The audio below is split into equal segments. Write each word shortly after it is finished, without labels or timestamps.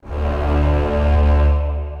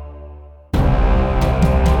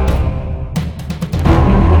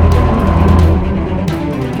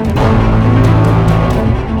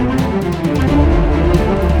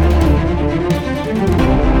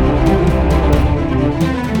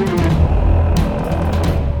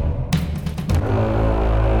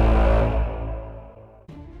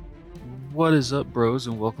What is up, bros,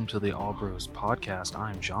 and welcome to the All Bros podcast.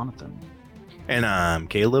 I'm Jonathan. And I'm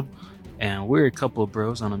Caleb. And we're a couple of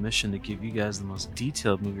bros on a mission to give you guys the most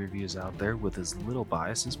detailed movie reviews out there with as little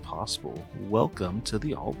bias as possible. Welcome to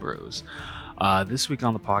the All Bros. This week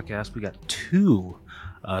on the podcast, we got two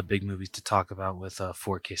big movies to talk about with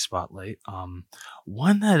 4K Spotlight.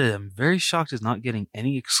 One that I'm very shocked is not getting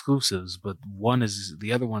any exclusives, but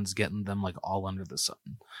the other one's getting them like all under the sun.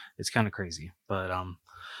 It's kind of crazy, but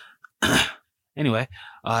anyway,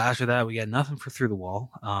 after that, we got nothing for Through the Wall.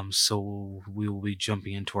 So we will be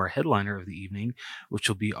jumping into our headliner of the evening, which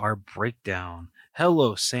will be our breakdown.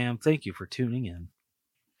 Hello, Sam. Thank you for tuning in.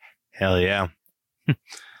 Hell yeah.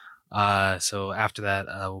 So after that,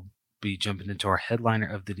 we'll be jumping into our headliner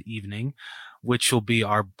of the evening, which will be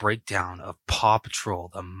our breakdown of Paw Patrol,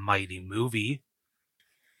 the mighty movie.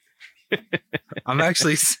 I'm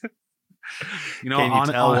actually, Can you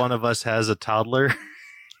tell one of us has a toddler?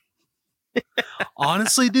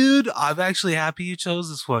 Honestly, dude, I'm actually happy you chose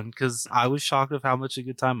this one because I was shocked of how much a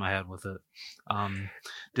good time I had with it.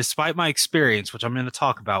 Despite my experience, which I'm going to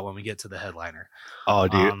talk about when we get to the headliner. Oh,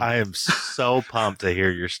 dude, I am so pumped to hear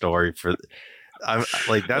your story. I'm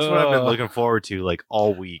like, that's what I've been looking forward to like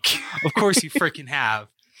all week. Of course, you freaking have.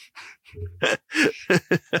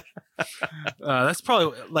 That's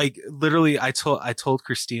probably like literally. I told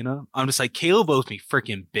Christina, I'm just like, Caleb owes me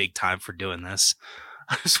freaking big time for doing this.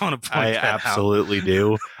 I just want to point I that absolutely out.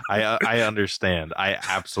 do. I understand. I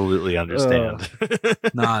absolutely understand.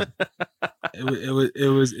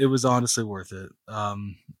 It was honestly worth it.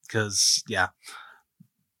 Because yeah,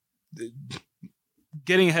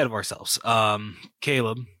 getting ahead of ourselves.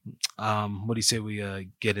 Caleb, what do you say we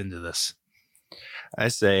get into this? I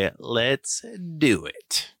say let's do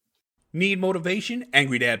it. Need motivation?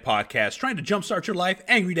 Angry Dad Podcast. Trying to jumpstart your life?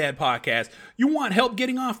 Angry Dad Podcast. You want help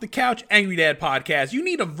getting off the couch? Angry Dad Podcast. You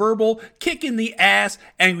need a verbal kick in the ass?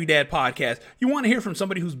 Angry Dad Podcast. You want to hear from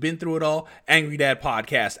somebody who's been through it all? Angry Dad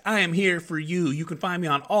Podcast. I am here for you. You can find me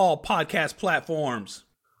on all podcast platforms.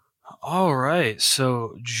 All right,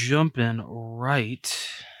 so jumping right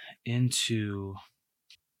into,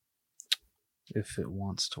 if it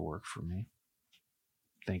wants to work for me.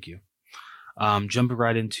 Thank you. Jumping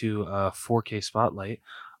right into 4K Spotlight.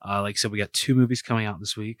 Like I said, we got two movies coming out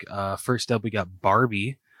this week. First up, we got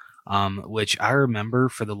Barbie, which I remember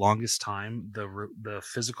for the longest time, the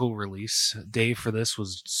physical release day for this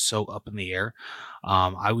was so up in the air.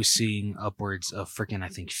 I was seeing upwards of freaking, I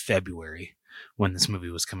think, February when this movie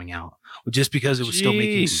was coming out, just because it was still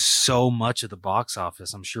making so much at the box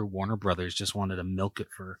office. I'm sure Warner Brothers just wanted to milk it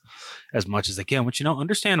for as much as they can, which,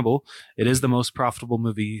 understandable. It is the most profitable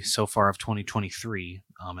movie so far of 2023.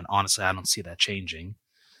 And honestly, I don't see that changing.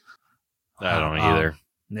 I don't either.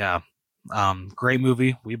 Yeah. Great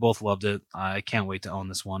movie. We both loved it. I can't wait to own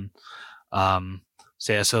this one.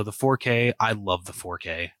 So the 4K, I love the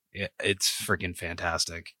 4K. It's freaking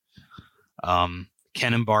fantastic.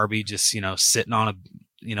 Ken and Barbie just, sitting on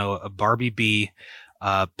a Barbie bee,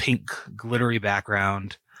 pink glittery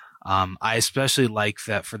background. I especially like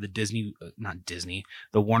that for the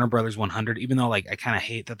the Warner Brothers 100, even though like I kind of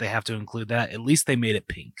hate that they have to include that. At least they made it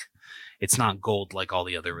pink. It's not gold like all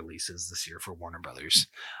the other releases this year for Warner Brothers.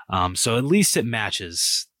 So at least it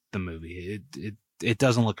matches the movie. It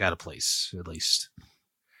doesn't look out of place, at least.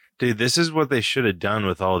 Dude, this is what they should have done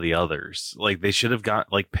with all the others. Like, they should have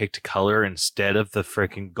picked color instead of the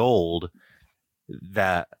freaking gold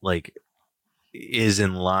that, like, is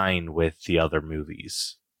in line with the other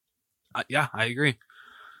movies. Yeah, I agree.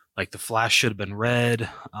 Like, The Flash should have been red.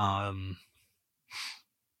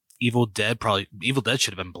 Evil Dead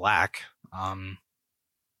should have been black.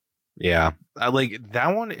 Yeah.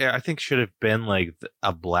 That one, I think, should have been, like,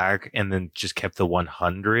 a black and then just kept the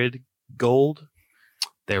 100 gold.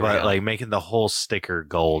 Like making the whole sticker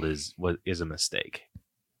gold is a mistake.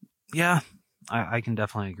 Yeah, I can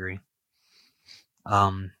definitely agree.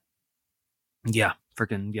 Yeah,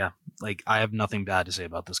 freaking yeah. Like, I have nothing bad to say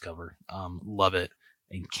about this cover. Love it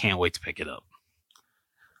and can't wait to pick it up.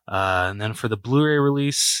 And then for the Blu-ray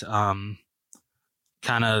release, the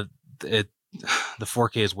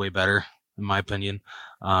 4K is way better in my opinion.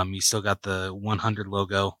 You still got the 100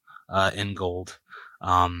 logo in gold.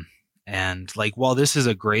 And like, while this is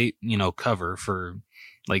a great, cover for,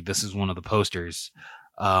 like, this is one of the posters,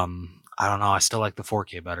 I don't know. I still like the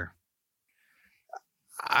 4K better.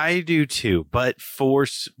 I do too, but for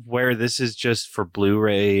where this is just for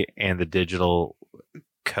Blu-ray and the digital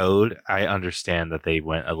code, I understand that they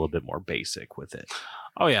went a little bit more basic with it.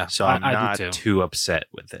 Oh yeah. So I'm not too upset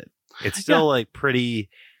with it. It's still like pretty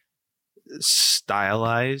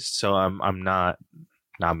stylized, so I'm not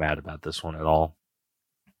mad about this one at all.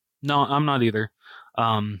 No, I'm not either.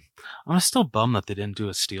 I'm still bummed that they didn't do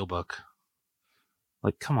a steelbook.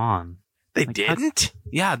 Like, come on. They Like, didn't?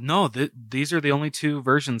 Yeah, no, these are the only two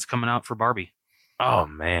versions coming out for Barbie. Oh,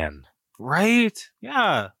 man. Right?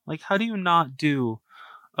 Yeah. Like, how do you not do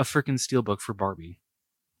a freaking steelbook for Barbie?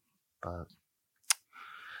 But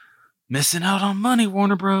missing out on money,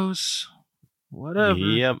 Warner Bros. Whatever.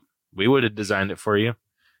 Yep. We would have designed it for you.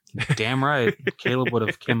 Damn right. Caleb would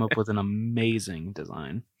have came up with an amazing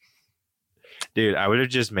design. Dude, I would have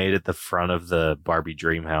just made it the front of the Barbie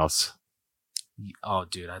dream house. Oh,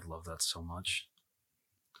 dude, I'd love that so much.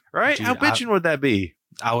 Right? Dude, How bitchin' would that be?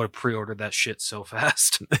 I would have pre-ordered that shit so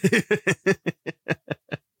fast.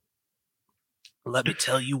 Let me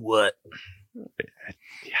tell you what.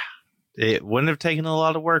 It wouldn't have taken a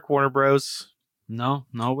lot of work, Warner Bros. No,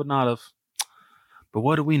 it would not have. But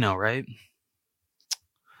what do we know, right?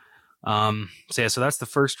 So that's the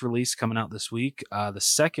first release coming out this week. The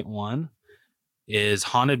second one is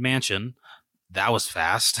Haunted Mansion. That was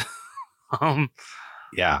fast.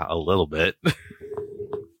 Yeah, a little bit.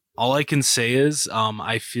 All I can say is,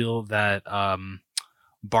 I feel that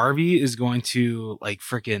Barbie is going to like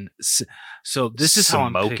freaking. So this is how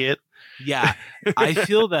I'm smoke it. Yeah, I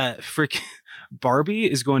feel that freaking Barbie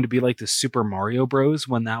is going to be like the Super Mario Bros.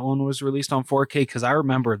 When that one was released on 4K. Because I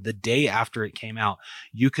remember the day after it came out,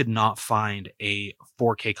 you could not find a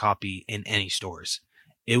 4K copy in any stores.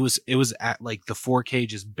 It was at like the 4K,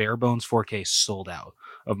 just bare bones 4K sold out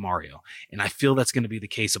of Mario, and I feel that's going to be the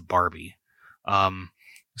case of Barbie.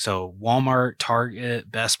 So Walmart,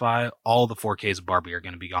 Target, Best Buy, all the 4Ks of Barbie are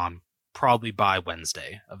going to be gone probably by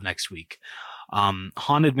Wednesday of next week.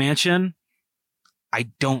 Haunted Mansion, I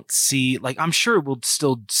don't see, like, I'm sure it will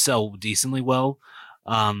still sell decently well.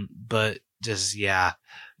 But just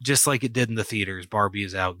like it did in the theaters, Barbie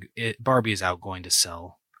is out going to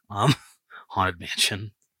sell Haunted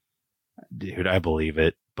Mansion. Dude, I believe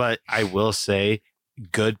it. But I will say,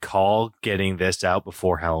 good call getting this out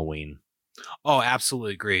before Halloween. Oh,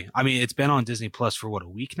 absolutely agree. I mean, it's been on Disney Plus for what, a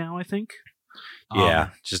week now, I think. Yeah,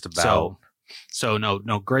 just about. So no,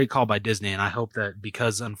 great call by Disney, and I hope that,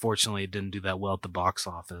 because unfortunately it didn't do that well at the box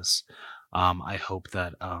office, I hope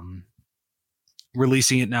that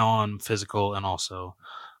releasing it now on physical and also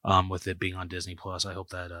with it being on Disney Plus, I hope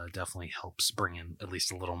that definitely helps bring in at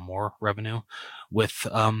least a little more revenue with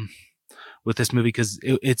this movie, because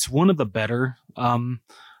it's one of the better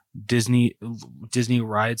Disney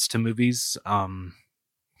rides to movies.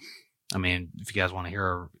 I mean, if you guys want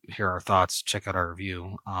to hear our thoughts, check out our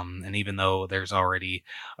review. And even though there's already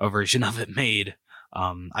a version of it made,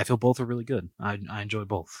 I feel both are really good. I enjoy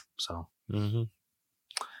both. So,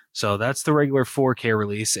 So that's the regular 4K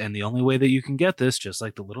release, and the only way that you can get this, just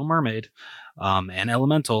like The Little Mermaid, and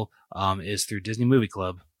Elemental, is through Disney Movie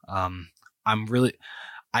Club.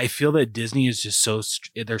 I feel that Disney is just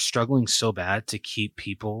they're struggling so bad to keep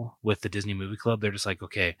people with the Disney Movie Club. They're just like,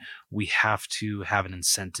 okay, we have to have an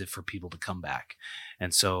incentive for people to come back.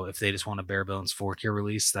 And so if they just want a bare bones 4K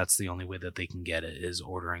release, that's the only way that they can get it, is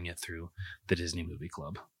ordering it through the Disney Movie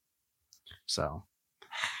Club. So.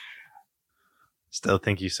 Still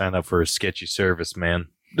think you signed up for a sketchy service, man.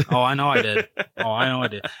 Oh, I know I did.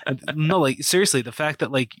 No, like, seriously, the fact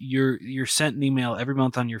that like you're sent an email every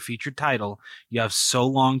month on your featured title, you have so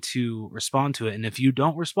long to respond to it, and if you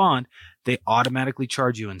don't respond, they automatically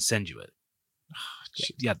charge you and send you it.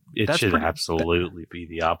 Yeah, it should absolutely be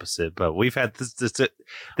the opposite, but we've had this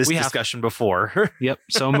discussion before. Yep.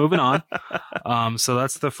 So moving on. So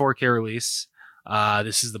that's the 4K release.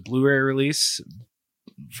 This is the Blu-ray release.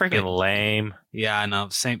 Freaking lame. Yeah, I know.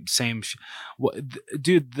 Same.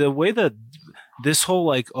 Dude, the way that this whole,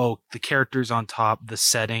 like, the characters on top, the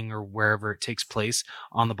setting or wherever it takes place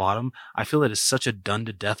on the bottom, I feel it is such a done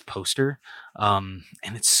to death poster. And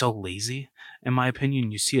it's so lazy, in my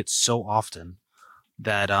opinion. You see it so often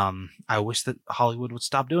that I wish that Hollywood would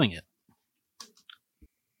stop doing it.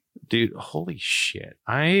 Dude, holy shit.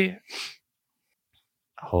 Hold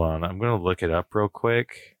on, I'm going to look it up real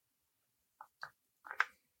quick.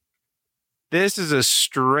 This is a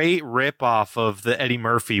straight rip-off of the Eddie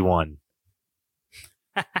Murphy one.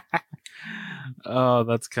 Oh,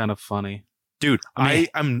 that's kind of funny. Dude, I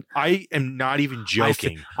am not even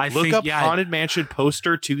joking. Look up Haunted Mansion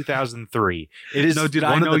poster 2003. It is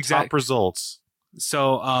one of the top results.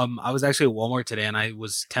 So I was actually at Walmart today, and I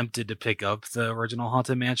was tempted to pick up the original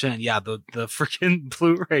Haunted Mansion. And yeah, the freaking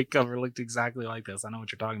Blu-ray cover looked exactly like this. I know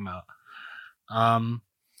what you're talking about.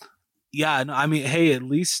 Yeah, no, I mean, hey, at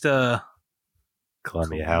least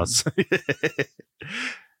Columbia House.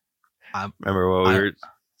 Remember what we were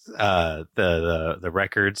the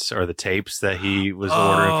records or the tapes that he was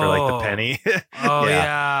ordering for like the penny. Oh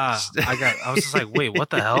yeah. I was just like, wait, what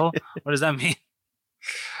the hell? What does that mean?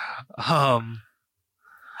 I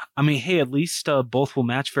mean, hey, at least both will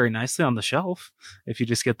match very nicely on the shelf if you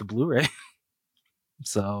just get the Blu-ray.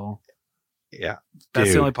 So Yeah, that's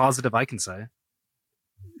dude, the only positive I can say.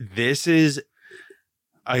 this is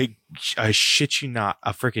I shit you not,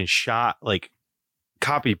 a freaking shot, like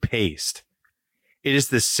copy paste. It is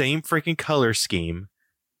the same freaking color scheme.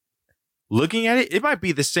 Looking at it, it might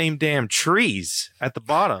be the same damn trees at the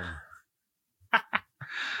bottom.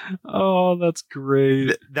 Oh, that's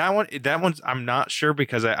great. That one's I'm not sure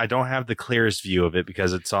because I don't have the clearest view of it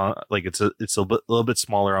because it's on like it's a little bit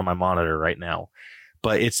smaller on my monitor right now,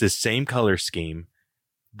 but it's the same color scheme.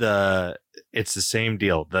 It's the same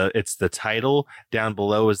deal. It's the title, down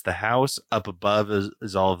below is the house, up above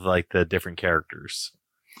is all of like the different characters.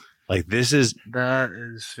 Like That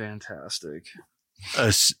is fantastic.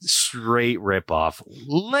 a straight ripoff.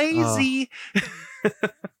 Lazy.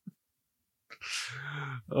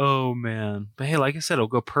 Oh man. But hey, like I said, it'll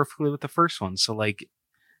go perfectly with the first one. So like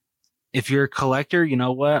if you're a collector, you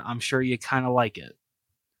know what? I'm sure you kind of like it.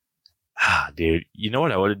 Dude, you know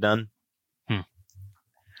what I would have done?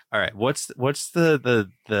 All right, what's the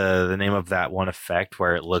name of that one effect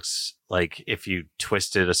where it looks like if you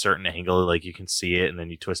twist it a certain angle, like you can see it, and then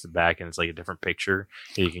you twist it back, and it's like a different picture,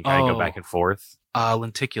 and you can kind of go back and forth.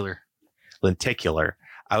 Lenticular. Lenticular.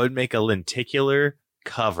 I would make a lenticular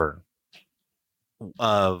cover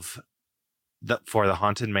for the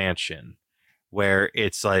Haunted Mansion, where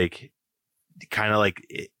it's like kind of like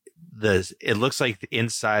it looks like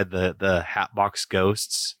inside the Hatbox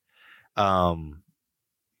Ghosts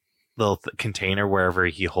little container wherever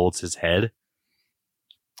he holds his head,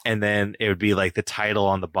 and then it would be like the title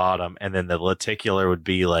on the bottom, and then the lenticular would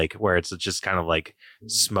be like where it's just kind of like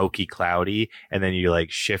smoky cloudy, and then you like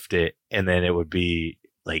shift it, and then it would be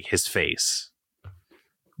like his face.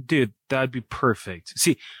 Dude, that'd be perfect.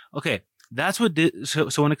 See, okay, that's what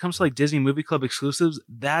so when it comes to like Disney Movie Club exclusives,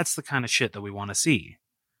 that's the kind of shit that we want to see,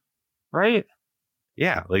 right?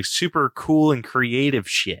 Yeah, like super cool and creative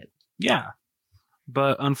shit. Yeah.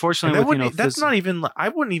 But unfortunately, that's not even. I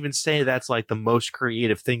wouldn't even say that's like the most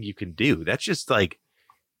creative thing you can do. That's just like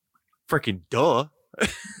freaking duh.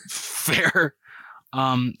 Fair.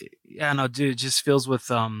 Yeah, no, dude, it just feels with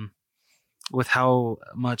how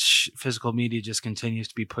much physical media just continues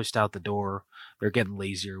to be pushed out the door. They're getting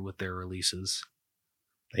lazier with their releases.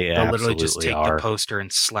 Yeah, they'll literally just take are. the poster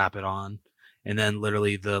and slap it on, and then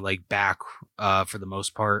literally the like back for the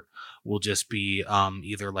most part will just be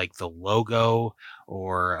either like the logo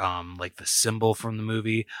or like the symbol from the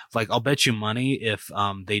movie. Like I'll bet you money if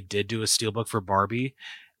they did do a steelbook for Barbie,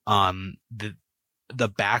 the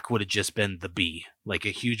back would have just been the bee, like a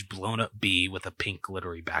huge blown up bee with a pink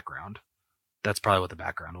glittery background. That's probably what the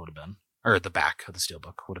background would have been, or the back of the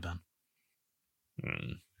steelbook would have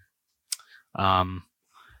been.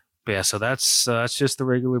 But yeah, so that's just the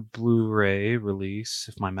regular Blu-ray release.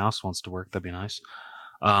 If my mouse wants to work, that'd be nice.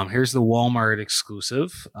 Here's the Walmart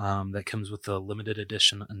exclusive that comes with the limited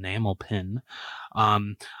edition enamel pin.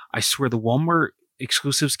 I swear the Walmart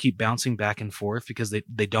exclusives keep bouncing back and forth because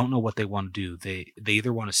they don't know what they want to do. They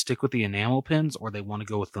either want to stick with the enamel pins or they want to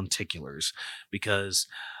go with lenticulars, because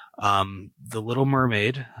the Little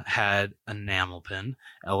Mermaid had enamel pin,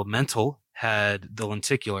 Elemental had the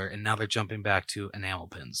lenticular, and now they're jumping back to enamel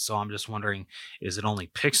pins. So I'm just wondering, is it only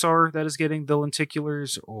Pixar that is getting the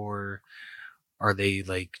lenticulars, or are they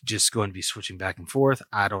like just going to be switching back and forth?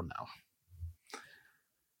 I don't know.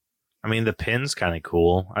 I mean, the pin's kind of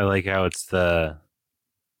cool. I like how it's the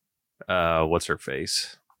what's her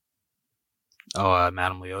face? Oh,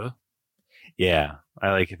 Madame Leota. Yeah, I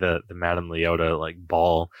like the Madame Leota like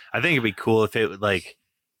ball. I think it'd be cool if it like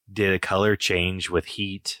did a color change with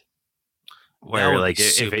heat. Where like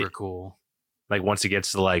super cool. Like once it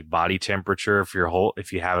gets to like body temperature, if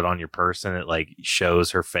you have it on your person, it like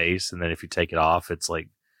shows her face, and then if you take it off, it's like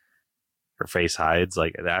her face hides.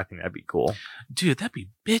 Like I think that'd be cool. Dude, that'd be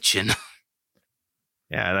bitchin'.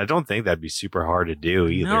 Yeah, and I don't think that'd be super hard to do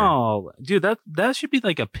either. No, dude, that should be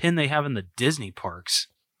like a pin they have in the Disney parks.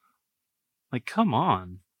 Like, come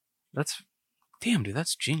on. Damn, dude,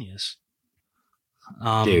 that's genius.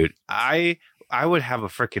 Dude, I would have a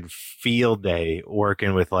freaking field day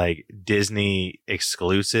working with like Disney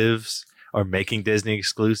exclusives or making Disney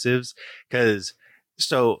exclusives.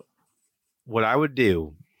 So what I would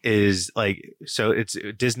do is like, so it's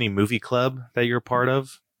Disney Movie Club that you're a part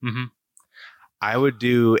of. Mm-hmm. I would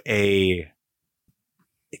do a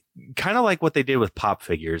kind of like what they did with pop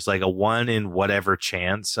figures, like a 1 in whatever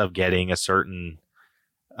chance of getting a certain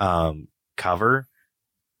cover.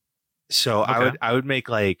 So Okay. I would make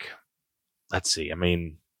like, let's see. I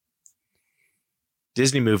mean,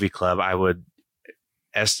 Disney Movie Club, I would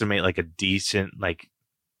estimate like a decent, like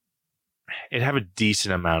it'd have a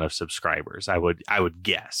decent amount of subscribers. I would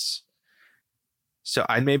guess. So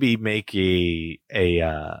I'd maybe make I'd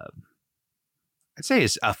say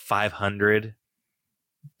it's a 500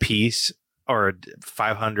 piece or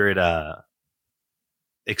 500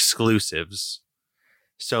 exclusives.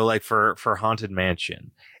 So like for Haunted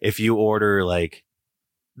Mansion, if you order like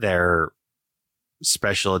their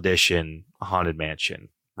special edition Haunted Mansion,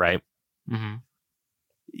 right? Mm-hmm.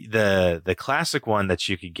 The classic one that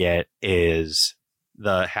you could get is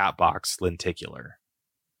the Hatbox Lenticular.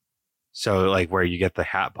 So like where you get the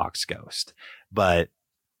Hatbox Ghost. But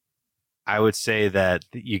I would say that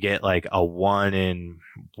you get like a 1 in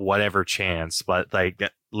whatever chance, but like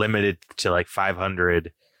limited to like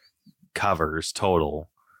 500 covers total,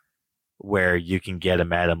 where you can get a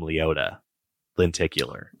Madame Leota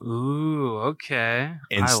lenticular Ooh, okay.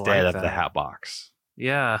 instead I of like the that. Hatbox.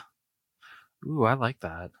 Yeah. Ooh, I like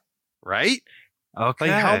that. Right?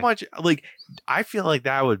 Okay. Like how much? Like I feel like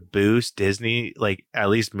that would boost Disney, like at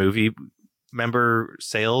least movie member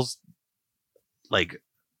sales, like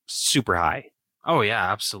super high. Oh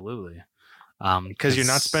yeah, absolutely. Because you're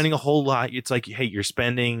not spending a whole lot. It's like, hey, you're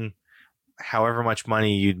spending however much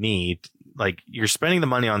money you need. Like you're spending the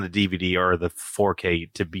money on the DVD or the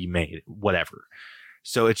 4K to be made, whatever.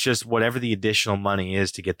 So it's just whatever the additional money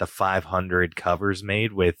is to get the 500 covers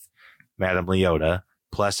made with Madame Leota,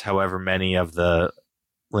 plus however many of the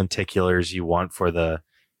lenticulars you want for the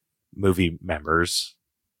movie members.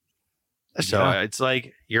 So Yeah. it's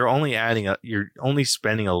like you're only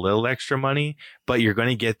spending a little extra money, but you're going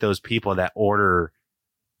to get those people that order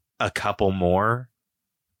a couple more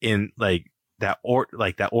in like that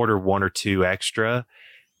order 1 or 2 extra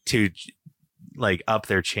to like up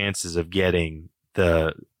their chances of getting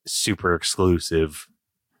the super exclusive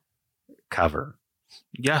cover.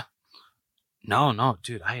 Yeah. No,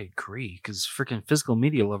 dude, I agree. Because freaking physical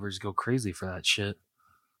media lovers go crazy for that shit.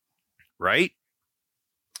 Right?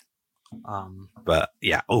 But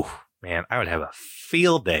yeah, oh man, I would have a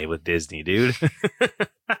field day with Disney, dude.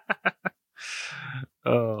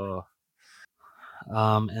 Oh.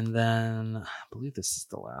 And then I believe this is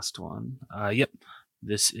the last one. Yep.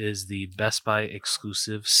 This is the Best Buy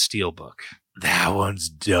exclusive Steelbook. That one's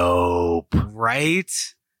dope. Right?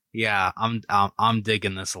 Yeah, I'm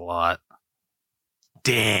digging this a lot.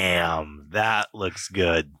 Damn, that looks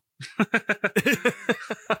good.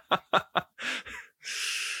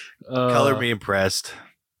 Color me impressed.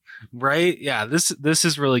 Right? Yeah, this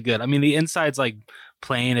is really good. I mean, the inside's like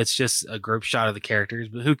plain. It's just a group shot of the characters,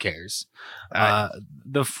 but who cares?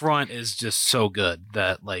 The front is just so good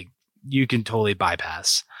that like you can totally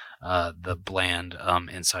bypass the bland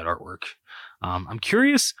inside artwork. I'm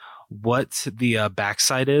curious what the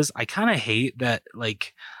backside is. I kind of hate that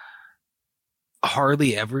like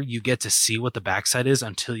hardly ever you get to see what the backside is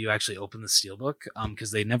until you actually open the steelbook, because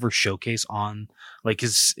they never showcase on like,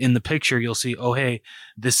 because in the picture you'll see, oh hey,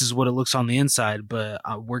 this is what it looks on the inside, but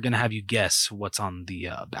we're gonna have you guess what's on the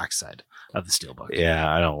backside of the steelbook.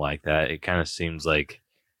 Yeah, I don't like that. It kind of seems like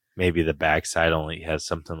maybe the backside only has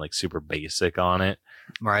something like super basic on it,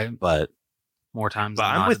 Right? but More times But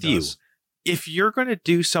than I'm not, with it you. does. If you're going to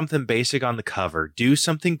do something basic on the cover, do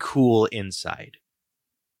something cool inside.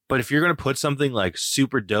 But if you're going to put something like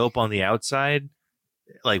super dope on the outside,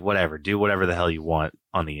 like whatever, do whatever the hell you want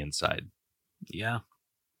on the inside. Yeah.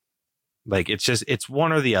 Like it's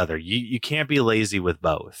one or the other. You can't be lazy with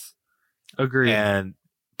both. Agreed.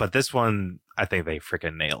 But this one, I think they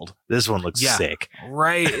freaking nailed. This one looks Yeah. sick.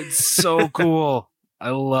 Right. It's so cool. I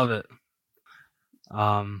love it.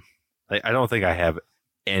 Like I don't think I have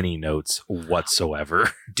any notes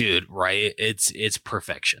whatsoever. Dude, right? It's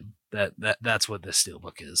perfection. That's what this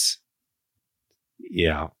steelbook is.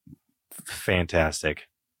 Yeah. Fantastic.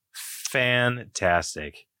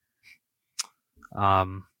 But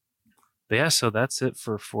yeah, so that's it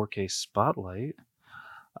for 4K Spotlight.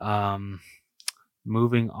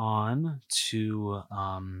 Moving on to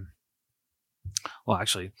well,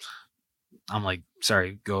 actually, I'm like,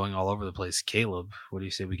 sorry, going all over the place. Caleb, what do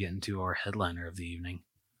you say we get into our headliner of the evening?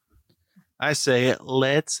 I say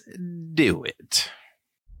let's do it.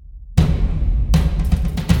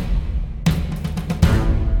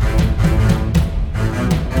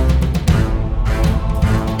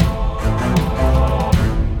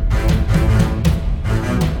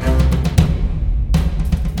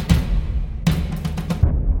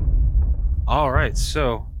 All right,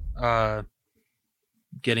 so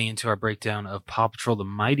getting into our breakdown of Paw Patrol: The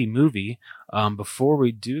Mighty Movie. Before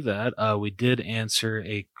we do that, we did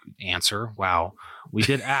we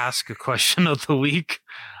did ask a question of the week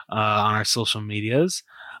on our social medias.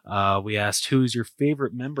 We asked, who's your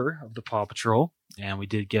favorite member of the Paw Patrol? And we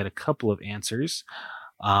did get a couple of answers.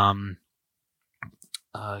 Caleb,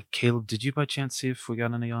 did you by chance see if we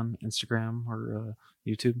got any on Instagram or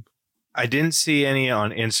YouTube? I didn't see any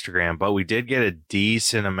on Instagram, but we did get a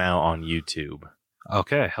decent amount on YouTube.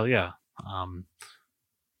 Okay, hell yeah.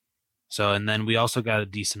 And then we also got a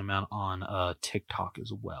decent amount on TikTok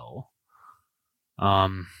as well.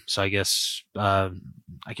 So I guess I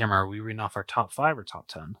can't remember. Are we reading off our top 5 or top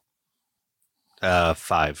 10?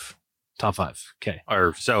 5. Top 5. Okay.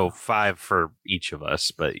 Or so 5 for each of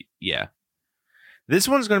us, but yeah. This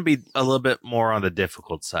one's going to be a little bit more on the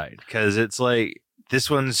difficult side because it's like this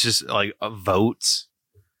one's just like votes.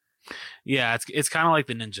 Yeah, it's kind of like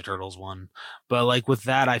the Ninja Turtles one, but like with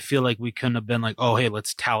that, I feel like we couldn't have been like, oh hey,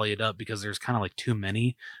 let's tally it up because there's kind of like too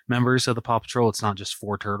many members of the Paw Patrol. It's not just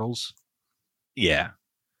 4 turtles. Yeah.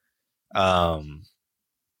 So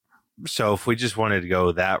if we just wanted to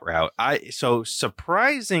go that route, so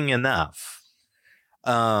surprising enough,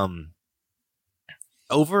 over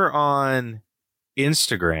on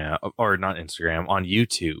Instagram, or not Instagram, on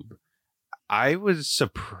YouTube, I was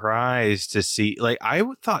surprised to see, like, I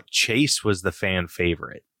thought Chase was the fan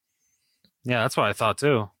favorite. Yeah, that's what I thought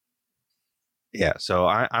too. Yeah, so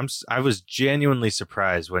I was genuinely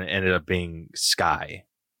surprised when it ended up being Sky.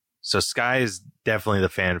 So Sky is definitely the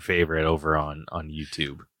fan favorite over on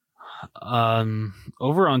YouTube.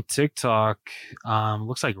 Over on TikTok,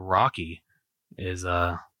 looks like Rocky is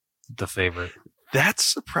the favorite. That's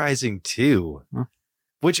surprising too. Huh.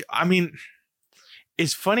 Which, I mean,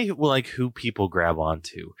 it's funny, like, who people grab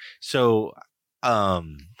onto. So, yeah.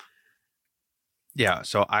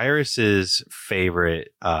 So Iris's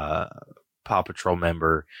favorite Paw Patrol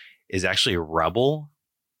member is actually Rubble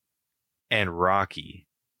and Rocky.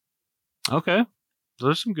 Okay,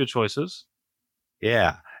 those are some good choices.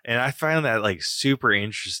 Yeah. And I find that like super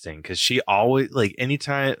interesting because she always, like,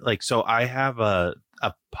 anytime, like, so I have a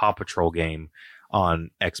Paw Patrol game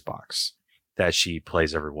on Xbox that she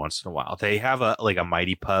plays every once in a while. They have a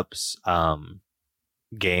Mighty Pups game.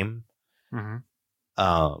 Mm-hmm.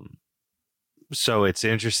 So it's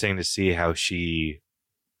interesting to see how she,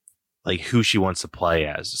 like, who she wants to play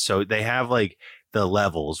as. So they have like the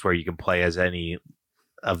levels where you can play as any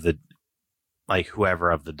of the, like,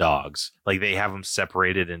 whoever of the dogs. Like, they have them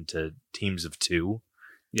separated into teams of 2.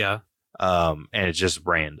 Yeah. And it's just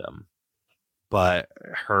random. But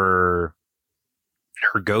her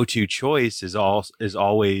go-to choice is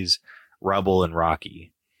always Rubble and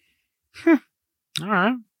Rocky. All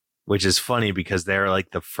right. Which is funny because they're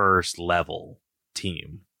like the first level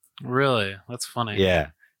team. Really? That's funny.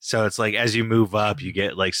 Yeah. So it's like as you move up, you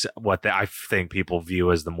get like what I think people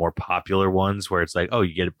view as the more popular ones, where it's like, oh,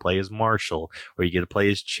 you get to play as Marshall, or you get to play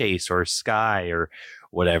as Chase or Sky or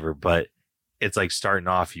whatever. But it's like starting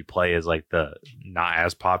off, you play as like the not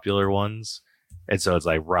as popular ones. And so it's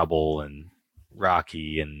like Rubble and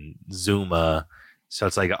Rocky and Zuma. So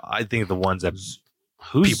it's like, I think the ones that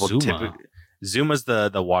Who's people Zuma? typically, Zuma's the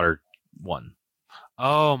water one.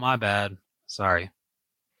 Oh, my bad. Sorry.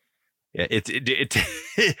 Yeah, it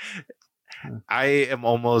I am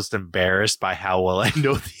almost embarrassed by how well I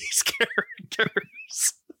know these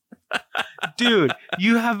characters. Dude,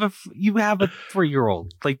 you have a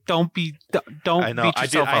 3-year-old. Like, don't beat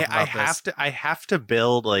yourself up about this. I have to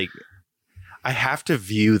build, like, I have to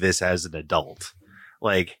view this as an adult.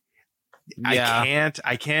 Like, Yeah.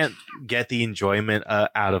 I can't get the enjoyment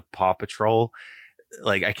out of Paw Patrol.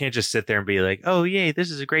 Like, I can't just sit there and be like, oh yay,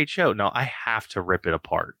 this is a great show. No, I have to rip it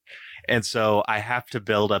apart. And so I have to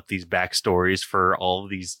build up these backstories for all of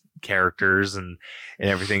these characters and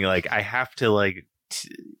everything. Like, I have to, like,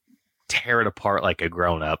 tear it apart like a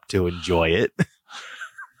grown up to enjoy it.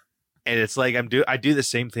 And it's like I do the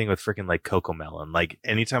same thing with freaking like CoComelon. Like,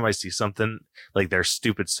 anytime I see something like their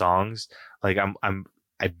stupid songs, like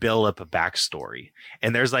I build up a backstory,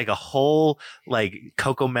 and there's like a whole like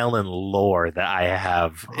CoComelon lore that I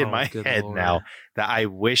have in my head Lord. now that I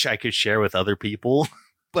wish I could share with other people,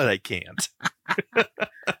 but I can't.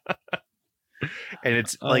 And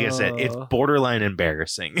it's, like I said, it's borderline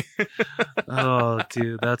embarrassing. Oh,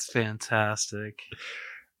 dude, that's fantastic.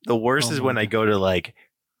 The worst Oh is when my I go to, like,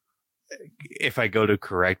 if I go to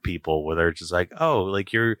correct people where they're just like, oh,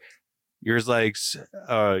 like yours likes,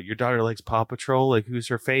 your daughter likes Paw Patrol. Like, who's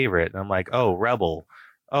her favorite? And I'm like, oh, Rebel.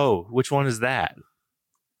 Oh, which one is that?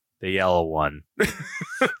 The yellow one.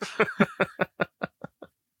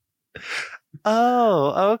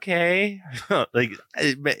 Oh, okay. Like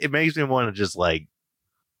it makes me want to just like,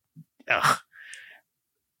 ugh.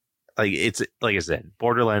 Like it's like I said,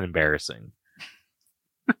 borderline embarrassing.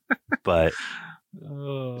 But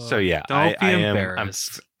so yeah, Don't be I am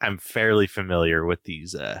embarrassed. I'm fairly familiar with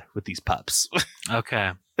these pups.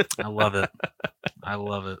 Okay, I love it. I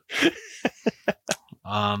love it.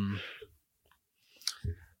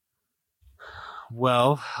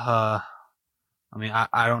 Well, I mean,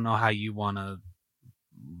 I don't know how you want to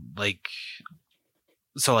like.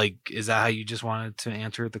 So, like, is that how you just wanted to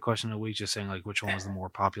answer the question of the week? Just saying, like, which one was the more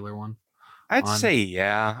popular one? I'd on- say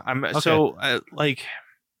yeah. I'm Okay. so like.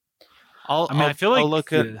 I mean, I feel like I'll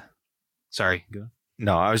look at. Sorry, go.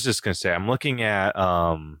 No, I was just gonna say I'm looking at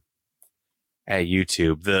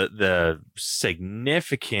YouTube. The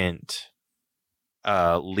significant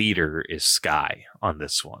leader is Sky on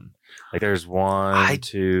this one. Like there's I 1,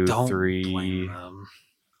 2, Don't 3, blame them.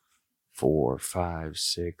 4, 5,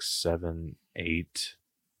 6, 7, 8.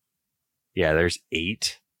 Yeah, there's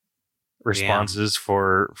 8 responses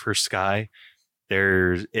for Sky.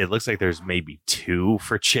 It looks like there's maybe 2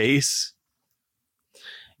 for Chase.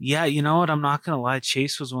 Yeah, you know what? I'm not gonna lie.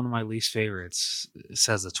 Chase was one of my least favorites. It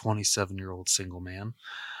says a 27-year-old single man.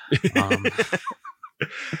 So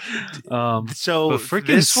But freaking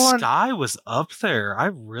this one, Sky was up there. I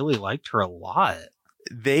really liked her a lot.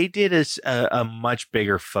 they did a much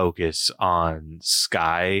bigger focus on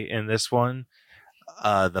Sky in this one.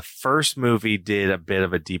 The first movie did a bit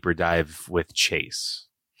of a deeper dive with Chase.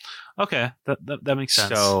 Okay, that makes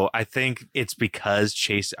sense. So I think it's because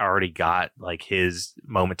Chase already got like his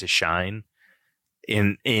moment to shine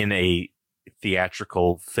in a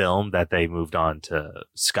theatrical film that they moved on to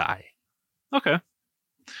Sky. Okay.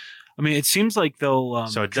 I mean, it seems like they'll.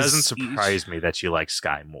 So it doesn't surprise me that you like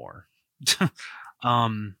Sky more.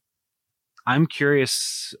 I'm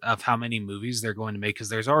curious of how many movies they're going to make because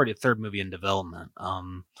there's already a third movie in development.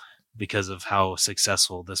 Because of how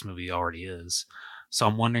successful this movie already is. So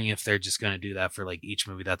I'm wondering if they're just going to do that for like each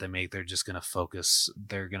movie that they make. They're just going to focus.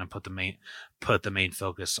 They're going to put the main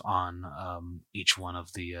focus on each one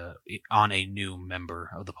of the on a new member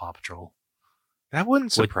of the Paw Patrol. That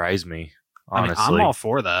wouldn't surprise me. Honestly, I mean, I'm all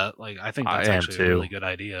for that. Like, I think that's actually a really too. good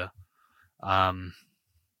idea.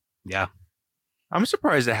 Yeah, I'm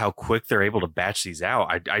surprised at how quick they're able to batch these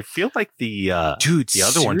out. I feel like the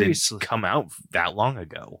other one didn't come out that long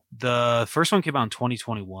ago. The first one came out in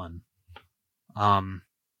 2021.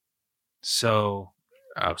 So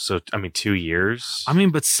I mean 2 years. I mean,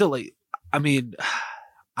 but still, like, I mean,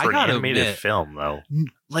 I for an gotta animated admit, film though.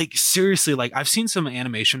 like seriously, like I've seen some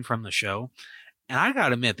animation from the show, and I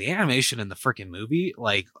gotta admit, the animation in the freaking movie,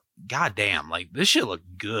 like, goddamn, like this shit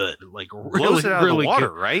looked good, like Blows it out really of the water,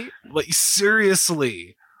 good. right? Like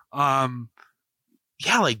seriously, yeah,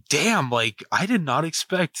 like damn, like I did not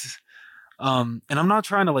expect. And I'm not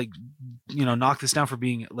trying to like, knock this down for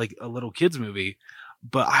being like a little kids movie,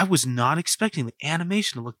 but I was not expecting the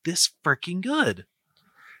animation to look this freaking good.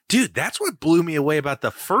 Dude, that's what blew me away about the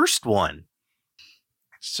first one.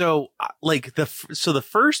 So like the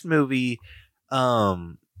first movie,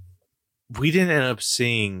 we didn't end up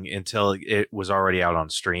seeing until it was already out on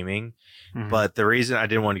streaming. Mm-hmm. But the reason I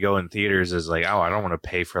didn't want to go in theaters is like, I don't want to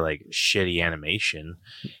pay for like shitty animation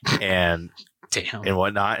and damn and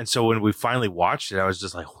whatnot. And so when we finally watched it, I was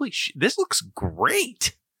just like, holy shit, this looks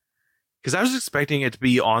great. Because I was expecting it to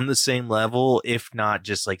be on the same level, if not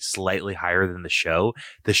just like slightly higher than the show.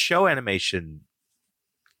 The show animation,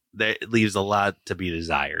 that leaves a lot to be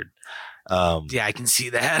desired. Yeah, I can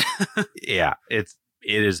see that. Yeah, it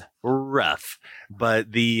is rough,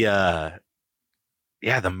 but the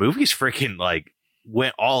movie's freaking like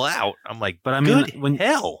went all out. I'm like, but I mean,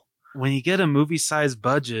 when you get a movie size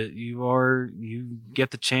budget, you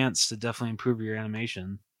get the chance to definitely improve your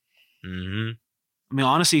animation. Mm-hmm. I mean,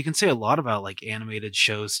 honestly, you can say a lot about like animated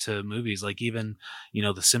shows to movies, like even,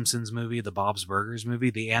 the Simpsons movie, the Bob's Burgers movie,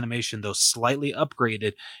 the animation, though slightly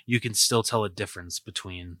upgraded, you can still tell a difference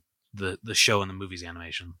between the show and the movie's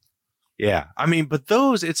animation. Yeah. I mean, but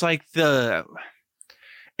those, it's like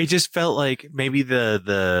it just felt like maybe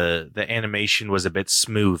the animation was a bit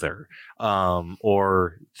smoother,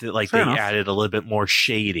 or like Fair they enough. added a little bit more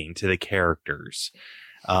shading to the characters,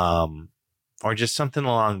 or just something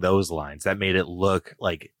along those lines that made it look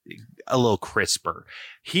like a little crisper.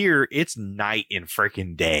 Here, it's night and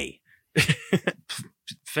freaking day.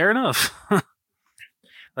 Fair enough.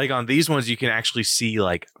 Like on these ones, you can actually see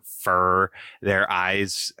like fur. Their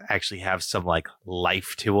eyes actually have some like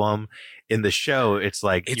life to them. In the show, it's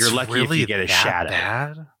like you're lucky if you get a shadow.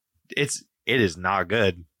 Bad? It is not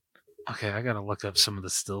good. Okay, I gotta look up some of the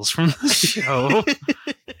stills from the show.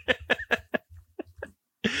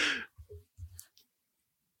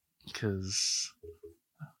 Because,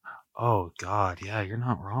 oh God, yeah, you're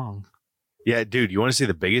not wrong. Yeah, dude, you want to see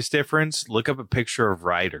the biggest difference? Look up a picture of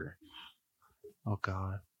Ryder. Oh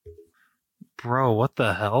God, bro, what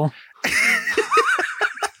the hell?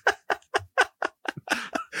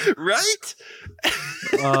 Right?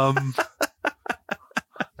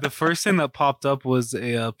 The first thing that popped up was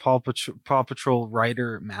a Paw Patrol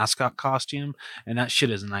Rider mascot costume, and that shit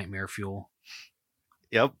is nightmare fuel.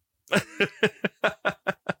 Yep.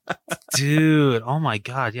 Dude, oh my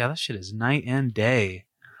God, yeah, that shit is night and day.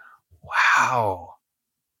 Wow.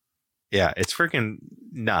 Yeah, it's freaking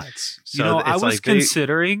nuts. So You know, I it's was like they-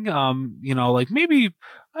 considering, like maybe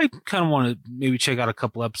I kind of want to maybe check out a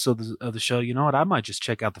couple episodes of the show. You know what? I might just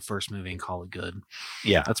check out the first movie and call it good.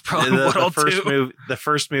 yeah, That's probably what I'll do. The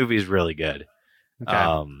first movie is really good.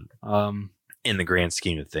 Okay. In the grand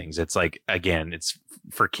scheme of things, it's like, again, it's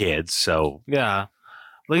for kids, so Yeah.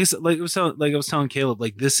 Like I was telling Caleb,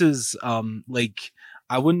 like this is like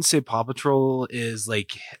I wouldn't say Paw Patrol is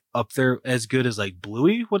like up there as good as like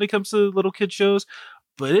Bluey when it comes to little kid shows,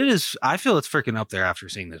 but it is. I feel it's freaking up there after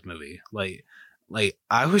seeing this movie. Like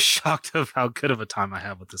I was shocked of how good of a time I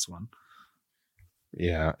had with this one.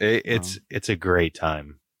 yeah, it's a great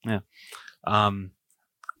time. Yeah.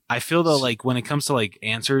 I feel though, like when it comes to like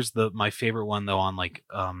answers, my favorite one though on like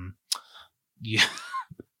yeah,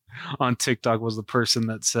 on TikTok was the person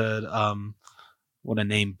that said what a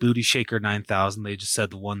name, Booty Shaker 9000. They just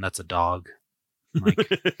said the one that's a dog. I'm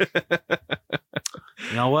like,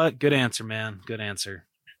 you know what? Good answer, man. Good answer.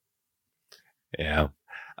 Yeah.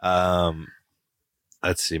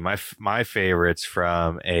 Let's see. My favorites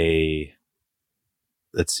from Root.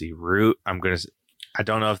 I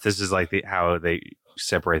don't know if this is like how they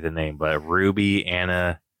separate the name, but Ruby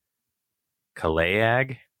Anna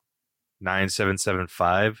Kalayag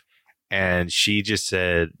 9775. And she just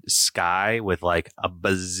said sky with like a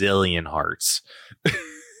bazillion hearts.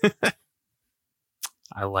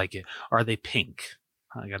 I like it. Are they pink?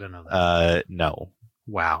 I gotta know that. No.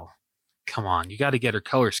 Wow. Come on. You got to get her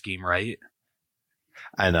color scheme right.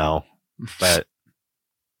 I know. But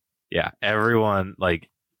yeah, everyone, like,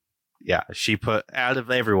 yeah, she put out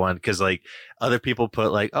of everyone, because like other people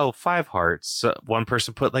put like, 5 hearts. So one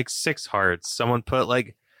person put like 6 hearts. Someone put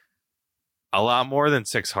like a lot more than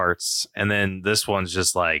 6 hearts. And then this one's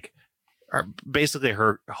just like, basically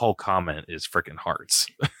her whole comment is freaking hearts.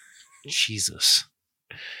 Jesus.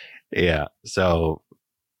 Yeah. So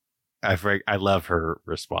I love her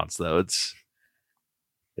response though. It's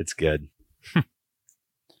good.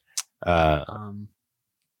 All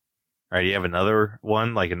right, you have another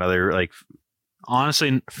one, like another like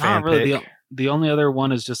honestly, fan not really. pick? The only other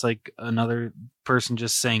one is just like another person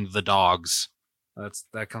just saying the dogs.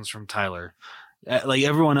 That comes from Tyler. Like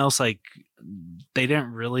everyone else, like they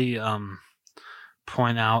didn't really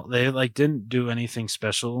point out. They like didn't do anything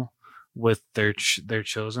special with their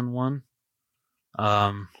chosen one.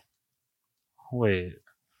 Wait.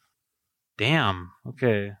 Damn.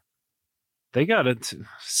 Okay. They got it.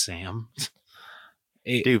 Sam.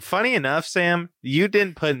 Dude, funny enough, Sam, you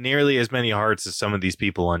didn't put nearly as many hearts as some of these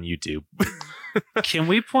people on YouTube. Can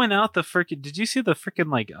we point out the freaking? Did you see the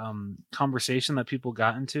freaking like conversation that people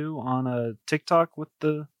got into on a TikTok with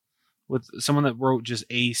someone that wrote just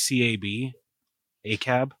ACAB,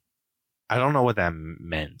 ACAB? I don't know what that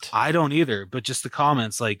meant. I don't either, but just the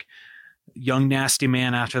comments like Young Nasty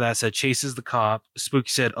Man after that said chases the cop. Spooky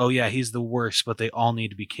said, "Oh yeah, he's the worst, but they all need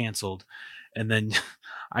to be canceled." And then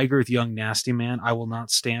I agree with Young Nasty Man. I will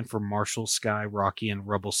not stand for Marshall, Sky, Rocky, and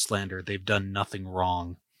Rebel slander. They've done nothing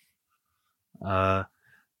wrong. My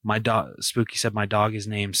dog, Spooky said, my dog is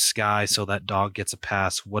named Sky, so that dog gets a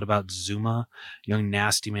pass. What about Zuma? Young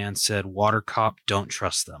Nasty Man said, Water Cop, don't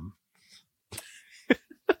trust them.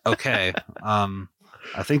 Okay.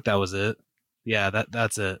 I think that was it. Yeah,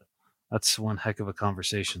 that's it. That's one heck of a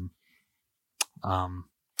conversation. So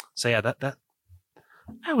yeah, that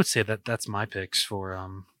I would say that's my picks for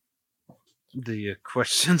the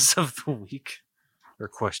questions of the week, or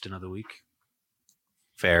question of the week.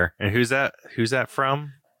 Fair. And who's that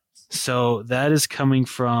from? So that is coming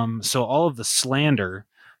from. So all of the slander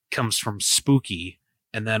comes from Spooky,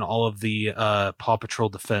 and then all of the Paw Patrol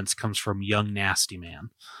defense comes from Young Nasty Man.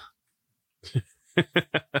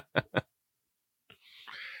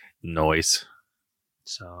 Noise.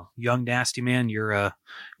 So Young Nasty Man, you're an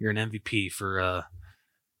MVP for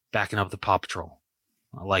backing up the Paw Patrol.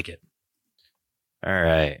 I like it. All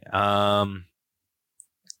right.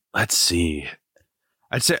 Let's see.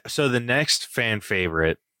 I'd say so. The next fan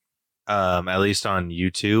favorite, at least on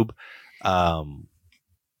YouTube,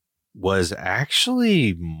 was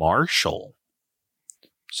actually Marshall.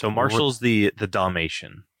 So Marshall's the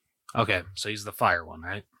Dalmatian. Okay, so he's the fire one,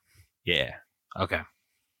 right? Yeah. Okay.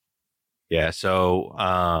 Yeah.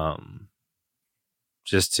 So,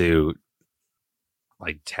 just to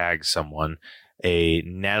like tag someone, a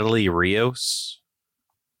Natalie Rios.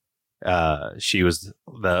 She was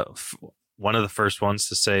one of the first ones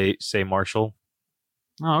to say Marshall.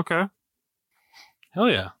 Oh, okay. Hell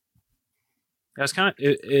yeah. That's kind of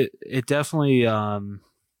it definitely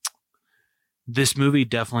this movie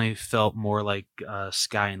definitely felt more like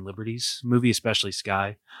Sky and Liberty's movie, especially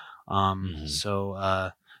Sky.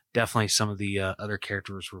 So definitely some of the other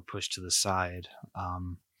characters were pushed to the side.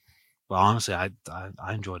 But honestly, I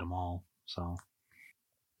enjoyed them all. So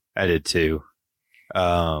I did too.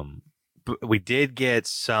 But we did get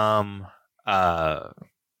some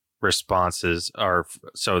responses,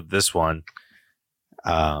 so this one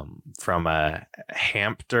from a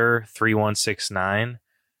Hampter 3169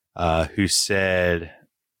 who said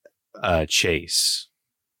Chase.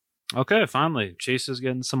 okay, finally, Chase is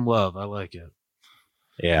getting some love. I like it.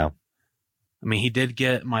 Yeah. I mean, he did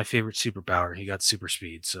get my favorite superpower. He got super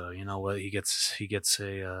speed, so you know what? He gets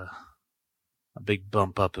a big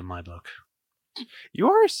bump up in my book. You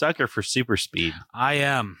are a sucker for super speed. I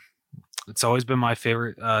am. It's always been my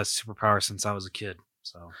favorite superpower since I was a kid.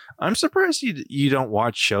 So I'm surprised you don't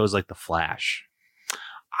watch shows like The Flash.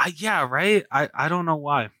 Yeah, right. I don't know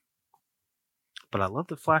why, but I love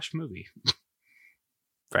the Flash movie.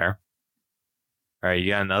 Fair. All right,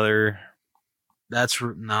 you got another. That's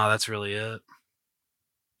really it.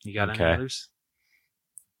 You got any others?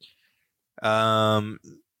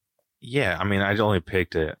 Yeah, I mean, I only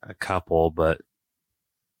picked a couple, but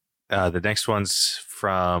the next one's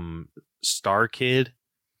from Star Kid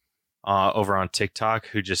over on TikTok,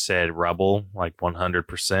 who just said Rebel like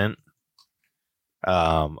 100%.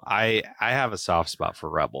 I have a soft spot for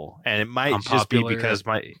Rebel, and it might just be because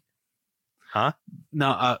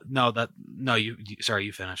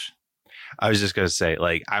you finish. I was just gonna say,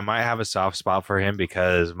 like, I might have a soft spot for him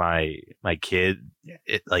because my kid,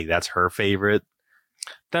 that's her favorite.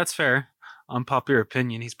 That's fair. Unpopular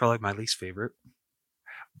opinion, he's probably my least favorite.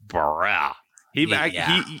 Bruh. He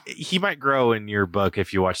might grow in your book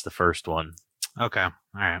if you watch the first one. Okay. All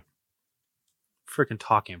right. Freaking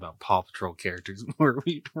talking about Paw Patrol characters where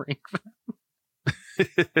we rank them.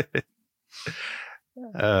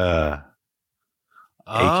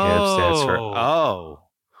 ACAB stands for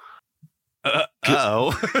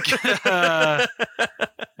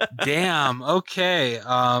Damn. Okay.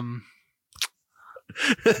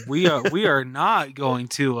 We are not going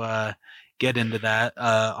to get into that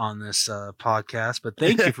on this podcast, but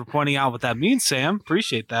thank you for pointing out what that means, Sam.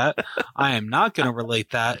 Appreciate that. I am not going to relate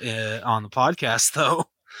that on the podcast, though.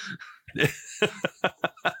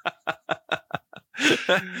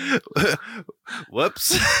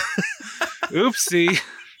 Whoops. Oopsie.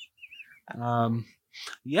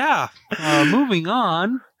 Yeah. Moving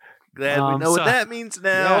on. Glad we know what that means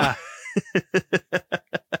now. Yeah.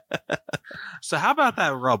 So how about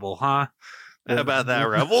that Rebel, huh? How about that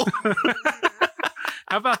Rebel?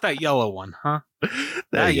 How about that yellow one, huh?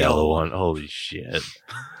 That yellow one. Holy shit.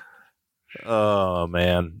 Oh,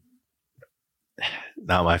 man.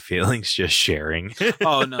 Not my feelings, just sharing.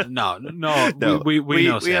 Oh, no. We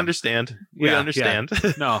know, Sam. We understand. We understand.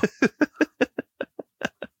 Yeah. No.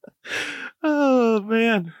 Oh,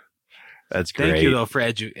 man. That's great. Thank you, though, for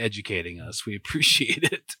educating us. We appreciate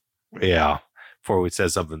it. Yeah. Before we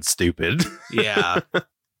said something stupid. Yeah.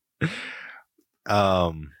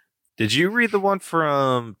 Did you read the one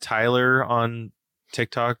from Tyler on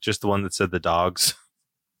TikTok? Just the one that said the dogs?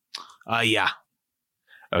 Yeah.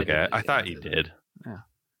 Okay. I thought you did. Yeah.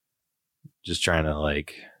 Just trying to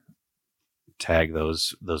like tag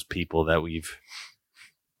those people that we've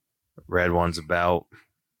read ones about.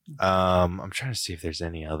 I'm trying to see if there's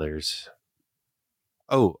any others.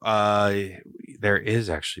 Oh, there is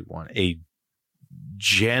actually one. A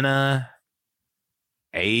Jenna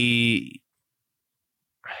AELLIG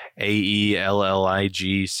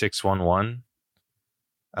 611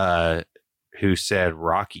 who said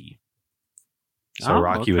Rocky. So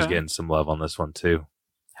Rocky was getting some love on this one too.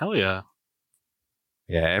 Hell yeah.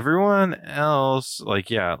 Yeah, everyone else,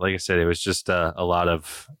 like I said, it was just a lot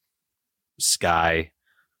of Sky,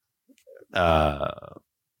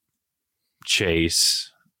 Chase.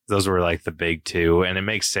 Those were like the big two, and it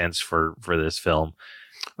makes sense for this film.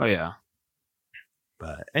 Oh yeah.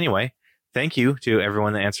 But anyway, thank you to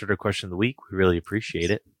everyone that answered our question of the week. We really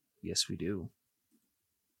appreciate it. Yes, we do.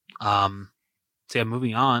 So yeah,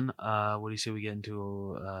 moving on. What do you say we get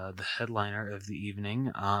into the headliner of the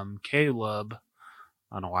evening? Caleb.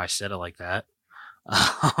 I don't know why I said it like that.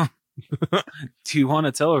 Do you want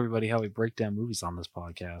to tell everybody how we break down movies on this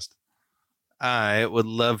podcast? I would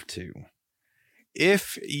love to.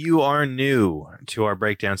 If you are new to our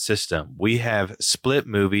breakdown system, we have split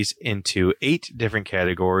movies into 8 different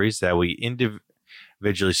categories that we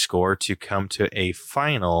individually score to come to a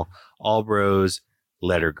final All Bros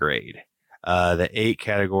letter grade. The 8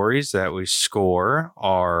 categories that we score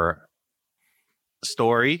are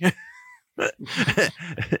story.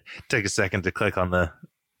 Take a second to click on the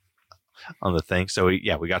thing. So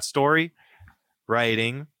we got story,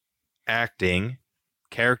 writing, acting,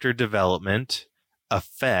 character development,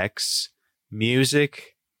 effects,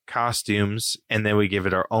 music, costumes, and then we give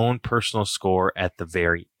it our own personal score at the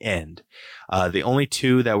very end. The only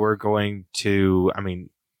 2 that we're going to,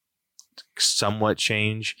 somewhat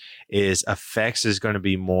change is effects is going to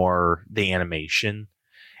be more the animation,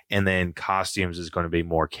 and then costumes is going to be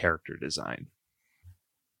more character design.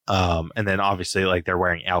 And then obviously, like, they're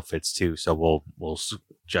wearing outfits too, so we'll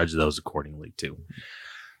judge those accordingly too.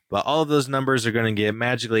 But all of those numbers are going to get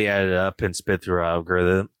magically added up and spit through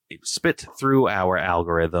our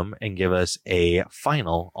algorithm and give us a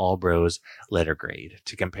final All Bros letter grade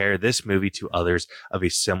to compare this movie to others of a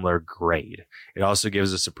similar grade. It also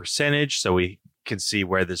gives us a percentage so we can see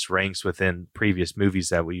where this ranks within previous movies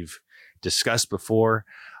that we've discussed before.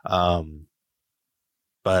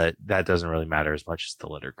 But that doesn't really matter as much as the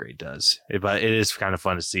letter grade does. But it is kind of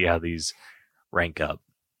fun to see how these rank up.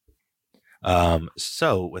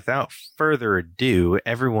 So without further ado,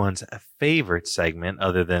 everyone's favorite segment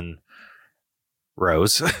other than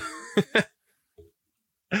Rose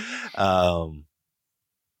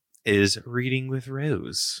is Reading with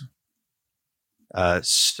Rose.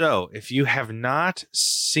 So if you have not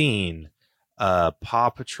seen Paw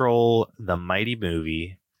Patrol the Mighty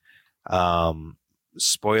Movie,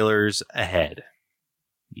 spoilers ahead.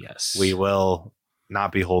 Yes. We will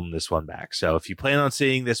not be holding this one back. So if you plan on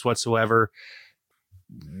seeing this whatsoever,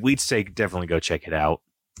 we'd say definitely go check it out.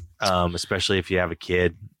 Especially if you have a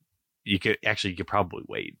kid. You could probably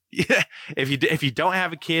wait. If you don't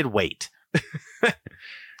have a kid, wait.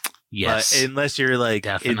 Yes. But unless you're like,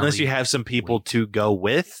 Definitely unless you have some people to go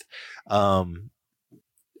with,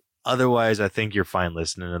 otherwise I think you're fine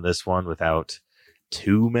listening to this one without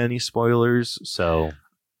too many spoilers. So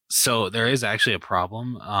there is actually a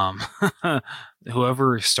problem.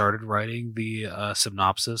 Whoever started writing the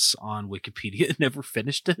synopsis on Wikipedia never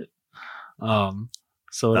finished it. So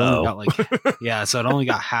it only got so it only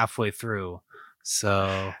got halfway through.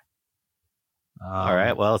 So all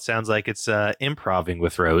right, well, it sounds like it's improving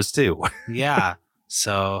with Rose too. Yeah.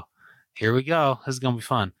 So here we go. This is gonna be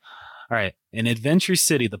fun. All right. In Adventure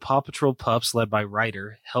City, the Paw Patrol pups, led by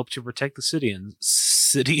Ryder, help to protect the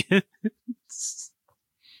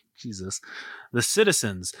the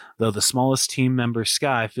citizens, though the smallest team member,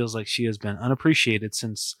 Sky, feels like she has been unappreciated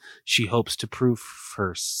since she hopes to prove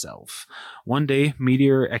herself. One day,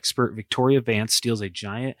 meteor expert Victoria Vance steals a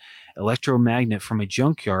giant electromagnet from a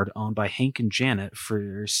junkyard owned by Hank and Janet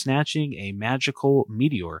for snatching a magical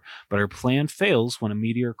meteor, but her plan fails when a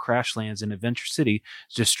meteor crash lands in Adventure City,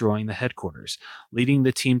 destroying the headquarters. Leading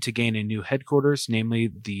the team to gain a new headquarters, namely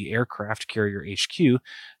the aircraft carrier HQ,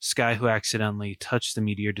 Sky, who accidentally touched the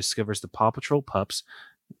meteor, discovers the Paw Patrol pups,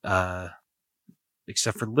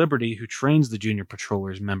 except for Liberty, who trains the Junior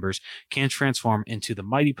Patrollers members, can transform into the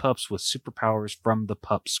Mighty Pups with superpowers from the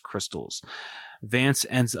Pups crystals. Vance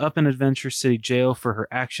ends up in Adventure City jail for her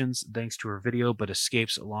actions thanks to her video, but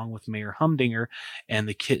escapes along with Mayor Humdinger and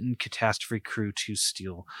the Kitten Catastrophe crew to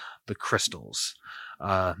steal the crystals.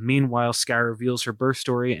 Meanwhile, Sky reveals her birth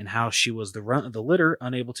story and how she was the runt of the litter,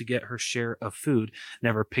 unable to get her share of food,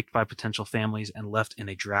 never picked by potential families, and left in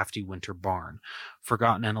a drafty winter barn.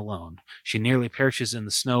 Forgotten and alone. She nearly perishes in the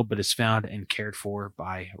snow, but is found and cared for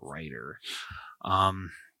by Ryder.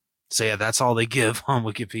 So yeah, that's all they give on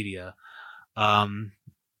Wikipedia. Okay,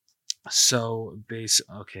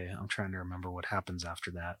 I'm trying to remember what happens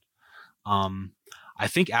after that. I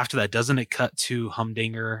think after that, doesn't it cut to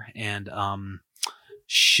Humdinger and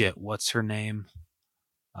what's her name?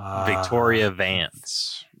 Victoria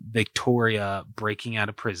Vance. Victoria breaking out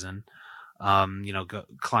of prison. They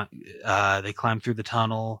climb through the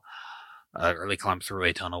tunnel, or they climb through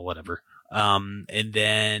a tunnel, whatever. And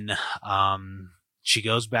then she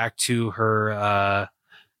goes back to her.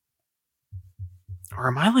 Or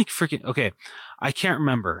am I like freaking okay? I can't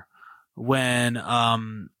remember when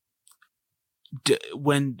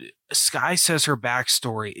when Sky says her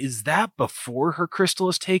backstory. Is that before her crystal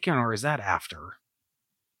is taken, or is that after?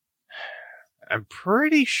 I'm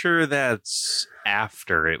pretty sure that's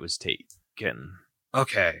after it was taken.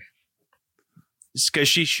 Okay, It's because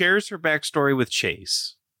she shares her backstory with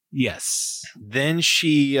Chase. Yes. Then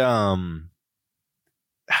she goes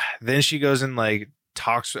and like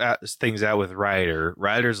talks things out with Ryder.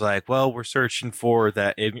 Ryder's like, well, we're searching for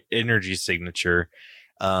that energy signature.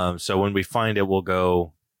 So when we find it, we'll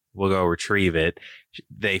go retrieve it.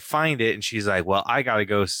 They find it, and she's like, well, I gotta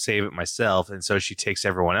go save it myself. And so she takes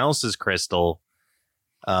everyone else's crystal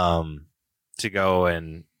to go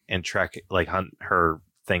and track, like, hunt her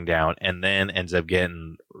thing down, and then ends up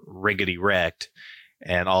getting riggedy wrecked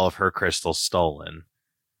and all of her crystals stolen.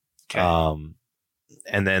 Okay.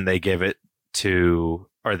 And then they give it to,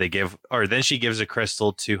 or then she gives a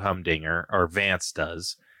crystal to Humdinger, or Vance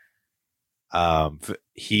does.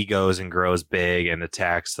 He goes and grows big and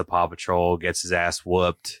attacks the Paw Patrol, gets his ass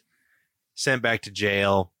whooped, sent back to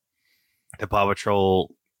jail. The Paw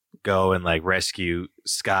Patrol go and like rescue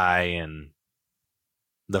Sky, and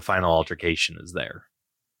the final altercation is there.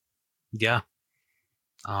 Yeah.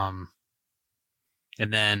 And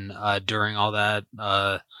then during all that,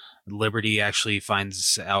 Liberty actually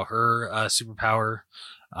finds out her superpower.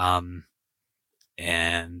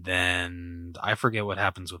 And then I forget what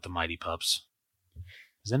happens with the Mighty Pups.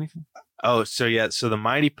 Is anything? Oh, so yeah. So the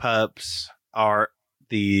Mighty Pups are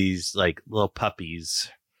these like little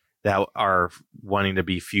puppies that are wanting to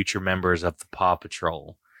be future members of the Paw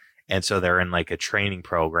Patrol. And so they're in like a training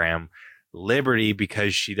program. Liberty,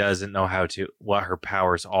 because she doesn't know what her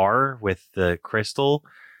powers are with the crystal,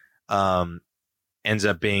 ends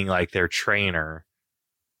up being like their trainer.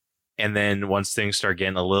 And then once things start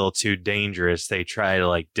getting a little too dangerous, they try to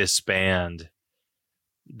like disband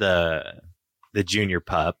the junior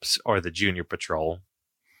pups, or the junior patrol.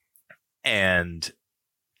 And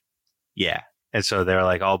yeah. And so they're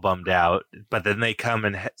like all bummed out, but then they come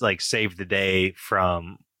and like save the day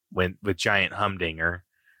with Giant Humdinger.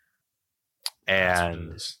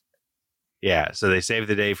 And yeah, so they save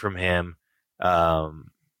the day from him. And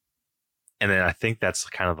then I think that's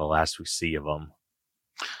kind of the last we see of them.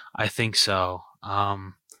 I think so.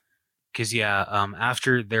 Because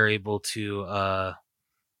after they're able to,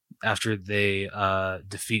 after they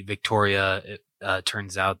defeat Victoria, it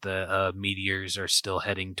turns out the meteors are still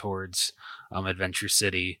heading towards Adventure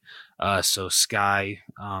City. So Sky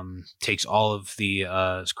takes all of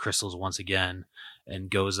the crystals once again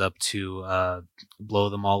and goes up to blow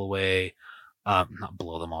them all away. Not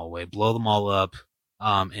blow them all away, blow them all up.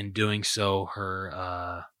 In doing so,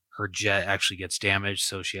 her jet actually gets damaged,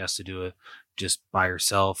 so she has to do it just by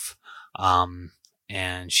herself.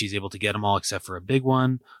 And she's able to get them all except for a big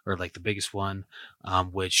one, or like the biggest one,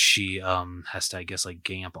 which she has to, I guess, like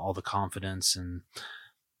gain up all the confidence and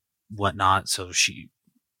whatnot. So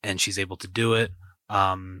she's able to do it.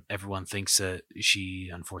 Everyone thinks that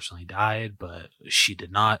she unfortunately died, but she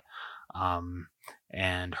did not.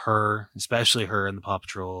 And especially her and the Paw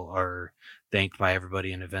Patrol, are thanked by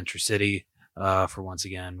everybody in Adventure City for once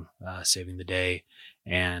again saving the day.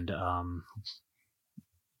 And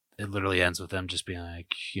it literally ends with them just being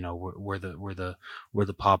like, we're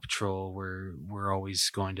the Paw Patrol. We're always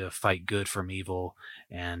going to fight good from evil,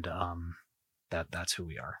 and that's who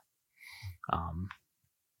we are.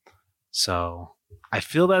 So I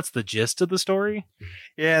feel that's the gist of the story.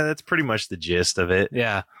 Yeah, that's pretty much the gist of it.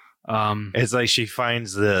 Yeah. It's like she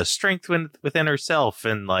finds the strength within herself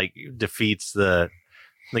and like defeats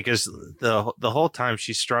because the whole time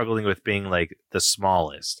she's struggling with being like the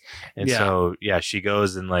smallest. And so she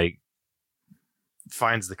goes and like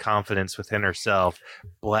finds the confidence within herself,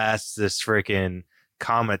 blasts this freaking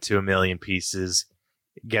comet to a million pieces,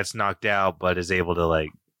 gets knocked out, but is able to like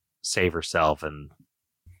save herself and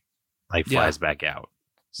like flies back out.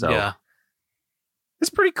 So it's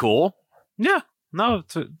pretty cool. Yeah. No,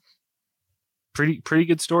 it's a pretty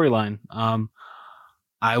good storyline.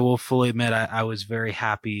 I will fully admit I was very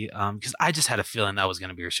happy because I just had a feeling that was going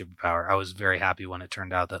to be her superpower. I was very happy when it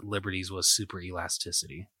turned out that Liberty's was super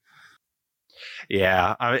elasticity.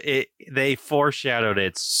 Yeah, they foreshadowed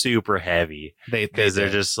it super heavy because they're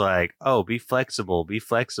just like, oh, be flexible.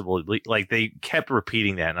 Like they kept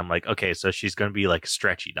repeating that, and I'm like, okay, so she's going to be like a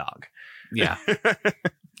stretchy dog. Yeah.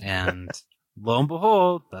 And lo and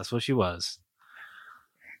behold, that's what she was.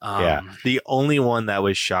 Yeah. The only one that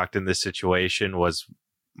was shocked in this situation was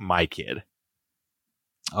my kid.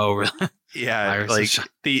 Oh, really? Yeah.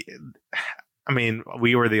 I mean,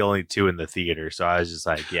 we were the only two in the theater, so I was just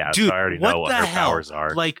like, yeah, dude, so I already know what her powers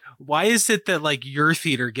are. Like, why is it that like your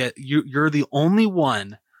theater you're the only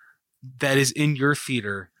one that is in your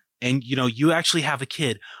theater, and you actually have a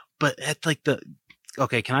kid, but at like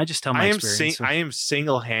okay, can I just tell my experience? I am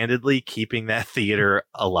single-handedly keeping that theater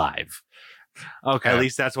alive. Okay. At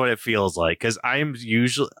least that's what it feels like. Because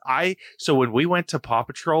so when we went to Paw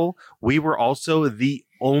Patrol, we were also the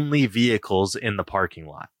only vehicles in the parking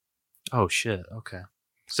lot. Oh shit. Okay.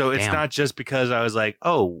 So it's Damn. not just because I was like,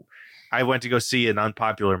 oh, I went to go see an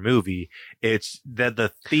unpopular movie. It's that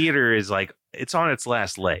the theater is like, it's on its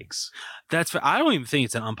last legs. I don't even think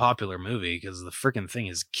it's an unpopular movie because the freaking thing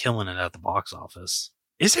is killing it at the box office.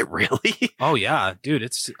 Is it really? Oh yeah, dude,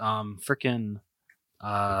 it's freaking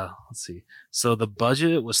let's see. So the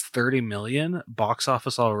budget was 30 million, box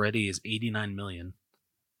office already is 89 million.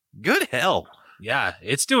 Good hell. Yeah,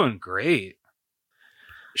 it's doing great.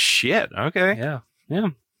 Shit. Okay. Yeah. Yeah.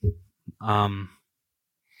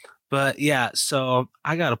 But yeah, so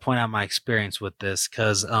I got to point out my experience with this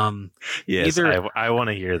cuz Yes, I want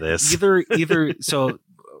to hear this. either so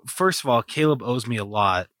first of all, Caleb owes me a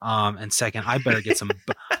lot. And second, I better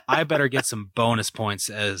get some bonus points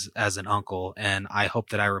as an uncle, and I hope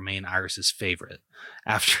that I remain Iris's favorite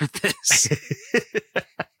after this.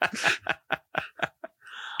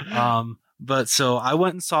 But so I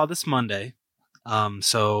went and saw this Monday.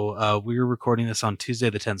 So we were recording this on Tuesday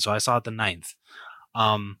the 10th, so I saw it the 9th.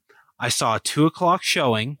 I saw a 2:00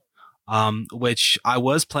 showing. Which I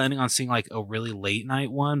was planning on seeing like a really late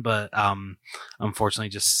night one, but unfortunately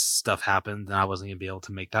just stuff happened and I wasn't gonna be able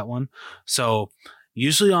to make that one. So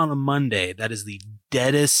usually on a Monday, that is the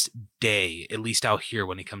deadest day, at least out here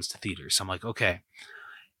when it comes to theaters. So I'm like, okay,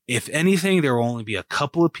 if anything, there will only be a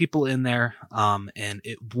couple of people in there, and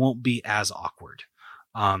it won't be as awkward.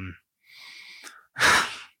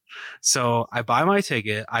 So I buy my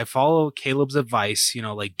ticket. I follow Caleb's advice,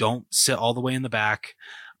 like don't sit all the way in the back.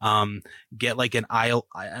 Get like an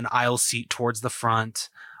aisle seat towards the front.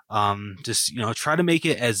 Just, try to make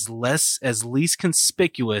it as least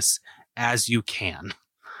conspicuous as you can.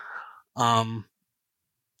 And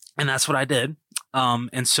that's what I did.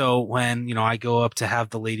 And so when, I go up to have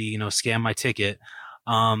the lady, scan my ticket,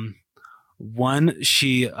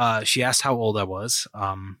 she asked how old I was.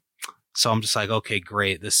 So I'm just like, okay,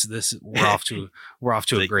 great. This we're off to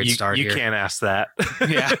a great start here. You can't ask that.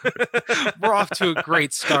 Yeah. We're off to a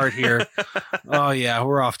great start here. Oh yeah,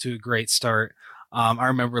 we're off to a great start. I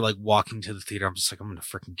remember like walking to the theater. I'm just like, I'm gonna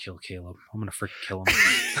freaking kill Caleb. I'm gonna freaking kill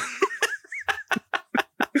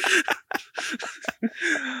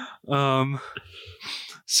him.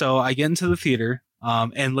 So I get into the theater.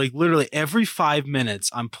 And like literally every 5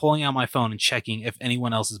 minutes, I'm pulling out my phone and checking if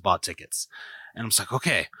anyone else has bought tickets. And I'm just like,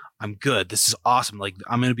 okay, I'm good. This is awesome. Like,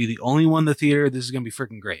 I'm going to be the only one in the theater. This is going to be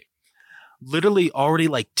freaking great. Literally already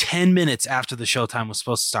like 10 minutes after the showtime was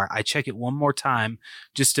supposed to start, I check it one more time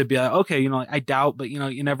just to be like, okay, I doubt, but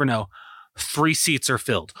you never know. 3 seats are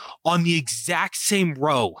filled on the exact same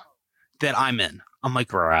row that I'm in. I'm like,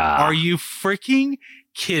 Bruh. Are you freaking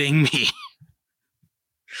kidding me?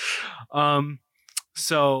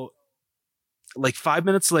 So like 5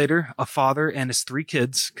 minutes later, a father and his 3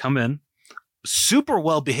 kids come in. Super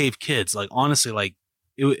well behaved kids. Like honestly, like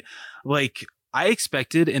it, like I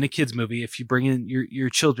expected in a kids movie, if you bring in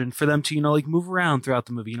your children, for them to like move around throughout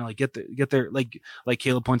the movie, like get their like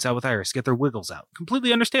Caleb points out with Iris, get their wiggles out.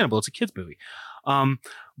 Completely understandable. It's a kids movie.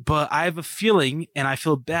 But I have a feeling, and I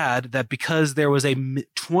feel bad, that because there was a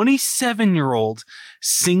 27-year-old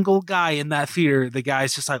single guy in that theater, the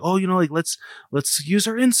guy's just like, oh, like let's use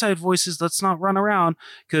our inside voices. Let's not run around.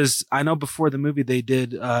 Because I know before the movie they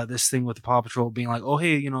did this thing with the Paw Patrol being like, oh,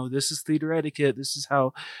 hey, this is theater etiquette. This is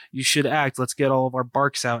how you should act. Let's get all of our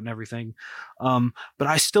barks out and everything. But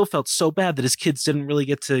I still felt so bad that his kids didn't really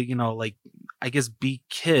get to, like, I guess be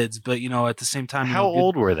kids. But, at the same time. How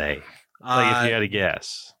old were they? Like, if you had to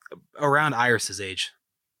guess. Around Iris's age.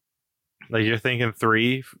 Like, you're thinking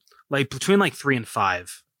 3? Like, between, like, 3 and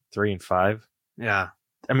 5. 3 and 5? Yeah.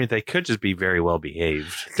 I mean, they could just be very well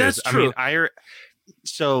behaved. That's true. I mean,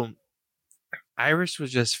 so Iris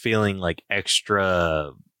was just feeling, like,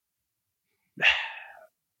 extra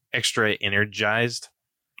energized.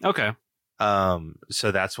 Okay.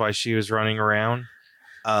 So that's why she was running around.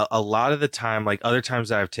 A lot of the time, like other times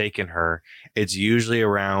that I've taken her, it's usually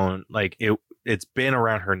around like it's been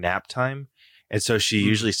around her nap time, and so she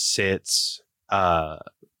usually sits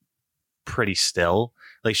pretty still.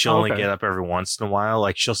 Like she'll only get up every once in a while.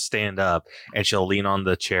 Like she'll stand up and she'll lean on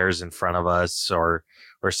the chairs in front of us or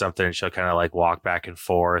something, and she'll kind of like walk back and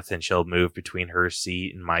forth, and she'll move between her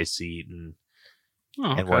seat and my seat and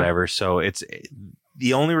whatever. So it's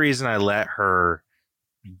the only reason I let her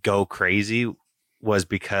go crazy was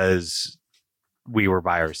because we were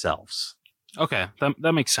by ourselves. Okay,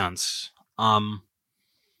 that makes sense.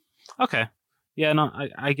 Okay, yeah, no,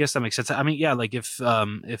 I guess that makes sense. I mean, yeah, like if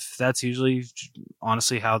that's usually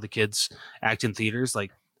honestly how the kids act in theaters,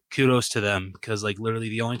 like kudos to them, because like literally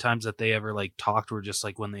the only times that they ever like talked were just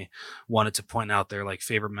like when they wanted to point out their like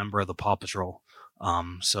favorite member of the Paw Patrol.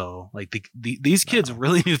 So like these kids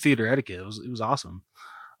really knew theater etiquette. It was awesome.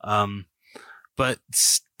 But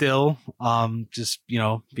still, just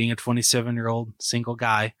being a 27-year-old single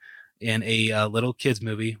guy in a little kids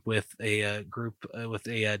movie with a group with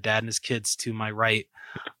a dad and his kids to my right,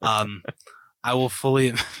 I will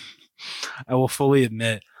fully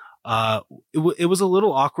admit it was a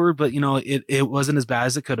little awkward, but it wasn't as bad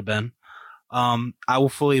as it could have been. I will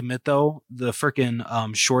fully admit though, the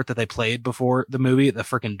freaking short that they played before the movie, the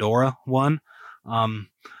freaking Dora one,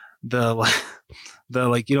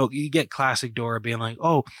 you get classic Dora being like,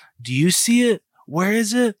 "Oh, do you see it? Where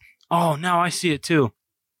is it? Oh, now I see it too."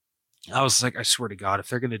 I was like, I swear to God, if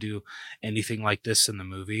they're going to do anything like this in the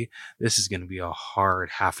movie, this is going to be a hard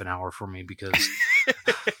half an hour for me because.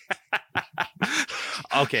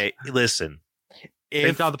 Okay, listen.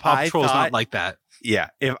 Thank God the Paw Patrol is not like that. Yeah,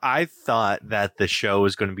 if I thought that the show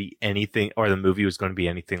was going to be anything, or the movie was going to be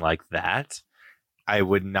anything like that, I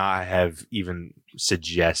would not have even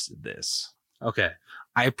suggested this. Okay,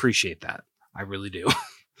 I appreciate that. I really do.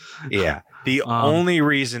 Yeah, the only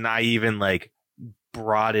reason I even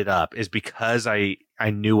brought it up is because I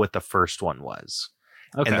knew what the first one was.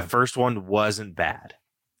 Okay. And the first one wasn't bad.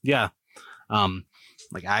 Yeah. I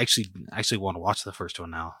actually want to watch the first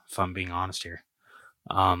one now, if I'm being honest here.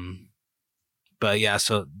 But yeah,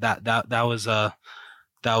 so that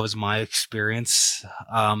was my experience.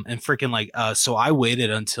 And freaking so I waited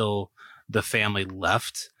until the family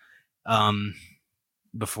left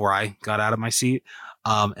before I got out of my seat.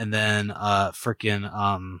 And then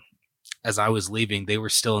as I was leaving, they were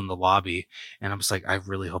still in the lobby, and I was like, I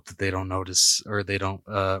really hope that they don't notice or they don't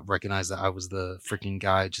recognize that I was the freaking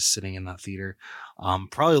guy just sitting in that theater,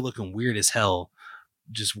 probably looking weird as hell,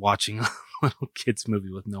 just watching a little kids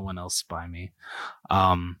movie with no one else by me.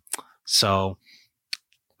 So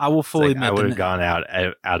I will fully admit I would have gone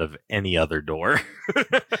out of any other door.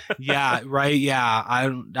 Yeah, right. Yeah,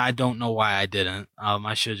 I don't know why I didn't.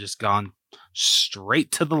 I should have just gone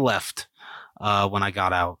straight to the left. When I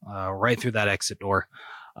got out, right through that exit door.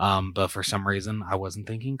 But for some reason I wasn't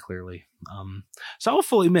thinking clearly. So I will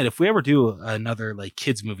fully admit, if we ever do another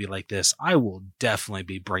kids movie like this, I will definitely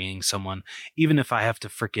be bringing someone, even if I have to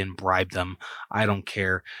freaking bribe them. I don't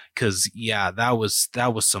care. Cause yeah, that was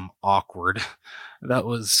some awkward. That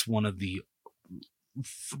was one of the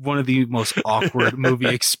most awkward movie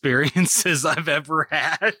experiences I've ever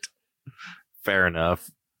had. Fair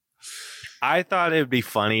enough. I thought it would be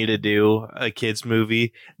funny to do a kids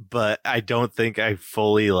movie, but I don't think I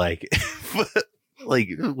fully went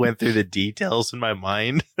through the details in my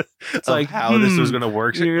mind of how this was going to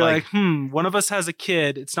work. You're one of us has a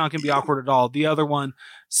kid. It's not going to be awkward at all. The other one,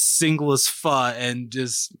 single as fuck and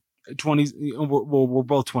just 20. We're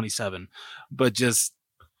both 27, but just.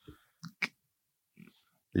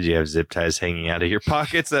 Did you have zip ties hanging out of your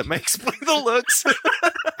pockets? That may explain the looks.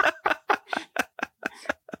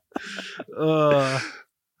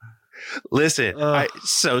 Listen,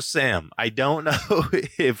 so Sam, I don't know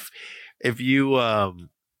if you I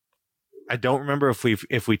don't remember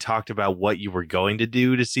if we talked about what you were going to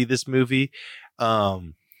do to see this movie.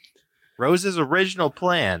 Rose's original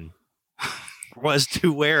plan was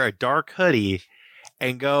to wear a dark hoodie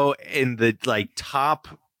and go in the top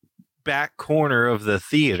back corner of the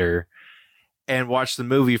theater and watch the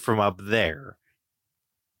movie from up there.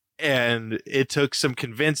 And it took some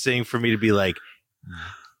convincing for me to be like,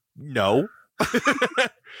 no.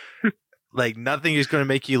 Nothing is going to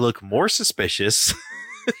make you look more suspicious.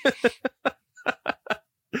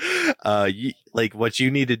 What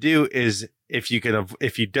you need to do is if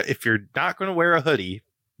you're not going to wear a hoodie,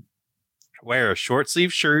 wear a short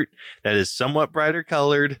sleeve shirt that is somewhat brighter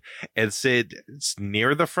colored and sit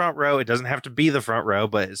near the front row. It doesn't have to be the front row,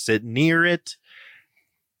 but sit near it.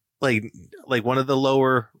 Like one of the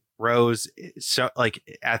lower rows, so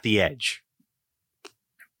at the edge.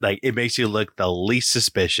 It makes you look the least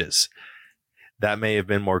suspicious. That may have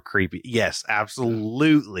been more creepy. Yes,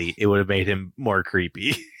 absolutely. It would have made him more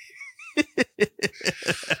creepy.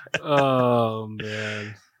 Oh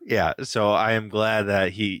man. Yeah, so I am glad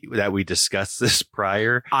that we discussed this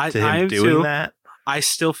prior to him doing too. that. I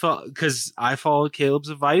still felt, because I followed Caleb's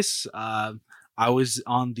advice. I was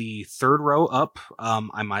on the third row up.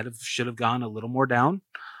 I should have gone a little more down.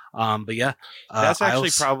 But yeah, that's actually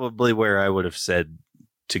probably where I would have said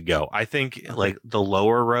to go. I think the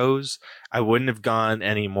lower rows, I wouldn't have gone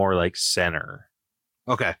any more center.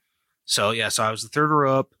 Okay. So yeah, so I was the third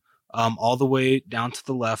row up, all the way down to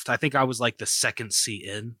the left. I think I was the second seat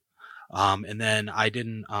in. And then I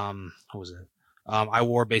didn't, what was it? I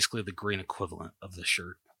wore basically the green equivalent of the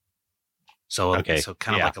shirt. So, okay. So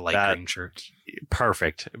kind of like a light green shirt.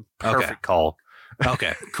 Perfect call.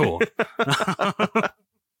 Okay, cool.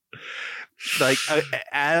 Like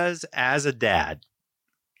as a dad,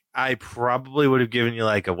 I probably would have given you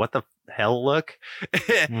like a what the hell look,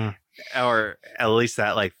 Mm. or at least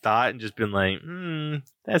that like thought, and just been like,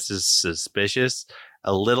 that's just suspicious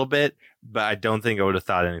a little bit, but I don't think I would have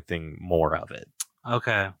thought anything more of it.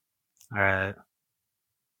 Okay. All right.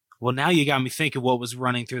 Well, now you got me thinking what was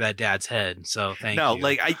running through that dad's head. So thank you.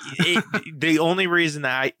 Like the only reason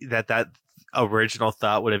that that original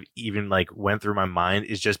thought would have even like went through my mind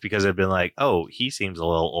is just because I've been like, oh, he seems a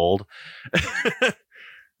little old.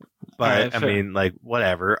 But right, I mean, like,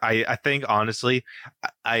 whatever. I think honestly,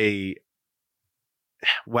 I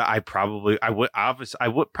probably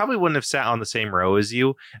wouldn't have sat on the same row as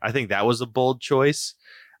you. I think that was a bold choice.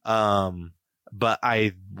 But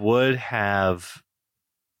I would have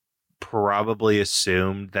probably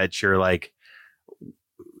assumed that you're like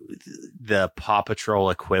the Paw Patrol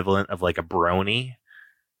equivalent of like a brony.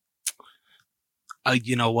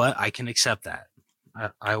 You know what? I can accept that.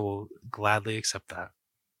 I will gladly accept that.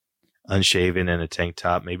 Unshaven in a tank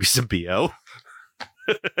top, maybe some BO.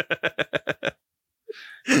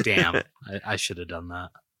 Damn, I should have done that.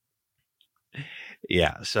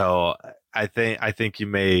 Yeah, so I think you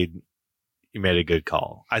made a good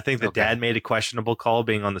call. I think the dad made a questionable call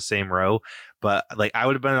being on the same row, but like I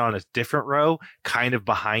would have been on a different row, kind of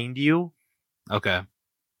behind you. Okay.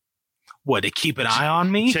 What, to keep an eye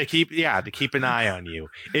on me? To keep an eye on you.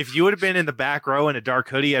 If you would have been in the back row in a dark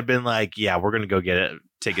hoodie, I'd been like, yeah, we're gonna go get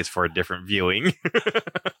tickets for a different viewing.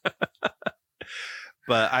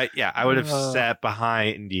 But I would have sat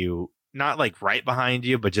behind you, not like right behind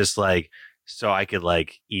you, but just like so I could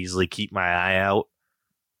like easily keep my eye out.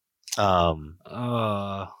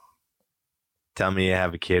 Tell me you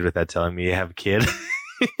have a kid without telling me you have a kid.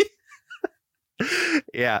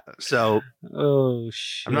 Yeah, so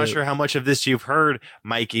shit. I'm not sure how much of this you've heard,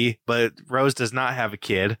 Mikey, but Rose does not have a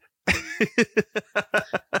kid.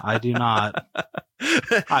 I do not.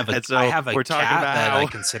 I have a cat that I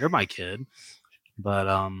consider my kid,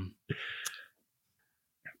 but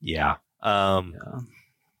yeah.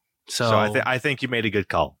 So I think you made a good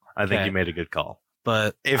call. You made a good call.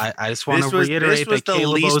 But I just want to reiterate that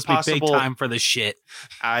Caleb owes me big time for the shit.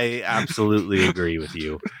 I absolutely agree with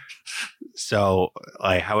you. So,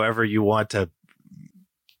 like, however you want to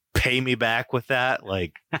pay me back with that,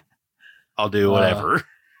 like, I'll do whatever.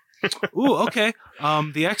 Ooh, okay.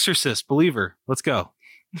 The Exorcist, Believer. Let's go.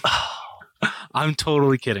 I'm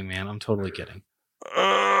totally kidding, man. I'm totally kidding.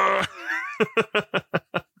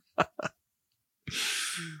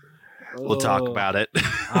 We'll talk about it.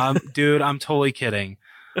 Dude, I'm totally kidding.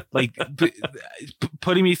 Like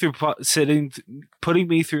putting me through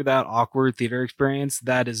that awkward theater experience,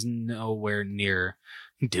 that is nowhere near.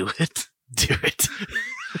 Do it.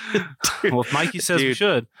 Well, if Mikey says we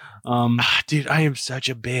should, dude, I am such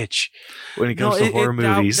a bitch when it comes to horror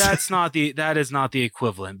movies. That is not the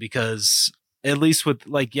equivalent, because at least with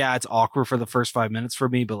like, yeah, it's awkward for the first 5 minutes for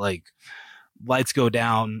me, but like lights go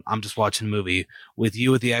down, I'm just watching a movie with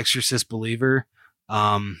you with The Exorcist Believer.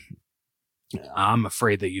 I'm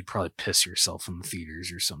afraid that you'd probably piss yourself in the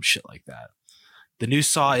theaters or some shit like that. The new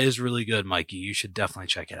Saw is really good, Mikey. You should definitely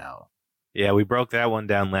check it out. Yeah, we broke that one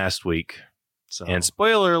down last week. So. And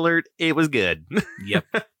spoiler alert, it was good. Yep.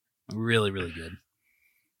 Really, really good.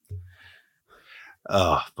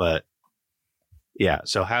 Oh, but yeah.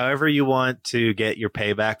 So however you want to get your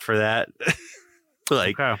payback for that,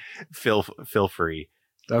 like feel free.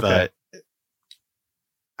 Okay. But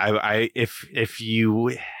if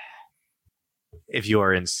you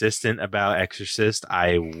are insistent about Exorcist,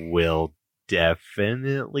 I will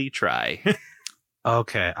definitely try.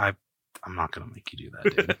 Okay, I'm not gonna make you do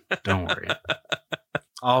that, dude. Don't worry.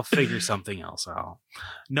 I'll figure something else out.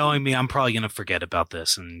 Knowing me, I'm probably gonna forget about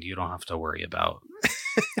this, and you don't have to worry about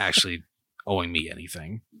actually owing me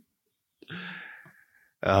anything.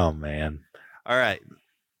 Oh man! All right.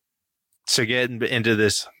 So getting into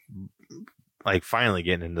this, like finally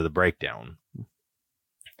getting into the breakdown.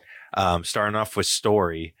 Starting off with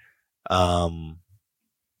story.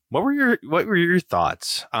 What were your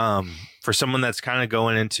thoughts? For someone that's kind of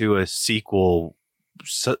going into a sequel,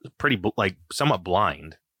 somewhat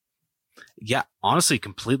blind. Yeah, honestly,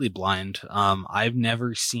 completely blind. I've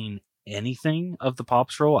never seen anything of the Paw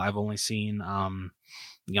Patrol. I've only seen,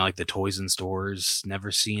 like the toys in stores.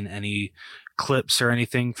 Never seen any clips or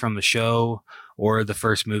anything from the show or the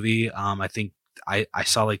first movie. I think I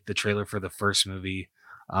saw like the trailer for the first movie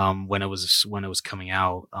when it was coming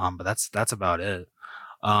out. But that's about it.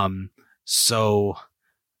 So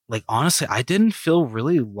like honestly, I didn't feel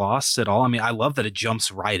really lost at all. I mean, I love that it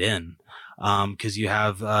jumps right in. because you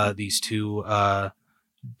have these two oh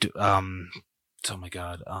my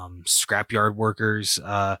god, scrapyard workers,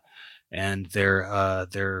 and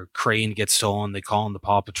their crane gets stolen. They call in the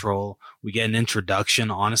Paw Patrol. We get an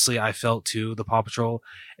introduction, honestly, I felt, to the Paw Patrol.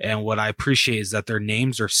 And what I appreciate is that their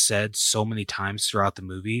names are said so many times throughout the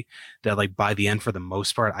movie that, like, by the end, for the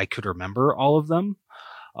most part, I could remember all of them.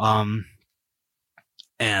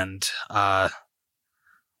 And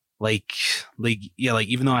like yeah, like,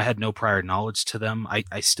 even though I had no prior knowledge to them,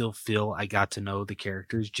 I still feel I got to know the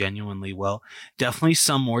characters genuinely well. Definitely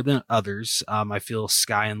some more than others. I feel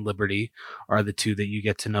Sky and Liberty are the two that you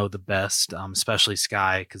get to know the best, especially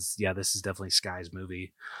Sky, because yeah, this is definitely Sky's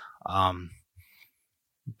movie. But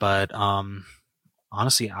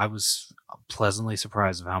honestly, I was pleasantly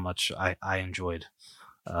surprised of how much I enjoyed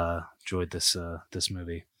this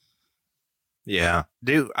movie. Yeah,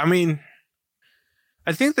 dude. I mean,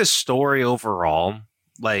 I think the story overall,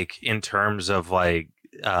 like in terms of like,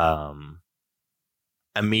 a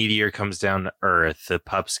meteor comes down to Earth, the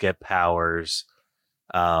pups get powers.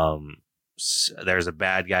 There's a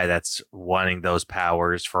bad guy that's wanting those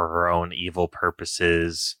powers for her own evil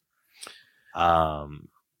purposes.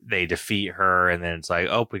 They defeat her, and then it's like,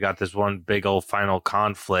 oh, we got this one big old final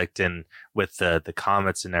conflict, and with the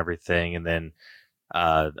comets and everything, and then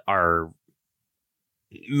our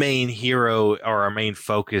main hero, or our main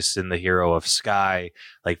focus in the hero of Sky,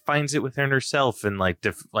 like finds it within herself and like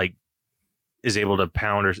is able to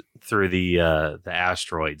pound her through the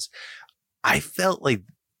asteroids. I felt like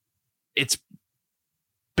it's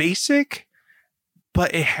basic,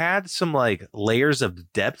 but it had some like layers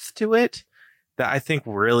of depth to it that I think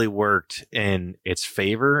really worked in its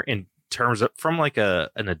favor in terms of from like an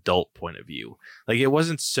adult point of view. Like, it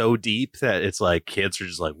wasn't so deep that it's like kids are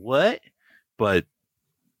just like, what? But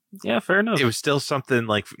yeah, fair enough. It was still something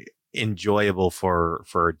like enjoyable for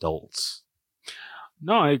adults.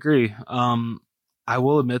 No, I agree. I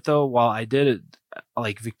will admit though, while I did it,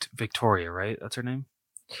 like Victoria, right? That's her name.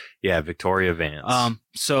 Yeah, Victoria Vance.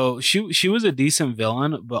 So she was a decent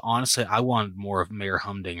villain, but honestly, I wanted more of Mayor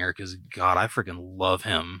Humdinger because God, I freaking love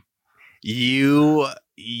him. You're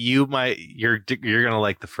gonna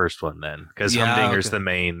like the first one then, because Humdinger's the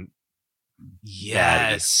main.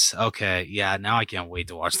 Yes. Baddie. Okay. Yeah. Now I can't wait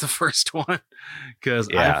to watch the first one because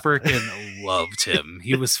I freaking loved him.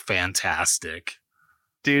 He was fantastic,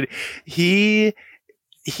 dude. He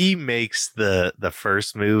makes the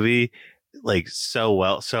first movie like so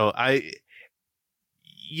well. So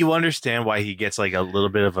you understand why he gets like a little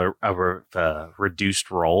bit of a reduced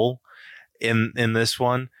role in this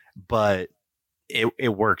one, but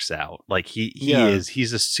it works out. Like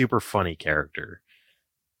he's a super funny character.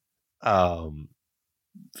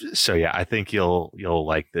 So yeah, I think you'll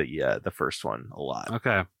like the first one a lot.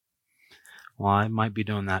 Okay. Well, I might be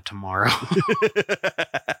doing that tomorrow.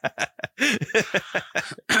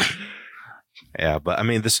 Yeah, but I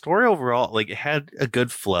mean, the story overall, like, it had a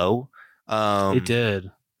good flow. It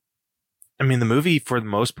did. I mean, the movie for the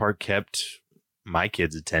most part kept my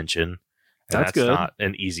kids' attention. That's good. Not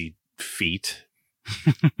an easy feat.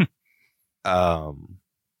 But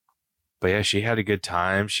yeah, she had a good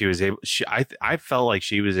time. She was able. I felt like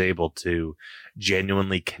she was able to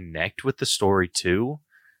genuinely connect with the story too.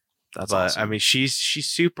 That's awesome. I mean, she's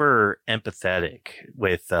super empathetic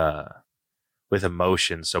with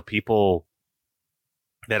emotion. So people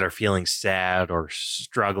that are feeling sad or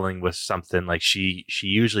struggling with something, like she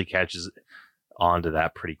usually catches on to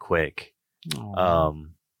that pretty quick. Aww.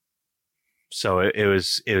 So it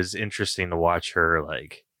was interesting to watch her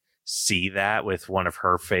like see that with one of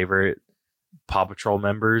her favorite Paw Patrol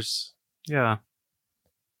members. Yeah.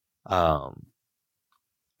 But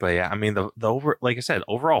yeah, I mean the like I said,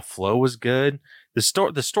 overall flow was good. The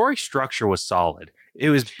story structure was solid.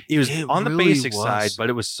 It was on the basic side, but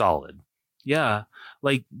it was solid. Yeah.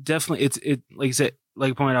 Like, definitely it like I said, like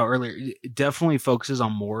I pointed out earlier, it definitely focuses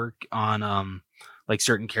on more on like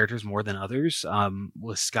certain characters more than others,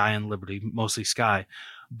 with Sky and Liberty, mostly Sky,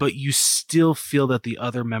 but you still feel that the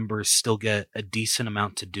other members still get a decent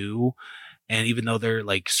amount to do. And even though their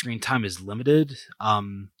like screen time is limited,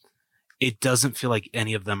 it doesn't feel like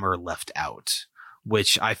any of them are left out,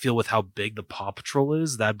 which I feel with how big the Paw Patrol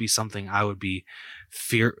is, that'd be something I would be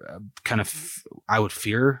fear of.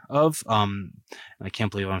 And I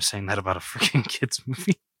can't believe I'm saying that about a freaking kids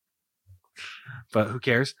movie, but who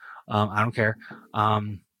cares? I don't care.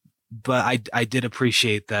 But I did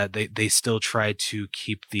appreciate that they still tried to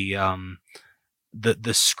keep the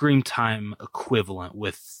screen time equivalent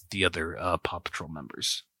with the other Paw Patrol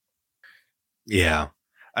members. Yeah,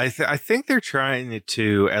 I think they're trying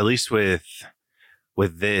to, at least with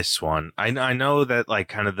with this one. I know that like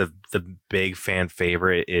kind of the big fan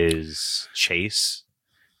favorite is Chase,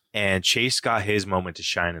 and Chase got his moment to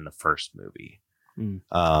shine in the first movie.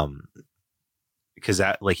 Because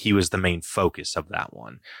that like he was the main focus of that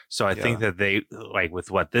one. So I think that they like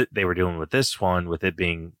with what they were doing with this one, with it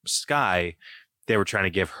being Sky, they were trying to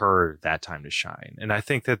give her that time to shine, and I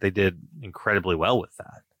think that they did incredibly well with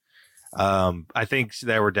that. I think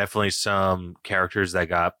there were definitely some characters that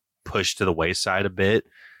got pushed to the wayside a bit,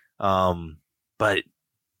 but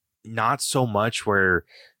not so much where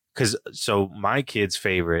because so my kid's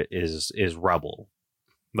favorite is Rubble,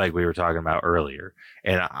 like we were talking about earlier,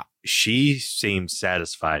 and she seemed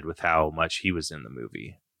satisfied with how much he was in the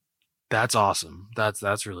movie. That's awesome.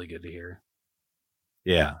 That's really good to hear.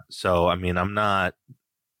 Yeah. So I mean, I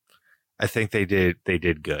think they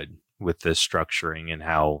did good with the structuring and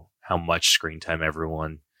how much screen time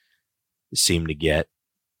everyone seemed to get.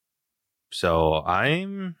 So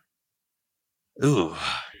I'm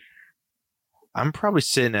probably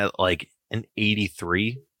sitting at like an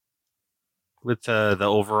 83 with the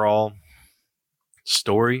overall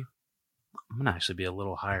story. I'm gonna actually be a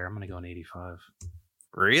little higher. I'm gonna go an 85.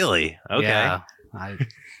 Really? Okay. Yeah, I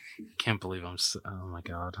can't believe oh my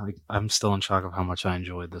god, I'm still in shock of how much I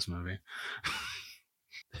enjoyed this movie.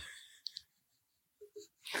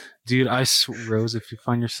 Dude, Rose, if you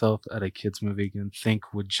find yourself at a kids movie again,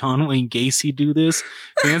 think, would John Wayne Gacy do this?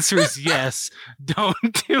 The answer is yes. Don't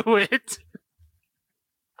do it.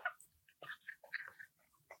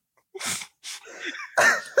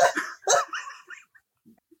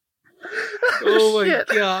 Oh my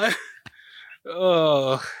god.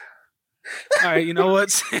 Oh. All right, you know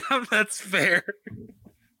what, Sam? That's fair.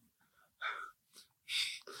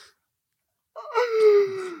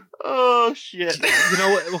 Oh shit. You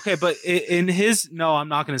know what? Okay, but in his I'm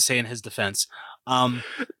not going to say in his defense.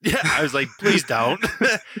 Yeah, I was like, please don't.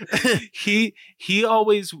 he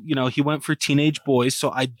always, he went for teenage boys,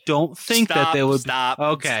 so I don't think that they would stop.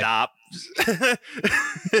 Okay. Stop.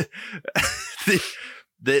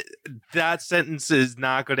 That sentence is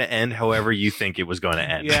not going to end however you think it was going to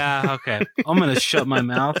end. Yeah, okay. I'm going to shut my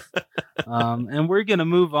mouth. And we're going to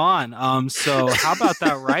move on. So how about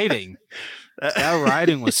that writing? That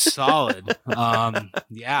writing was solid.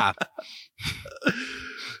 Yeah.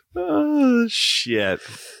 Oh shit.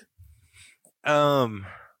 The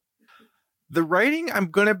writing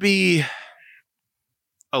I'm gonna be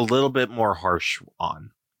a little bit more harsh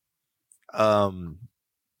on. I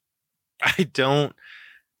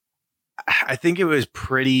think it was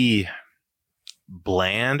pretty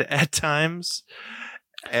bland at times,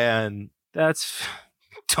 and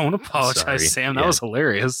don't apologize, sorry. Sam. That was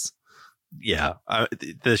hilarious. Yeah,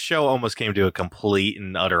 the show almost came to a complete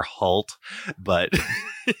and utter halt, but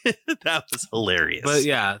that was hilarious. But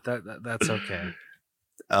yeah, that's okay.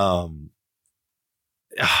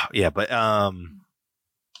 Yeah, but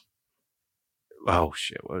oh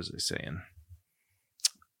shit, what was I saying?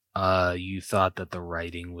 You thought that the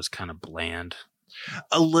writing was kind of bland.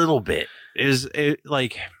 A little bit. Is it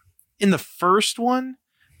like in the first one?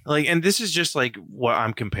 Like, and this is just like what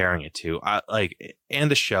I'm comparing it to. And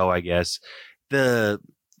the show, I guess. The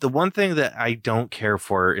one thing that I don't care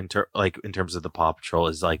for in terms of the Paw Patrol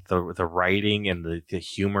is like the writing and the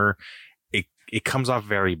humor. It comes off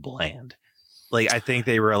very bland. Like, I think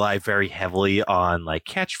they rely very heavily on like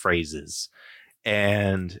catchphrases,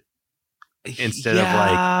 and instead of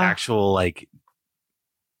like actual like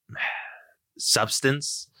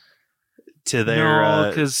substance to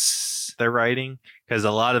their their writing. Because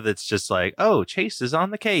a lot of it's just like, oh, Chase is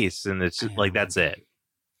on the case, and it's just like that's it.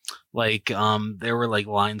 Like, there were like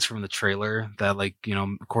lines from the trailer that, like,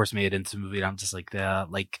 of course, made it into the movie. And I'm just like, yeah,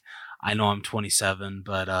 like, I know I'm 27,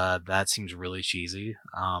 but that seems really cheesy.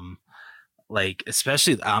 Like,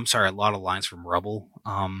 especially, I'm sorry, a lot of lines from Rubble.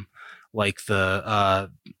 Like and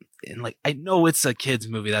like, I know it's a kids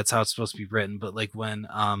movie. That's how it's supposed to be written. But like when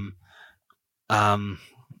oh my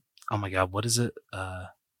god, what is it?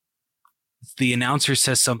 The announcer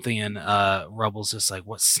says something and Rubble's just like,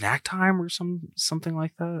 what, snack time or something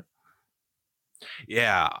like that?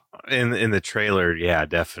 Yeah, in the trailer, yeah,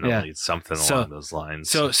 definitely. It's something along those lines.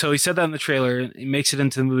 So he said that in the trailer, and he makes it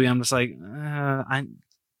into the movie. I'm just like, I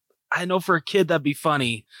know for a kid that'd be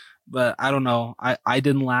funny, but I don't know. I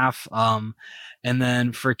didn't laugh. And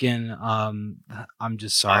then freaking I'm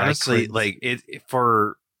just sorry. Honestly, like it's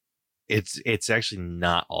actually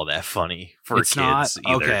not all that funny for kids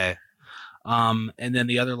either. Okay. And then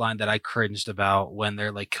the other line that I cringed about when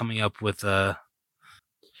they're like coming up with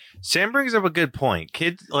Sam brings up a good point.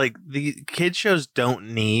 The kid shows don't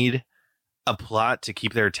need a plot to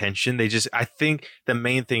keep their attention. I think the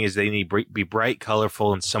main thing is they need to be bright,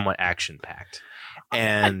 colorful, and somewhat action packed.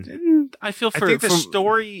 And I feel I think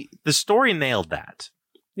the story nailed that.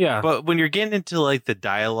 Yeah. But when you're getting into like the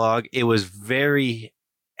dialogue, it was very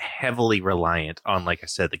heavily reliant on, like I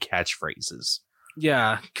said, the catchphrases.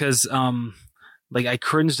 Yeah, because like I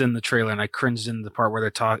cringed in the trailer and I cringed in the part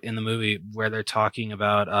where in the movie where they're talking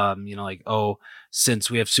about like, oh, since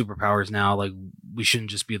we have superpowers now, like we shouldn't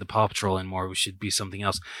just be the Paw Patrol anymore, we should be something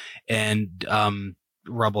else. And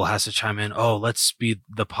Rubble has to chime in, oh, let's be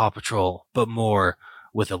the Paw Patrol, but more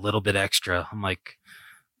with a little bit extra. I'm like,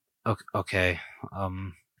 okay.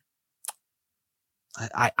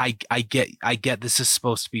 I get this is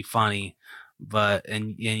supposed to be funny, but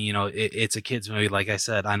and you know it's a kids movie. Like I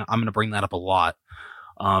said, I'm gonna bring that up a lot.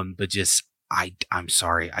 But just I'm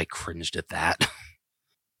sorry, I cringed at that.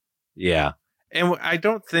 Yeah, and I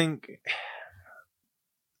don't think,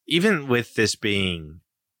 even with this being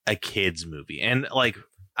a kids movie and like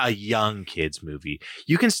a young kids movie,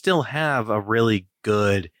 you can still have a really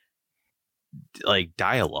good like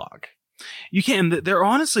dialogue. You can. There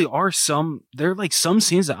honestly are some. There are like some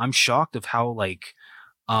scenes that I'm shocked of how like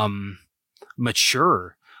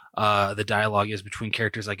mature the dialogue is between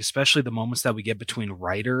characters. Like especially the moments that we get between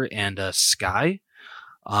Ryder and Sky.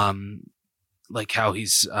 Like how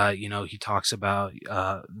he's he talks about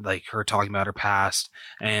like her talking about her past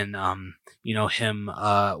and him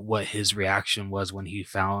what his reaction was when he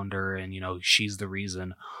found her, and she's the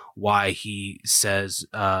reason why he says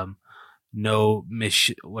no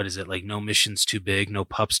mission, what is it, like no mission's too big, no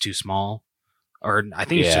pup's too small, or I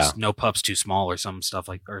think it's just no pup's too small or some stuff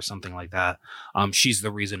like, or something like that. She's the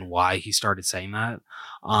reason why he started saying that.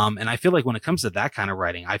 And I feel like when it comes to that kind of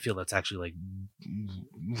writing, I feel that's actually like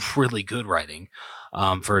really good writing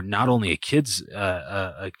for not only a kids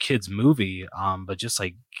movie, but just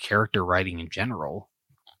like character writing in general.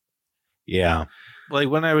 Yeah. Like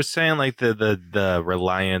when I was saying like the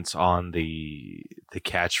reliance on the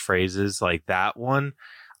catchphrases, like that one,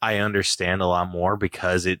 I understand a lot more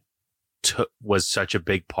because it was such a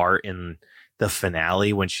big part in the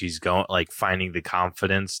finale when she's going like finding the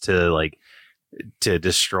confidence to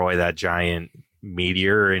destroy that giant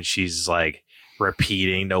meteor, and she's like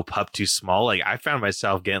repeating no pup too small. Like I found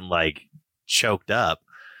myself getting like choked up.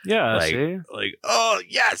 Yeah, like oh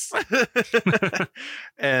yes.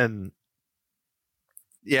 And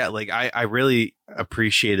yeah, like I really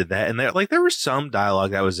appreciated that. And there was some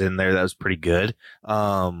dialogue that was in there that was pretty good.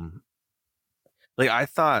 Like I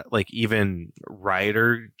thought like even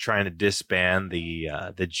Ryder trying to disband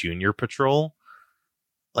the Junior Patrol,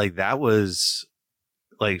 like that was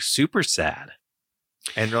like super sad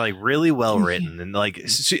and like really well written and like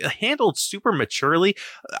handled super maturely.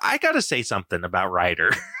 I gotta say something about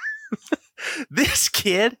Ryder. This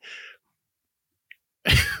kid,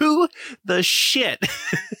 who the shit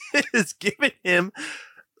is giving him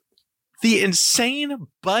the insane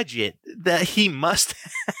budget that he must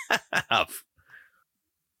have.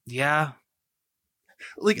 Yeah.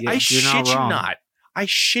 Like, I shit you not. I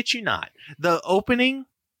shit you not. The opening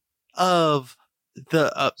of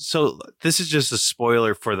the so this is just a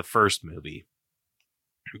spoiler for the first movie.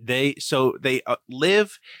 They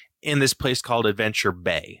live in this place called Adventure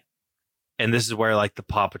Bay, and this is where like the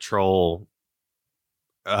Paw Patrol,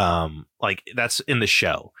 like that's in the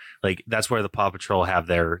show. Like that's where the Paw Patrol have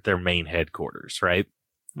their main headquarters, right?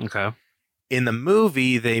 Okay. In the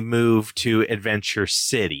movie, they move to Adventure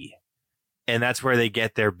City, and that's where they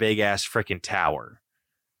get their big ass freaking tower.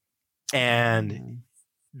 And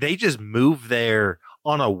they just move there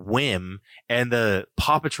on a whim, and the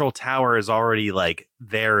Paw Patrol tower is already like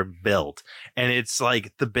there and built. And it's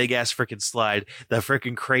like the big ass freaking slide, the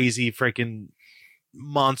freaking crazy freaking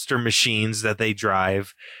monster machines that they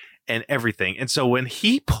drive and everything. And so when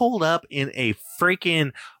he pulled up in a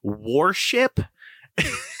freaking warship,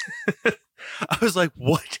 I was like,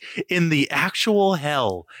 what in the actual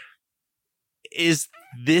hell is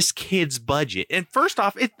this kid's budget? And first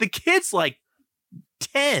off, the kid's like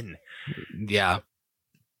 10. Yeah.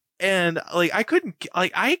 And like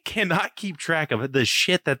I cannot keep track of the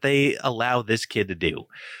shit that they allow this kid to do.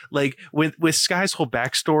 Like with Sky's whole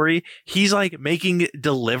backstory, he's like making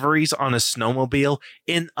deliveries on a snowmobile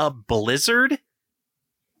in a blizzard.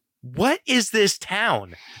 What is this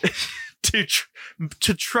town?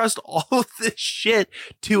 to trust all of this shit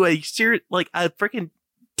to a serious, like a freaking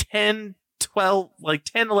 10,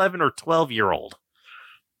 11 or 12-year-old.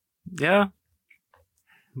 Yeah.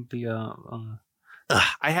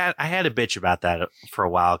 I had a bitch about that for a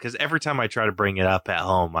while because every time I try to bring it up at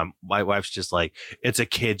home, my wife's just like, "It's a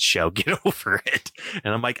kid's show, get over it."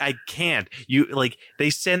 And I'm like, I can't. You like they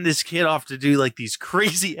send this kid off to do like these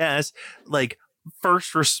crazy ass like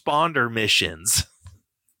first responder missions.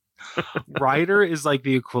 Ryder is like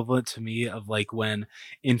the equivalent to me of like when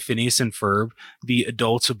in Phineas and Ferb, the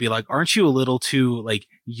adults would be like, "Aren't you a little too like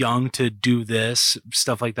young to do this?"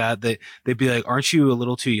 Stuff like that. They'd be like, "Aren't you a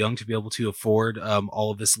little too young to be able to afford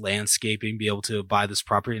all of this landscaping, be able to buy this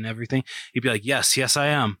property and everything?" He'd be like, yes, I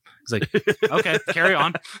am." He's like, "Okay, carry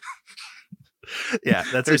on." Yeah,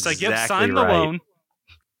 that's It's exactly like, "Yep, sign the right. loan."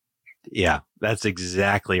 Yeah, that's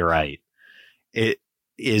exactly right. It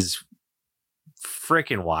is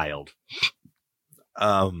freaking wild.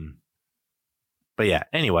 But yeah,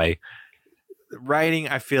 anyway, writing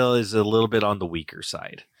I feel is a little bit on the weaker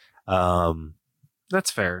side.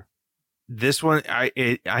 That's fair. This one I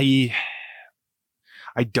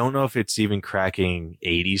don't know if it's even cracking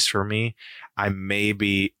 80s for me. I'm in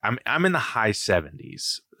the high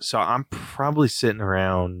 70s. So I'm probably sitting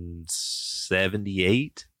around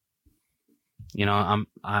 78. You know,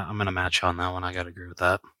 I'm gonna match on that one. I gotta agree with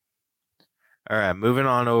that. All right, moving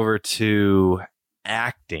on over to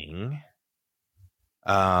acting.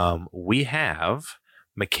 We have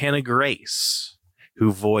McKenna Grace,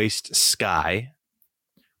 who voiced Sky.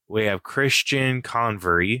 We have Christian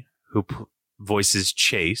Convery, who voices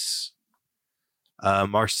Chase.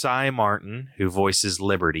 Marcy Martin, who voices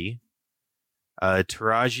Liberty.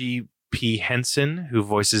 Taraji P. Henson, who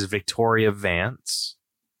voices Victoria Vance.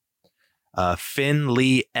 Finn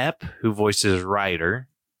Lee Epp, who voices Ryder.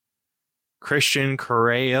 Christian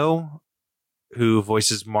Correo, who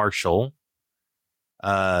voices Marshall.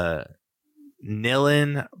 Nilan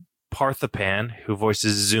Parthapan, who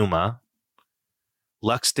voices Zuma.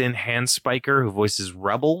 Luxton Handspiker, who voices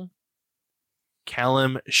Rebel.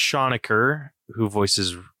 Callum Schonecker, who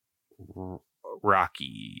voices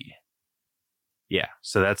Rocky. Yeah,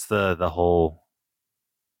 so that's the whole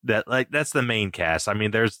that's the main cast. I mean,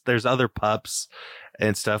 there's other pups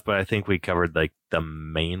and stuff, but I think we covered like the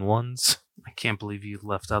main ones. I can't believe you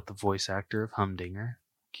left out the voice actor of Humdinger.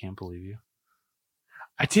 Can't believe you.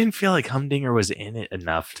 I didn't feel like Humdinger was in it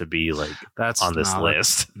enough to be like That's on this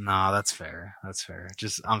list. That's fair. That's fair.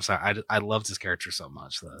 Just I'm sorry. I loved his character so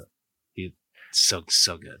much that he's so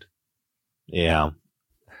good. Yeah.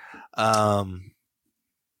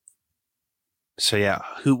 So yeah,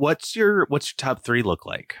 what's your top 3 look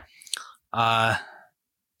like?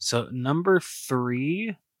 So number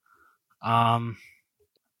 3, I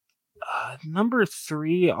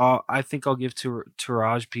think I'll give to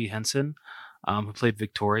Taraji P. Henson, who played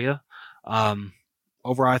Victoria.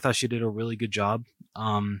 Overall, I thought she did a really good job.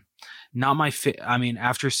 Not my I mean,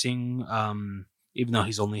 after seeing, even though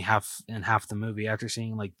he's only half the movie, after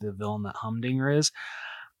seeing like the villain that Humdinger is,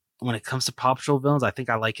 when it comes to Paw Patrol villains, I think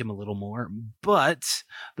I like him a little more. But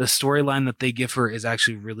the storyline that they give her is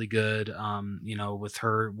actually really good. You know, with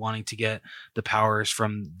her wanting to get the powers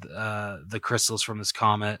from the crystals from this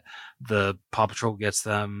comet, the Paw Patrol gets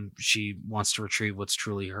them. She wants to retrieve what's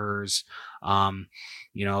truly hers. You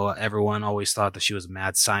know, everyone always thought that she was a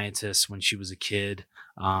mad scientist when she was a kid,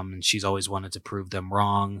 and she's always wanted to prove them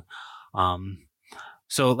wrong.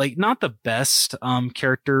 So like not the best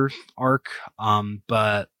character arc,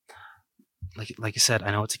 but like I said,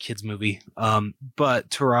 I know it's a kids movie, but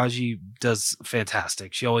Taraji does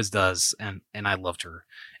fantastic. She always does, and I loved her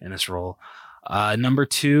in this role. Number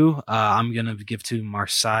 2, I'm gonna give to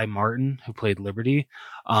Marcy Martin, who played Liberty.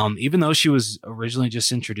 Even though she was originally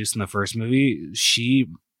just introduced in the first movie, she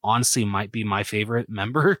honestly might be my favorite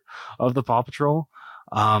member of the Paw Patrol.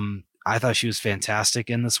 I thought she was fantastic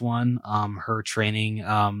in this one. Her training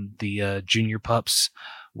the junior pups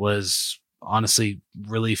was honestly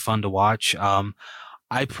really fun to watch.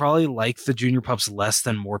 I probably like the junior pups less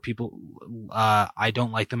than more people. I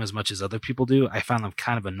don't like them as much as other people do. I found them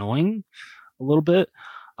kind of annoying a little bit.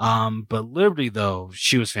 But Liberty, though,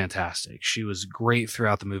 she was fantastic. She was great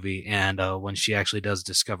throughout the movie. And when she actually does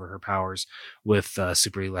discover her powers with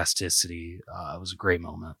super elasticity, it was a great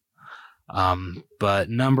moment. But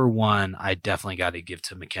number 1, I definitely got to give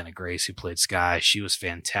to McKenna Grace, who played Sky. She was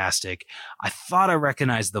fantastic. I thought I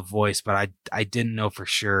recognized the voice, but I didn't know for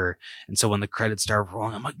sure. And so when the credits started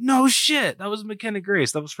rolling, I'm like, no shit, that was McKenna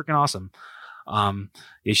Grace. That was freaking awesome.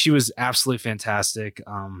 Yeah, she was absolutely fantastic.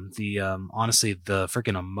 Honestly, the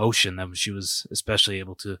freaking emotion that she was especially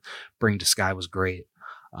able to bring to Sky was great.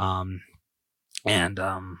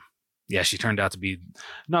 Yeah, she turned out to be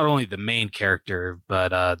not only the main character, but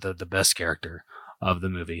the best character of the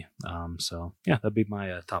movie. So yeah, that'd be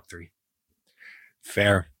my top 3.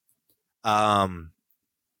 Fair.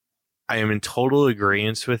 I am in total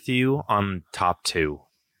agreement with you on top two.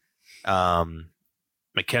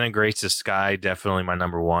 McKenna Grace the Sky, definitely my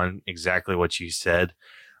number one. Exactly what you said.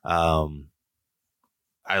 I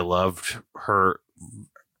loved her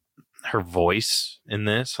voice in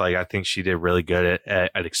this. Like, I think she did really good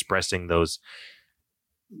at expressing those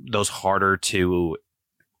harder to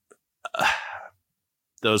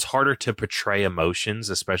portray emotions,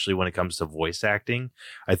 especially when it comes to voice acting.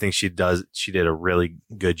 I think she did a really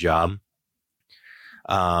good job.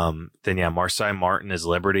 Then Marsai Martin as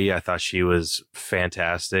Liberty. I thought she was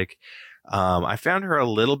fantastic. I found her a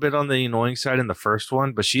little bit on the annoying side in the first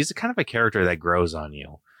one, but she's kind of a character that grows on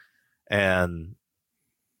you. And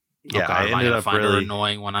yeah, okay, I ended up find her really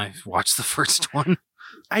annoying when I watched the first one.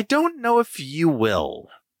 I don't know if you will.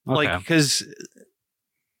 Okay. Like, because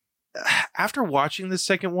after watching the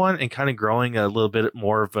second one and kind of growing a little bit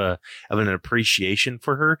more of an appreciation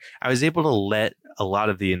for her, I was able to let a lot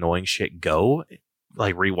of the annoying shit go,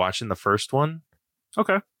 like rewatching the first one.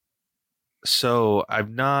 Okay. So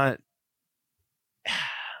I'm not.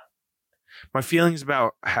 My feelings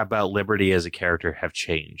about Liberty as a character have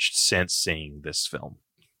changed since seeing this film.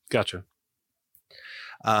 Gotcha.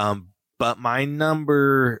 But my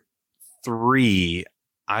number 3,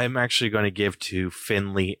 I'm actually going to give to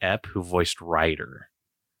Finley Epp, who voiced Ryder.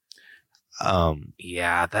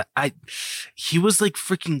 Yeah, he was like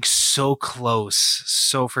freaking so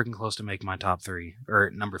freaking close to make my top 3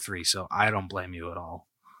 or number 3. So I don't blame you at all.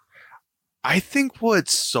 I think what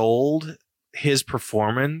sold his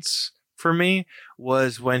performance for me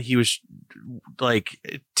was when he was like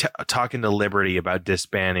talking to Liberty about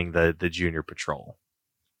disbanding the Junior Patrol.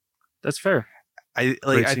 That's fair. I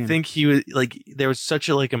think he was like, there was such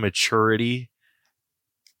a maturity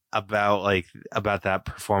about that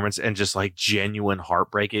performance and just like genuine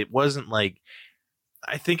heartbreak. It wasn't like,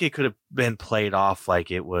 I think it could have been played off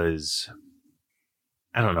like it was,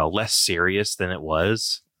 I don't know, less serious than it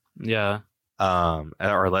was. Yeah.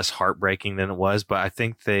 Or less heartbreaking than it was. But I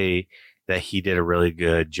think that he did a really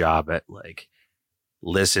good job at like,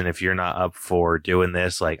 listen, if you're not up for doing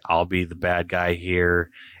this, like, I'll be the bad guy here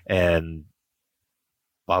and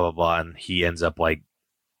blah, blah, blah. And he ends up like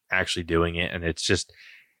actually doing it. And it's just,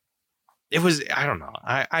 it was, I don't know.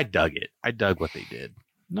 I dug it. I dug what they did.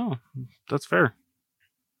 No, that's fair.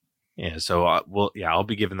 Yeah. So, I'll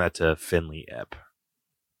be giving that to Finley Epp.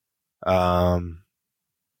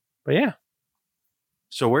 But yeah.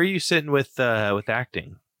 So where are you sitting with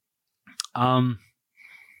acting? I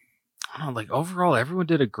don't know, like overall, everyone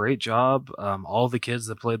did a great job. All the kids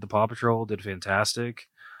that played the Paw Patrol did fantastic.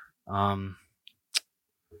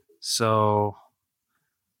 So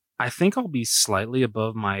I think I'll be slightly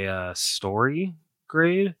above my story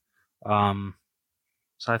grade. So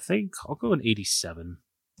I think I'll go an 87.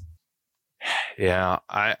 Yeah,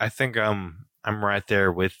 I think I'm right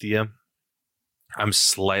there with you. I'm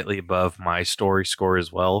slightly above my story score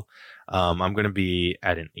as well. I'm going to be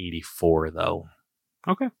at an 84 though.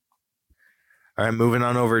 Okay. All right, moving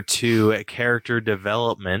on over to character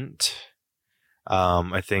development.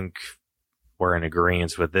 I think we're in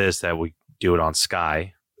agreement with this, that we do it on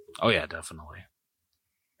Skye. Oh yeah, definitely.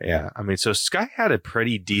 Yeah, I mean, so Skye had a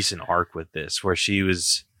pretty decent arc with this, where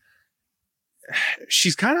she's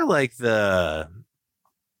kind of like I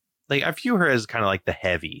view her as kind of like the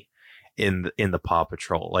heavy in the Paw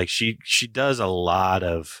Patrol. Like she does a lot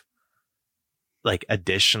of like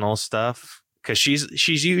additional stuff, because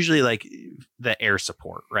she's usually like the air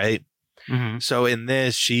support, right? Mm-hmm. So in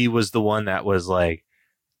this, she was the one that was like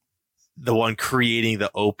the one creating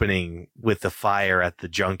the opening with the fire at the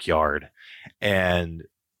junkyard, and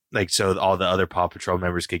like so all the other Paw Patrol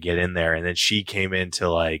members could get in there, and then she came into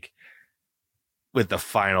like with the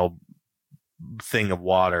final thing of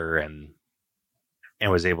water and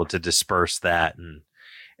was able to disperse that and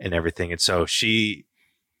everything. And so she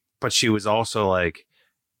was also like,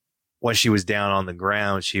 when she was down on the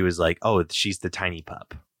ground, she was like, oh, she's the tiny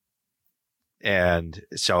pup. And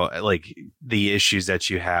so like the issues that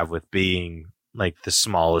you have with being like the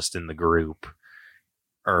smallest in the group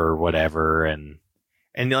or whatever. And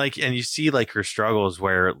you see like her struggles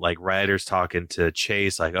where like Ryder's talking to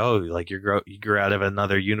Chase, like, oh, like you grew out of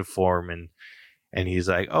another uniform. And he's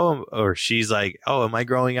like, oh, or she's like, oh, am I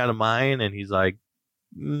growing out of mine? And he's like,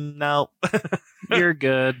 no, You're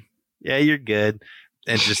good. Yeah, you're good.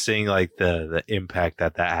 And just seeing like the impact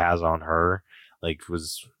that has on her, like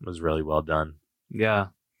was really well done. Yeah.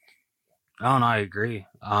 Oh, no, I agree.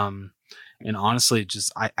 And honestly,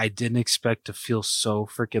 just I didn't expect to feel so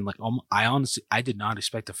freaking like I did not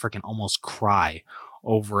expect to freaking almost cry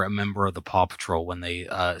over a member of the Paw Patrol when they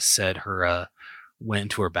said her went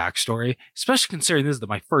into her backstory, especially considering this is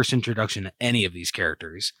my first introduction to any of these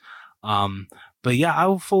characters. But yeah, I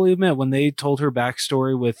will fully admit when they told her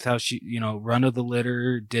backstory with how she, run of the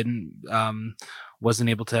litter, wasn't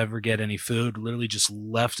able to ever get any food, literally just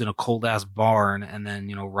left in a cold ass barn, and then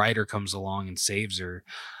Ryder comes along and saves her.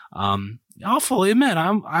 I'll fully admit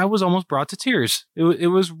I was almost brought to tears.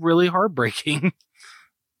 It was really heartbreaking.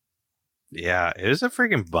 Yeah, it was a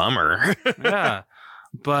freaking bummer. Yeah,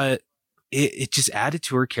 but it just added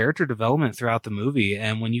to her character development throughout the movie,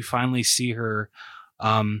 and when you finally see her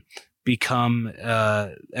become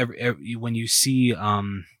when you see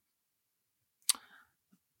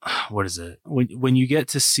what is it, when you get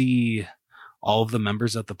to see all of the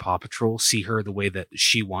members of the Paw Patrol see her the way that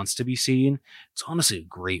she wants to be seen, it's honestly a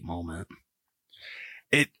great moment.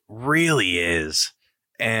 It really is.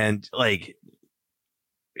 And like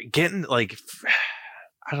getting like,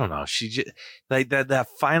 I don't know, she just like that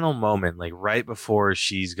final moment, like right before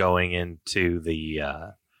she's going into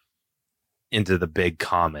the big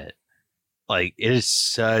comet, like it is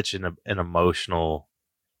such an emotional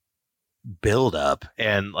build up.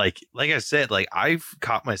 And like I said, like I've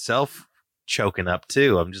caught myself choking up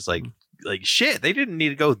too. I'm just like shit, they didn't need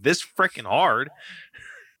to go this freaking hard.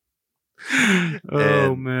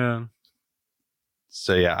 Oh man.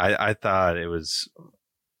 So yeah, I thought it was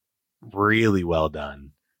really well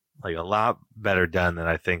done, like a lot better done than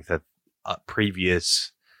I think that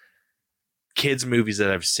previous kids movies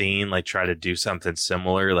that I've seen like try to do something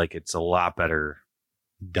similar. Like it's a lot better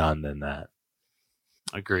done than that.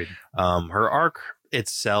 Agreed. Her arc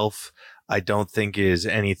itself, I don't think is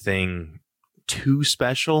anything too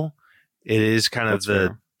special. It is kind of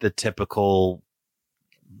the typical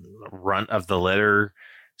runt of the litter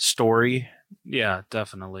story. Yeah,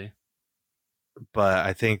 definitely. But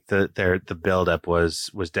I think that the buildup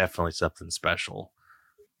was definitely something special.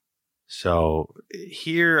 So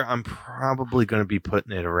here I'm probably going to be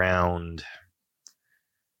putting it around,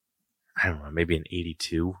 I don't know, maybe an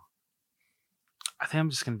 82. I think I'm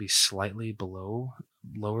just going to be slightly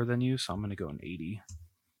lower than you, so I'm going to go an 80.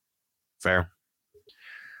 Fair.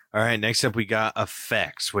 All right, next up we got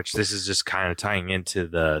effects, which this is just kind of tying into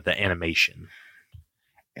the animation.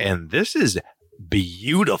 And this is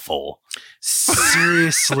beautiful.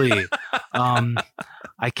 Seriously.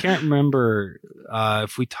 I can't remember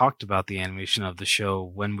if we talked about the animation of the show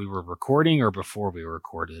when we were recording or before we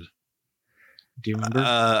recorded. Do you remember?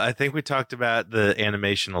 I think we talked about the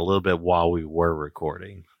animation a little bit while we were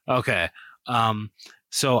recording. Okay.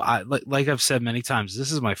 So I like I've said many times,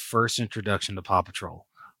 this is my first introduction to Paw Patrol.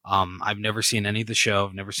 I've never seen any of the show.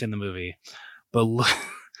 I've never seen the movie, but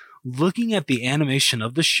looking at the animation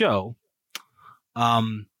of the show,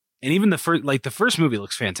 and even the first movie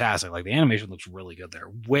looks fantastic. Like the animation looks really good there,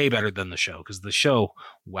 way better than the show. Because the show,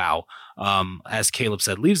 wow, as Caleb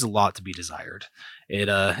said, leaves a lot to be desired.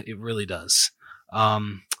 It really does.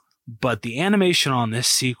 But the animation on this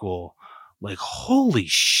sequel, like holy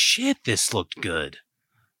shit, this looked good.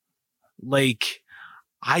 Like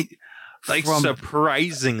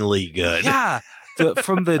surprisingly good. Yeah.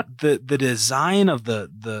 From the design of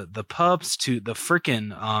the pups to the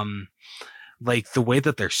freaking like the way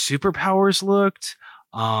that their superpowers looked,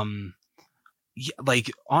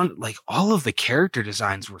 like all of the character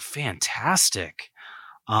designs were fantastic.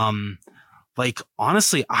 Like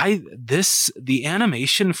honestly, the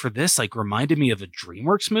animation for this like reminded me of a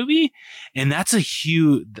DreamWorks movie, and that's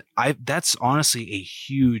that's honestly a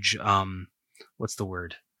huge what's the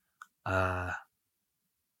word? A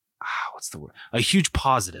huge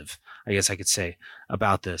positive, I guess I could say,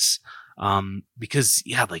 about this. Because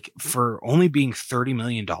yeah, like for only being $30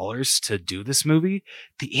 million to do this movie,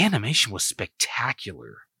 the animation was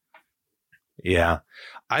spectacular. Yeah.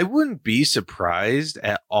 I wouldn't be surprised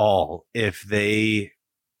at all if they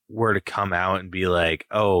were to come out and be like,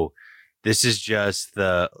 oh, this is just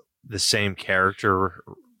the same character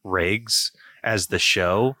rigs as the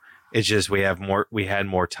show. It's just we had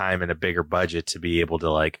more time and a bigger budget to be able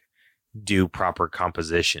to like do proper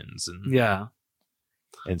compositions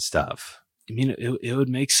and stuff. I mean, it would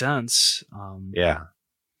make sense. Yeah.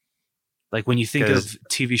 Like when you think of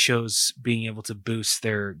TV shows being able to boost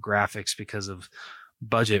their graphics because of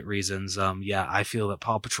budget reasons, yeah, I feel that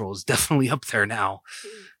Paw Patrol is definitely up there now.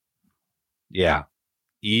 Yeah.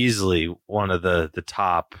 Easily one of the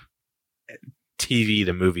top TV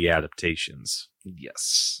to movie adaptations.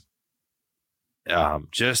 Yes.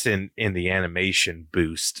 Just in the animation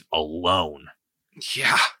boost alone.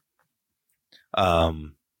 Yeah.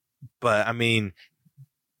 But I mean,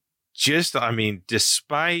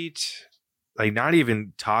 despite like not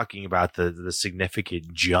even talking about the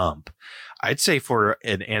significant jump, I'd say for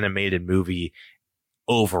an animated movie,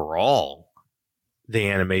 overall, the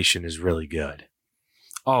animation is really good.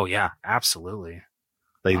 Oh yeah, absolutely.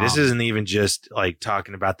 Like this isn't even just like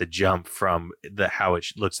talking about the jump from the how it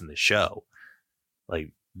looks in the show.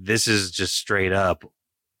 Like this is just straight up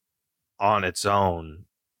on its own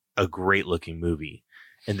a great looking movie.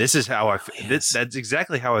 And this is how that's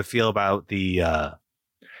exactly how I feel about the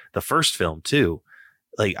first film too.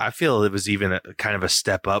 Like I feel it was even kind of a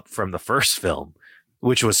step up from the first film,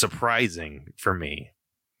 which was surprising for me.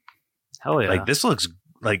 Hell yeah. Like this looks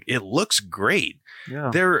like it looks great.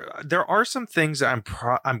 Yeah. There are some things that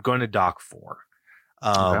I'm going to dock for.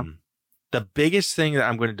 Okay. The biggest thing that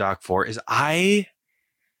I'm going to dock for is I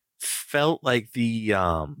felt like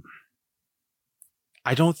I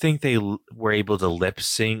don't think they were able to lip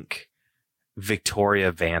sync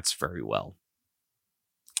Victoria Vance very well.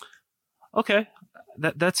 Okay,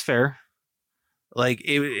 that's fair. Like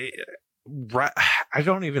I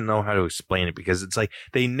don't even know how to explain it because it's like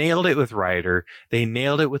they nailed it with Ryder, they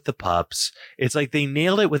nailed it with the pups. It's like they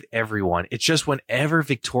nailed it with everyone. It's just whenever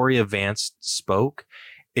Victoria Vance spoke,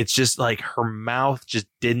 it's just like her mouth just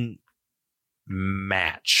didn't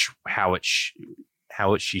match how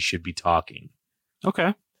she should be talking.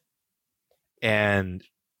 Okay. And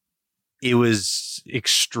it was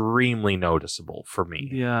extremely noticeable for me.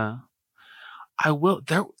 Yeah. I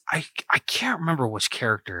can't remember which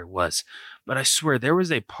character it was, but I swear there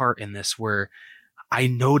was a part in this where I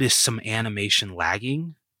noticed some animation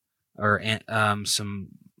lagging or some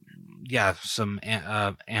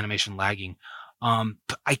animation lagging.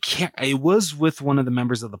 I can't, it was with one of the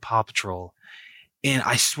members of the Paw Patrol, and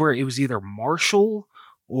I swear it was either Marshall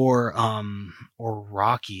or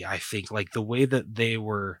Rocky, I think, like the way that they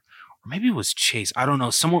were, or maybe it was Chase. I don't know.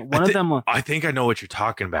 One of them. I think I know what you're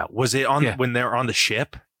talking about. Was it on when they're on the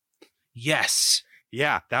ship? Yes.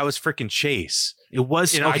 Yeah, that was freaking Chase. It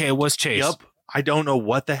was it was Chase. Yep. I don't know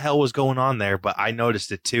what the hell was going on there, but I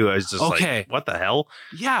noticed it too. I was just like, what the hell?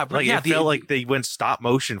 Yeah, but like it felt like they went stop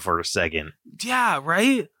motion for a second. Yeah,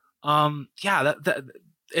 right. That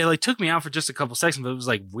it like took me out for just a couple seconds, but it was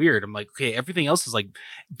like weird. I'm like, okay, everything else is like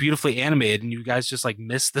beautifully animated, and you guys just like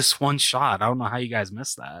missed this one shot. I don't know how you guys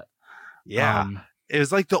missed that. Yeah. It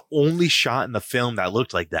was like the only shot in the film that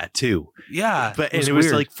looked like that too. Yeah. But it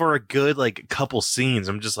was like for a good like couple scenes,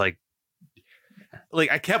 I'm just like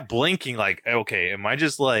I kept blinking like, okay, am I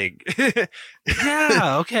just like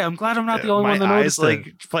yeah, okay. I'm glad I'm not the only one that noticed it.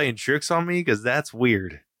 Like playing tricks on me because that's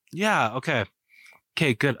weird. Yeah, okay.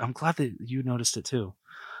 Okay, good. I'm glad that you noticed it too.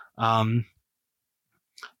 But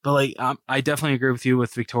like I definitely agree with you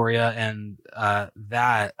with Victoria and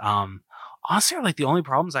that honestly are like the only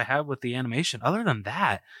problems I have with the animation. Other than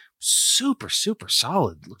that, super, super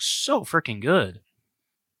solid. Looks so freaking good.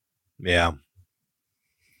 Yeah.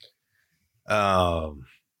 So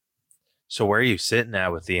where are you sitting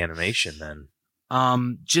at with the animation then?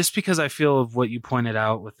 Just because I feel of what you pointed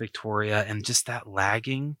out with Victoria and just that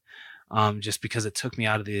lagging, just because it took me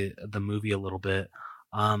out of the movie a little bit.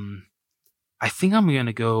 I think I'm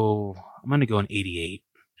gonna go an 88.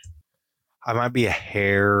 I might be a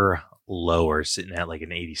hair lower, sitting at like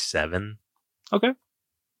an 87. Okay,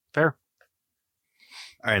 fair.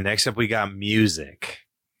 All right, next up we got music,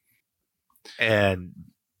 and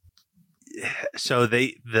so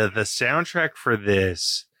the soundtrack for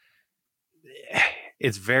this,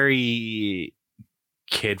 it's very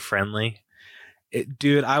kid friendly.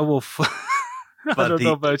 Dude, I will. I don't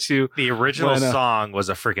know about you. The original song was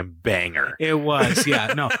a freaking banger. It was,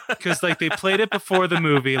 yeah, no, because like they played it before the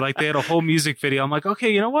movie, like they had a whole music video. I'm like,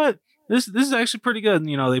 okay, you know what? This is actually pretty good. And,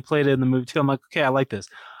 you know, they played it in the movie too. I'm like, okay, I like this,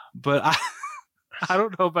 but I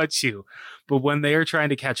don't know about you, but when they are trying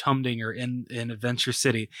to catch Humdinger in Adventure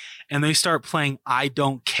City, and they start playing "I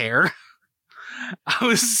Don't Care." I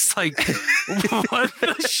was just like, what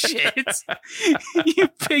the shit? You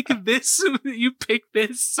pick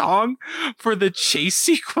this song for the chase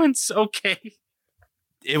sequence? Okay.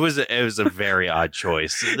 It was a very odd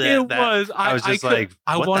choice. I was just like,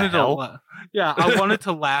 I wanted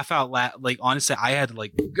to laugh out loud. Like, honestly, I had to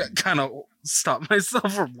like kind of stop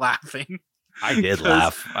myself from laughing. I did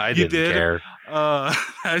laugh. I didn't care.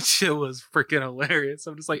 That shit was freaking hilarious.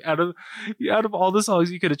 I'm just like, out of all the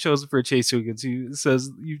songs you could have chosen for a chase sequence, you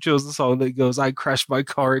chose the song that goes, "I crashed my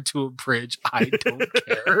car into a bridge. I don't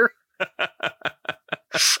care."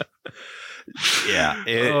 Yeah,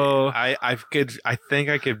 I think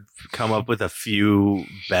I could come up with a few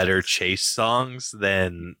better chase songs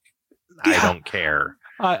than "I Don't Care."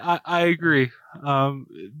 I agree.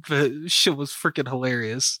 The shit was freaking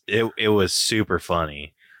hilarious. It was super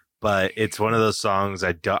funny, but it's one of those songs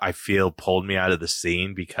I feel pulled me out of the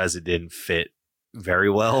scene because it didn't fit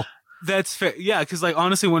very well. That's fair. Yeah, because like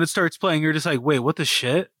honestly, when it starts playing, you're just like, wait, what the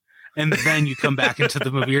shit? And then you come back into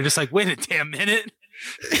the movie. You're just like, wait a damn minute.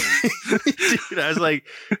 Dude, I was like,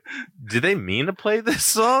 did they mean to play this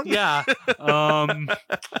song? Yeah.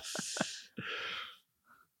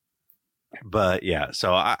 But yeah,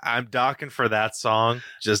 so I'm docking for that song.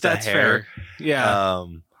 Just That's a hair. fair. Yeah.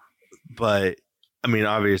 But I mean,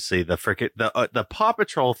 obviously, the Paw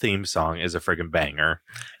Patrol theme song is a freaking banger.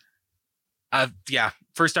 Yeah.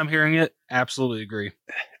 First time hearing it, absolutely agree.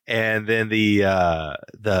 And then the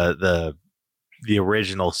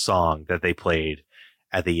original song that they played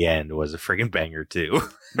at the end was a freaking banger too.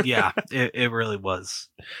 Yeah, it really was.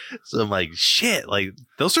 So I'm like, shit, like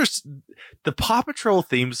those are the Paw Patrol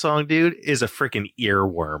theme song, dude, is a freaking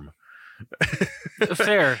earworm.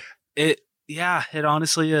 Fair. It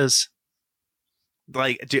honestly is.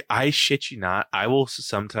 Like, dude, I shit you not, I will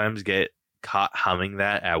sometimes get caught humming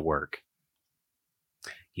that at work.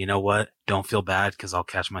 You know what? Don't feel bad because I'll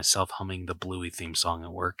catch myself humming the Bluey theme song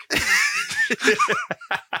at work.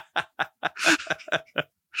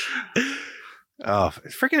 Oh,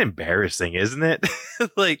 it's freaking embarrassing, isn't it?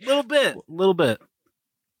 Like, little bit.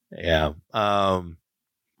 yeah.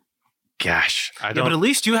 Gosh, I don't. But at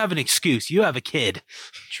least you have an excuse. You have a kid.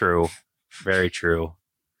 True, very true.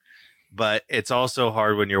 But it's also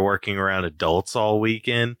hard when you're working around adults all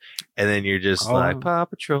weekend, and then you're just like, Paw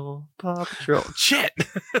Patrol, Paw Patrol. Shit.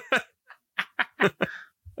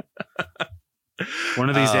 One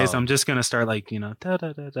of these days, I'm just gonna start like, da da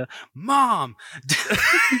da da, Mom,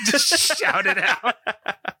 just shout it out.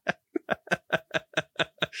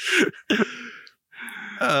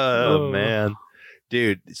 Oh man,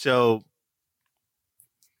 dude. So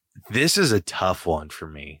this is a tough one for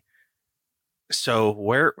me. So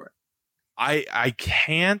where I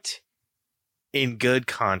can't, in good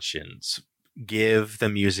conscience, give the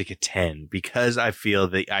music a 10 because I feel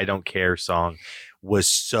the I Don't Care song was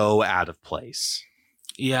so out of place.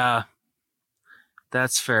 Yeah,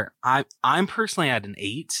 that's fair. I'm personally at an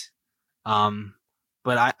 8.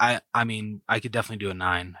 But I mean, I could definitely do a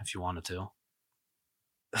 9 if you wanted to.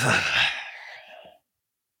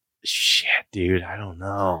 Shit, dude, I don't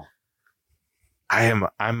know.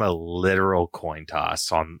 I'm a literal coin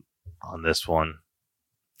toss on this one.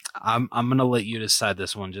 I'm gonna let you decide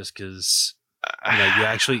this one just because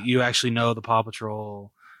you actually know the Paw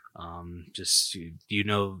Patrol. Just you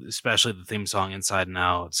know, especially the theme song inside and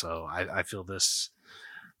out. So I feel this.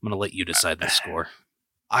 I'm gonna let you decide the score.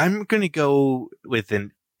 I'm gonna go with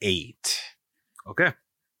an 8. Okay.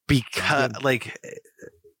 Because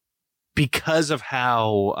of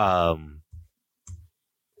how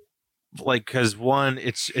because one,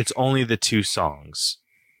 it's only the 2 songs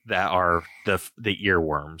that are the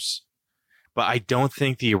earworms, but I don't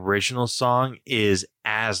think the original song is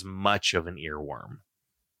as much of an earworm.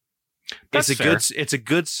 That's it's a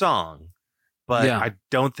good song, but yeah. I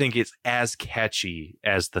don't think it's as catchy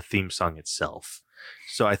as the theme song itself.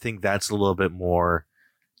 So I think that's a little bit more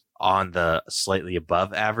on the slightly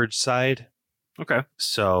above average side. Okay.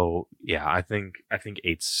 So yeah, I think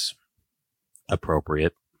 8's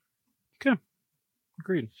appropriate. Okay.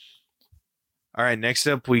 Agreed. All right, next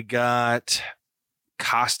up we got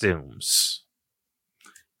costumes.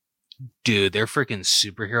 Dude, their freaking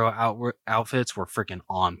superhero outfits were freaking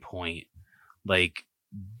on point. Like,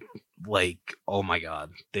 oh my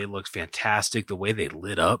god, they looked fantastic. The way they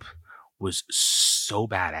lit up was so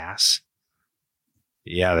badass.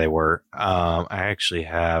 Yeah, they were. I actually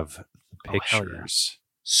have the pictures. Hell yeah.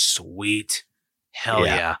 Sweet. Hell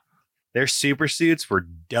yeah. Their super suits were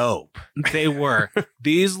dope. They were.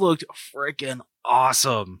 These looked freaking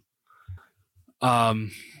awesome.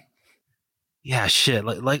 Yeah, shit.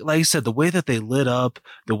 Like I said, the way that they lit up,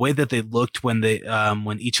 the way that they looked when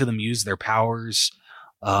when each of them used their powers,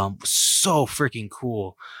 was so freaking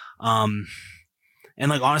cool. And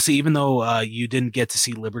like honestly, even though you didn't get to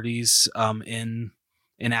see Liberty's in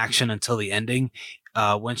action until the ending,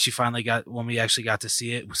 when we actually got to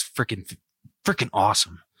see it, it was freaking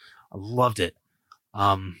awesome. I loved it.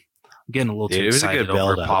 I'm getting a little too excited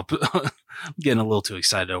over I'm getting a little too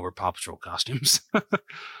excited over Paw Patrol costumes.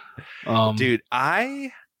 Dude,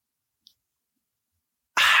 I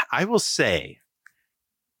will say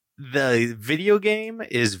the video game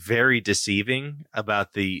is very deceiving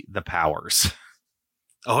about the powers.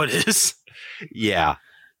 Oh, it is? Yeah.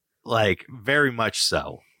 Like very much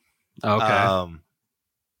so. Okay.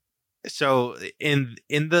 So in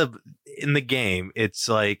the game, it's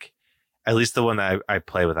like, at least the one that I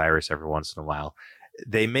play with Iris every once in a while,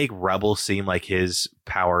 they make Rubble seem like his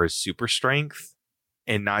power is super strength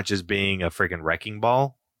and not just being a freaking wrecking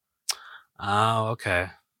ball. Oh, okay.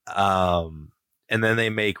 and then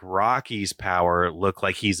they make Rocky's power look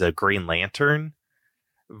like he's a Green Lantern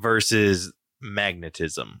versus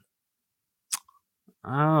magnetism.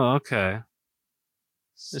 Oh, okay.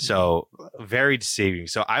 So very deceiving.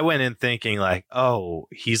 So I went in thinking like, oh,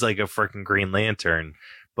 he's like a freaking Green Lantern,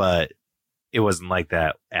 but it wasn't like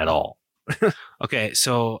that at all. Okay,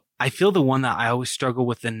 so I feel the one that I always struggle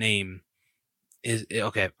with the name is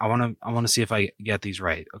okay. I want to see if I get these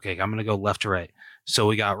right. Okay, I'm gonna go left to right. So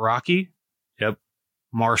we got Rocky. Yep.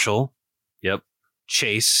 Marshall. Yep.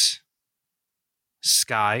 Chase.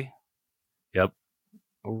 Sky. Yep.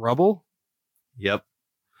 Rubble. Yep.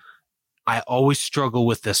 I always struggle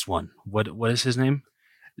with this one. What is his name?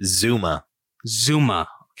 Zuma. Zuma.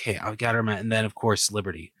 Okay, I got him. And then of course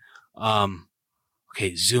Liberty.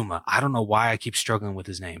 Okay, Zuma. I don't know why I keep struggling with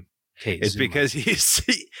his name. Okay, It's Zuma. because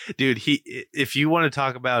dude, if you want to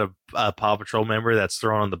talk about a Paw Patrol member that's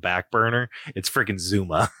thrown on the back burner, it's freaking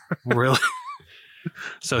Zuma. Really.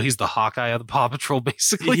 So he's the Hawkeye of the Paw Patrol,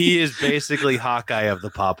 basically. He is basically Hawkeye of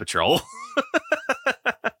the Paw Patrol.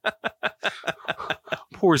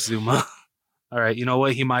 Poor Zuma. All right, you know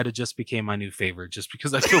what? He might have just became my new favorite, just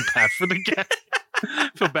because I feel bad for the guy.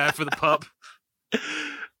 Feel bad for the pup.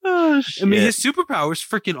 Oh shit! I mean, his superpower is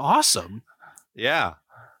freaking awesome. Yeah.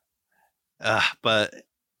 But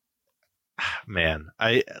man,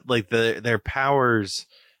 I like their powers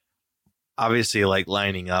obviously like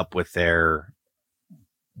lining up with their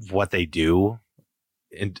what they do,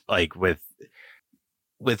 and like with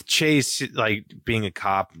Chase like being a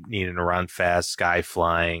cop needing to run fast, Sky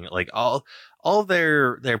flying, like all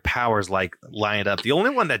their powers like lined up. The only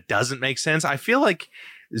one that doesn't make sense, I feel like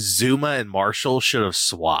Zuma and Marshall should have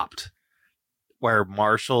swapped, where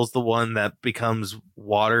Marshall's the one that becomes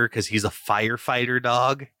water because he's a firefighter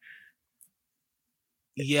dog.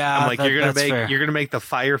 Yeah, I'm like, you're gonna make the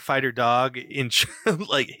firefighter dog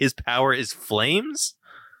like his power is flames.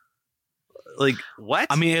 Like what?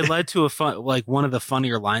 I mean, it led to one of the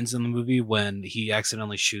funnier lines in the movie when he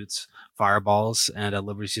accidentally shoots fireballs, and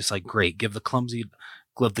Liberty's just like, "Great, give the clumsy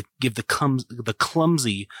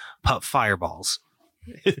pup fireballs."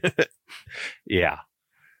 Yeah.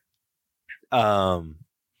 I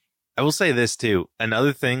will say this too.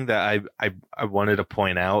 Another thing that I wanted to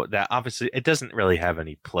point out that obviously it doesn't really have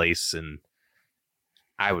any place in,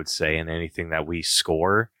 I would say, in anything that we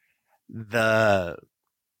score. The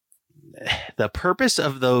purpose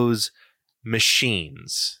of those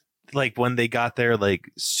machines, like when they got their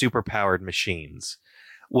like super powered machines,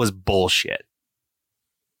 was bullshit.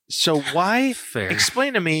 So why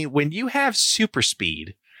explain to me, when you have super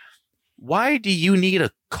speed, why do you need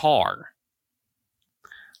a car?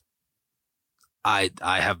 I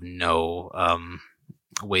have no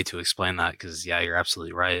way to explain that, because yeah, you're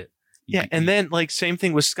absolutely right. Yeah, and then like same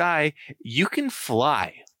thing with Sky, you can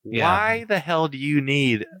fly. Yeah. Why the hell do you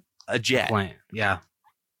need a jet? Yeah.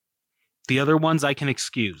 The other ones I can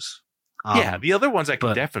excuse. Yeah, the other ones I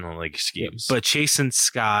can definitely excuse. But Chase and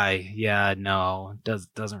Sky, yeah, no,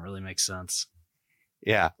 doesn't really make sense.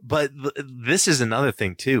 Yeah, but this is another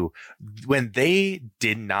thing too. When they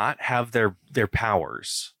did not have their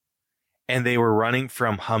powers, and they were running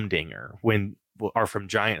from Humdinger from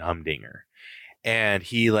Giant Humdinger, and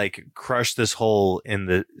he like crushed this hole in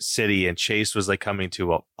the city, and Chase was like coming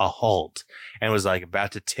to a halt and was like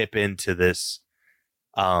about to tip into this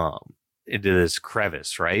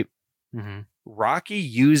crevice, right? Mm-hmm. Rocky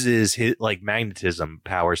uses his like magnetism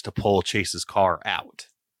powers to pull Chase's car out.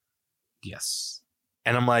 Yes.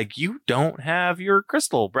 And I'm like, you don't have your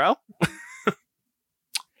crystal, bro.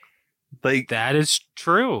 Like, that is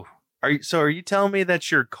true. Are you telling me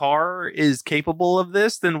that your car is capable of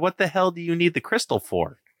this? Then what the hell do you need the crystal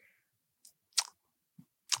for?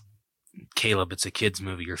 Caleb, it's a kid's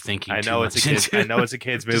movie. You're thinking. I know it's a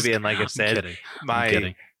kid's movie, and like I said,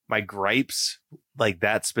 my gripes, like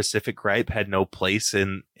that specific gripe, had no place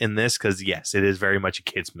in this, because yes, it is very much a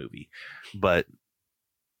kid's movie, but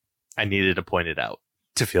I needed to point it out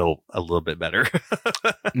to feel a little bit better.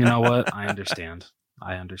 You know what? I understand.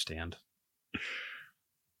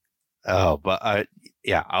 Oh, but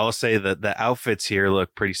yeah, I'll say that the outfits here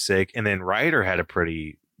look pretty sick, and then Ryder had a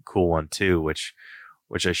pretty cool one too, which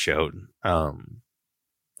I showed.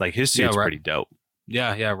 Like his suit's pretty dope.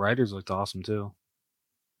 Yeah, Ryder's looked awesome too.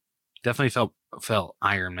 Definitely felt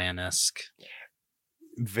Iron Man-esque.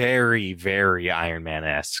 Very, very Iron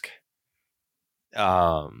Man-esque.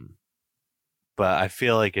 But I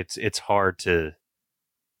feel like it's hard to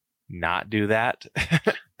not do that.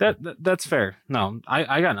 That's fair. No,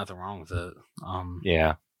 I got nothing wrong with it.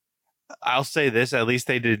 Yeah. I'll say this, at least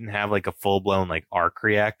they didn't have like a full-blown like arc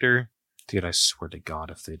reactor. Dude, I swear to God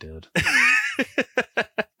if they did.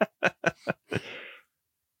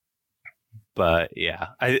 But yeah,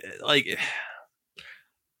 I like.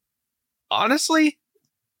 Honestly,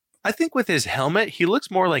 I think with his helmet, he looks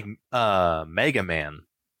more like Mega Man.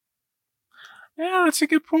 Yeah, that's a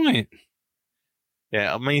good point.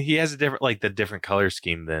 Yeah, I mean he has a different the different color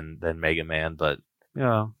scheme than Mega Man, but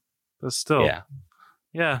Yeah, but still, yeah.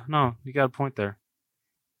 yeah, no, you got a point there.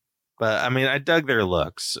 But I mean, I dug their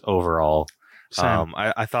looks overall. Same.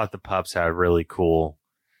 I thought the pups had really cool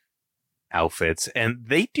outfits, and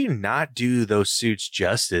they do not do those suits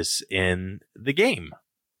justice in the game.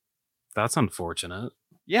 That's unfortunate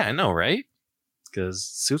Yeah, I know, right? because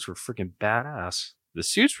suits were freaking badass. The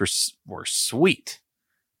suits were sweet,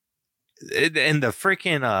 and the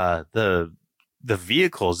freaking the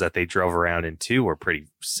vehicles that they drove around in too were pretty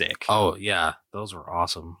sick. Oh yeah, those were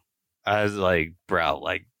awesome. I was like, bro,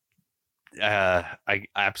 like, I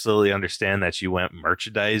absolutely understand that you went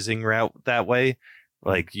merchandising route that way.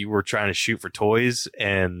 Like you were trying to shoot for toys,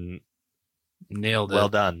 and Nailed it. well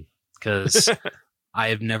done. Because I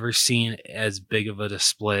have never seen as big of a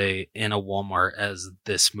display in a Walmart as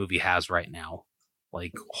this movie has right now.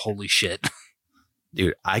 Like, holy shit.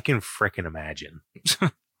 Dude, I can frickin' imagine.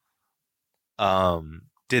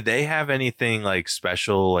 Did they have anything like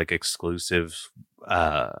special, like exclusive,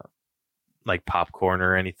 like popcorn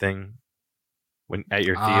or anything when at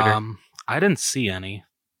your theater? I didn't see any.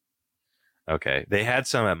 Okay, they had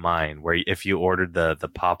some at mine where if you ordered the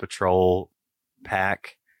Paw Patrol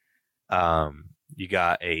pack, you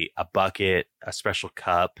got a bucket, a special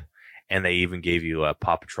cup, and they even gave you a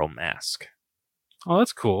Paw Patrol mask. Oh,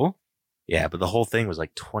 that's cool. Yeah, but the whole thing was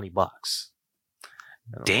like $20.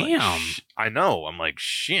 Damn. Like, I know. I'm like,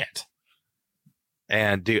 shit.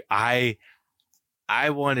 And dude, I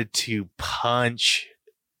wanted to punch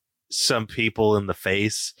some people in the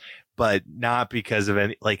face, but not because of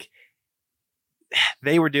any, like,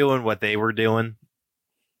 they were doing what they were doing.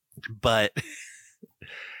 But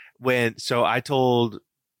so I told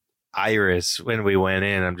Iris when we went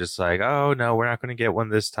in, I'm just like, oh no, we're not going to get one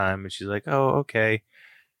this time. And she's like, oh, okay.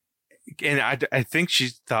 And I think she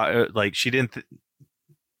thought like she didn't,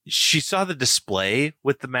 she saw the display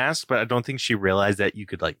with the mask, but I don't think she realized that you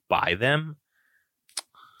could like buy them.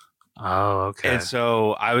 Oh, okay. And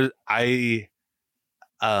so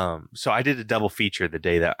so I did a double feature the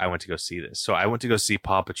day that I went to go see this. So I went to go see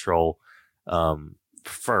Paw Patrol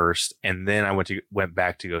first, and then I went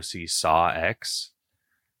back to go see Saw X.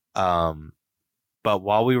 But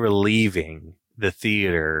while we were leaving the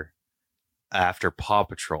theater after Paw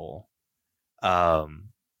Patrol,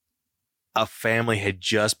 a family had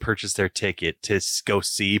just purchased their ticket to go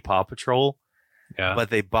see Paw Patrol, Yeah. but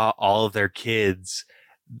they bought all of their kids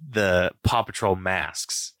the Paw Patrol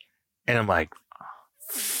masks. And I'm like,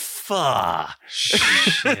 fuck.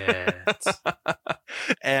 Shit.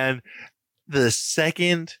 And the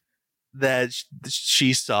second that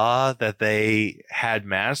she saw that they had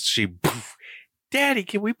masks, she, poof, Daddy,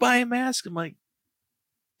 can we buy a mask? I'm like,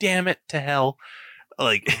 damn it to hell.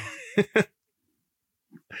 Like, like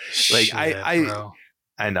Shit, I bro.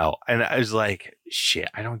 I know. And I was like, shit,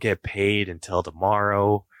 I don't get paid until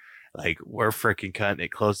tomorrow. Like, we're freaking cutting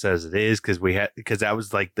it close as it is, because that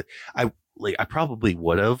was like I probably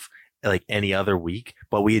would have like any other week,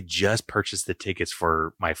 but we had just purchased the tickets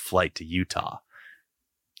for my flight to Utah.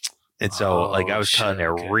 And so like I was cutting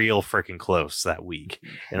it real freaking close that week.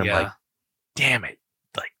 And I'm like, damn it.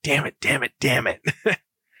 Like, damn it.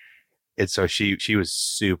 And so she was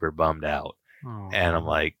super bummed out. Oh. And I'm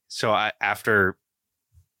like, so after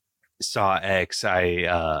Saw X,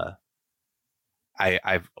 I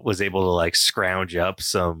was able to like scrounge up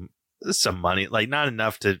some money, like not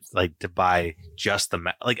enough to buy just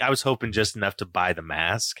I was hoping just enough to buy the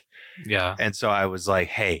mask. Yeah. And so I was like,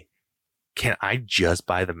 hey, can I just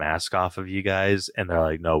buy the mask off of you guys? And they're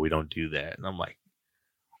like, no, we don't do that. And I'm like,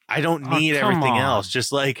 I don't need everything else.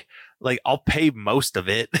 Just like I'll pay most of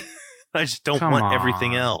it. I just don't want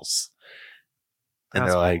everything else. And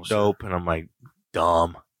they're like, dope. And I'm like,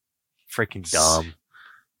 dumb. Freaking dumb.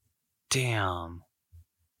 Damn.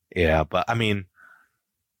 Yeah, but I mean,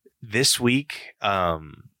 this week, so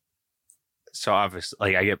obviously,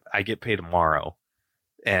 like I get paid tomorrow,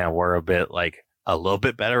 and we're a little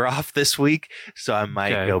bit better off this week. So I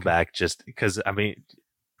might go back just because, I mean,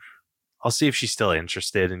 I'll see if she's still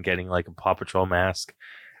interested in getting like a Paw Patrol mask,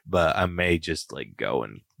 but I may just like go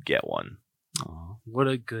and get one. Oh, what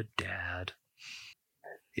a good dad.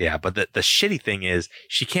 Yeah, but the shitty thing is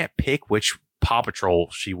she can't pick which Paw Patrol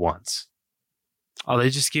she wants. Oh, they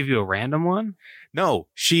just give you a random one? No,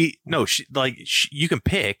 you can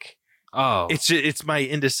pick. Oh, It's my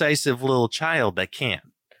indecisive little child that can't.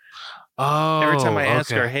 Oh, Every time I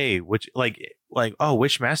ask her, hey, which, like, like, oh,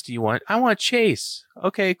 which mask do you want? I want Chase.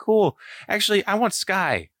 Okay, cool. Actually, I want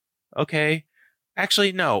Sky. Okay.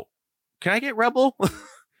 Actually, no. Can I get Rebel?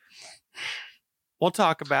 We'll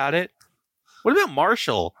talk about it. What about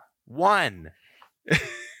Marshall? One.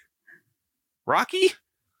 Rocky?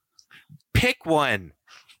 Pick one.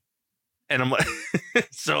 And I'm like,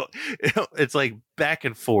 so it's like back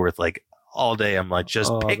and forth, like all day. I'm like,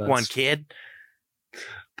 just pick one, kid.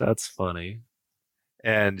 That's funny.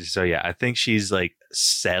 And so, yeah, I think she's like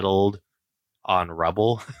settled on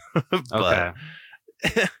Rebel. But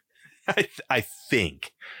Okay. I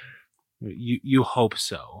think. You hope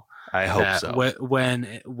so. I hope so.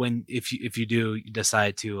 When if you do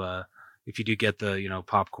decide to if you do get the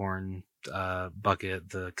popcorn bucket,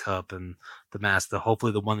 the cup, and the mask,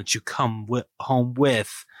 hopefully the one that you come home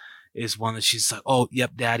with is one that she's like, oh,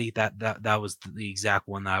 yep, Daddy, that was the exact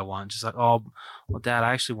one that I want. Just like, oh, well, Dad,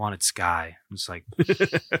 I actually wanted Sky. I'm just like,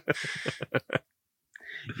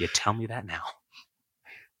 you tell me that now.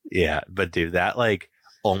 Yeah, but dude, that like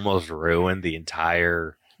almost ruined the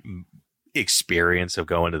entire experience of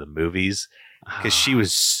going to the movies because she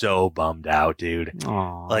was so bummed out, dude.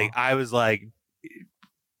 Aww. Like I was like,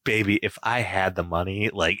 baby, if I had the money,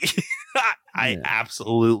 like I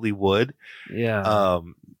absolutely would. Yeah.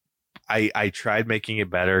 I tried making it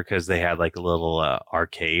better because they had like a little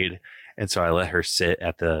arcade, and so I let her sit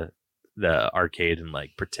at the arcade and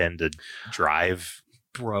like pretend to drive.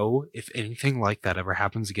 Bro, if anything like that ever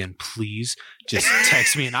happens again, please just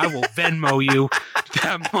text me and I will Venmo you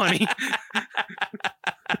that money.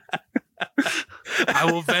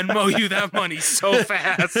 I will Venmo you that money so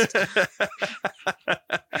fast.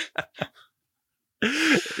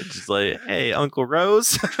 Just like, hey, Uncle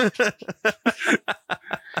Rose.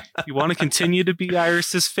 You want to continue to be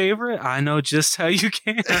Iris's favorite? I know just how you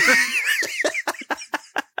can.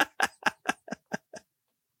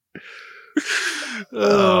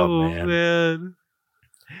 Oh man.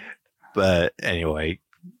 But anyway,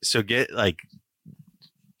 so get like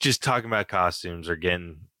just talking about costumes or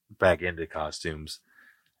getting back into costumes.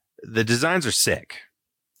 The designs are sick.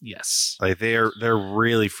 Yes. Like they're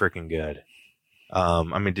really freaking good.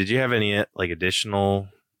 I mean, did you have any like additional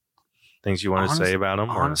things you want to say about them?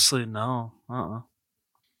 Honestly, no. All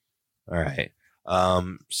right.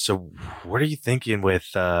 So what are you thinking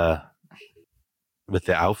with the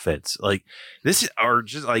outfits? Like this are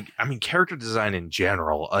just like, I mean, character design in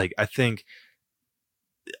general. Like I think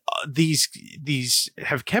these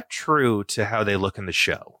have kept true to how they look in the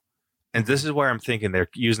show. And this is where I'm thinking they're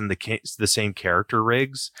using the same character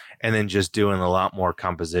rigs and then just doing a lot more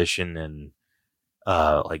composition and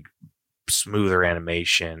like smoother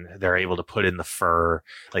animation. They're able to put in the fur.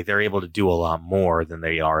 Like they're able to do a lot more than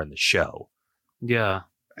they are in the show. Yeah.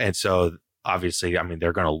 And so obviously, I mean,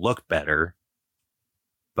 they're going to look better.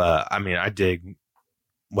 But I mean, I dig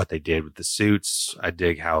what they did with the suits. I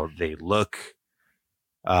dig how they look.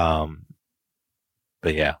 But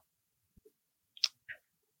yeah.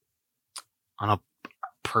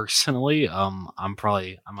 Personally, I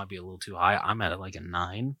might be a little too high. I'm at like a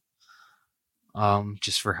 9.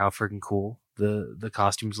 Just for how freaking cool the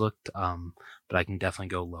costumes looked. But I can definitely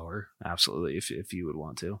go lower. Absolutely, if you would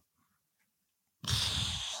want to.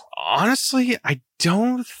 Honestly, I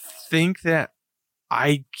don't think that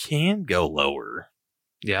I can go lower.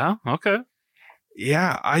 Yeah. Okay.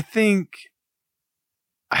 Yeah, I think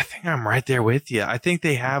I'm right there with you. I think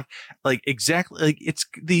they have like exactly like it's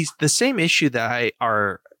the same issue that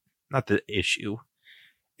not the issue.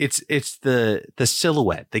 It's the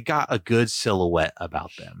silhouette. They got a good silhouette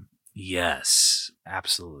about them. Yes,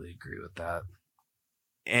 absolutely agree with that.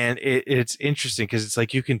 And it's interesting because it's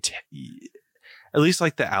like you can at least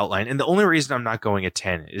like the outline. And the only reason I'm not going a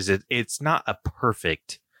 10 is it's not a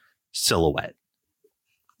perfect silhouette.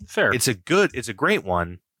 Fair. It's a great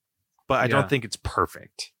one, but I don't think it's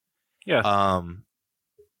perfect. Yeah. I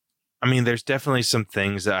mean, there's definitely some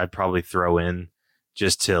things that I'd probably throw in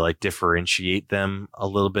just to like differentiate them a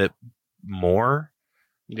little bit more.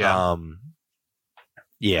 Yeah.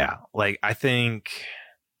 Yeah. Like I think,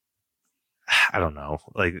 I don't know.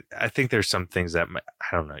 Like I think there's some things that I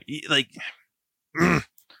don't know. Like,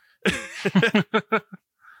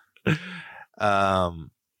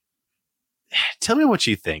 tell me what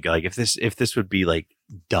you think. Like if this would be like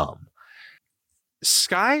dumb.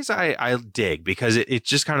 Skies I dig because it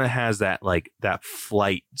just kind of has that like that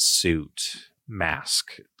flight suit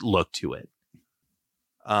mask look to it.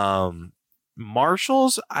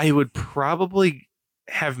 Marshall's I would probably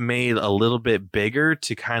have made a little bit bigger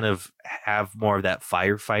to kind of have more of that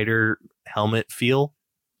firefighter helmet feel.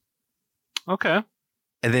 Okay.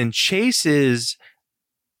 And then Chase's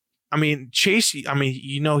I mean, Chase. I mean,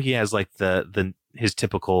 he has like his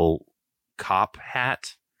typical cop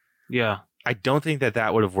hat. Yeah. I don't think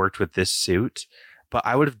that would have worked with this suit, but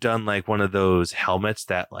I would have done like one of those helmets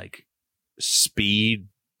that like speed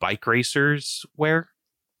bike racers wear.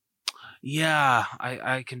 Yeah,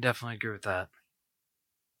 I can definitely agree with that.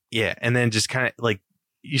 Yeah, and then just kind of like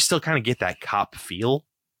you still kind of get that cop feel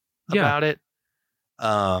about it.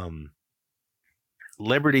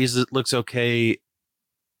 Liberty's looks okay.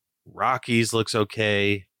 Rocky's looks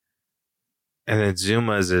okay. And then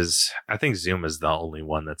I think Zuma's the only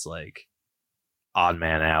one that's like odd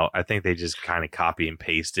man out. I think they just kind of copy and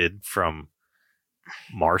pasted from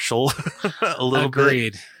Marshall a little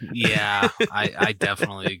Agreed. Bit. Yeah, I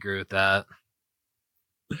definitely agree with that.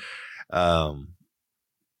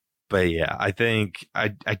 But yeah, I think I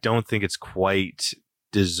don't think it's quite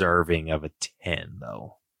deserving of a 10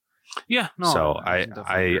 though. Yeah, no. So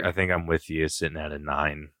I think I'm with you sitting at a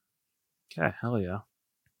 9. Okay, hell yeah.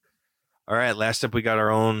 All right, last up we got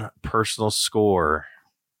our own personal score.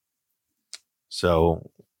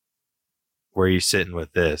 So where are you sitting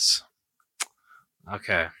with this?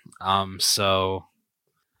 Okay. So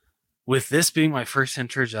with this being my first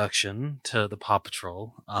introduction to the Paw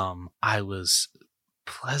Patrol, I was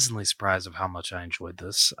pleasantly surprised of how much I enjoyed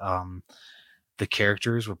this. The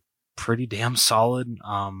characters were pretty damn solid.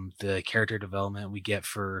 The character development we get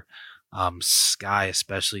for Sky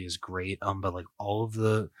especially is great. But like all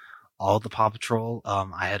the Paw Patrol,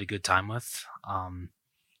 I had a good time with.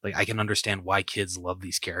 Like I can understand why kids love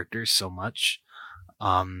these characters so much.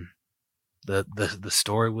 The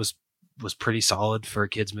story was pretty solid for a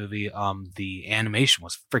kids movie. The animation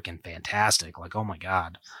was freaking fantastic. Like, oh my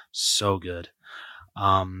God, so good.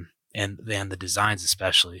 And then the designs,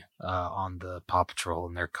 especially on the Paw Patrol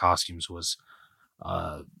and their costumes, was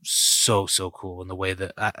so cool. And the way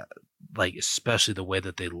that, like, especially the way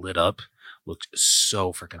that they lit up, looked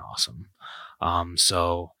so freaking awesome.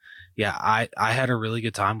 So yeah, I had a really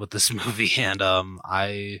good time with this movie, and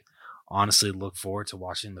I honestly look forward to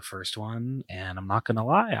watching the first one. And I'm not gonna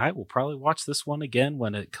lie, I will probably watch this one again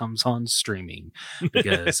when it comes on streaming,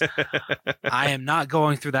 because I am not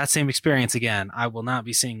going through that same experience again. I will not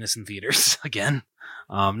be seeing this in theaters again.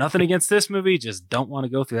 Nothing against this movie, just don't want to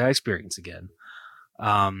go through that experience again.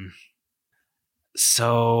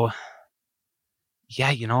 So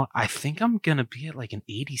yeah, I think I'm gonna be at like an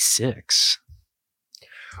 86.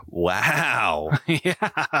 Wow.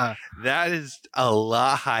 Yeah. That is a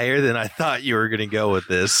lot higher than I thought you were going to go with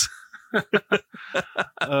this.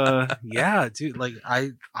 Yeah, dude, like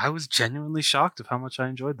I was genuinely shocked of how much I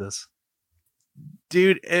enjoyed this.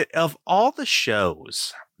 Dude, of all the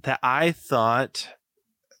shows that I thought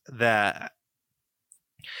that,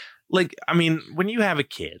 like, I mean, when you have a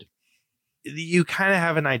kid, you kind of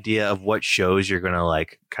have an idea of what shows you're going to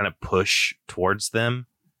like kind of push towards them.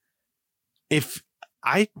 If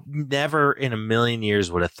I never in a million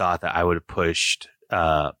years would have thought that I would have pushed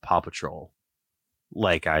Paw Patrol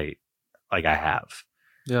like I have.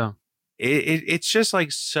 Yeah. It's just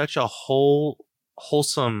like such a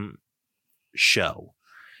wholesome show.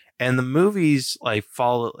 And the movies like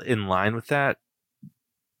fall in line with that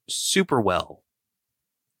super well.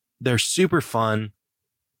 They're super fun.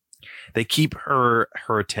 They keep her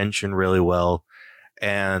attention really well.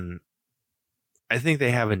 And I think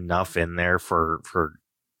they have enough in there for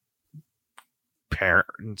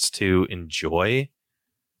parents to enjoy.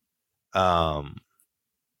 But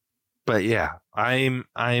yeah,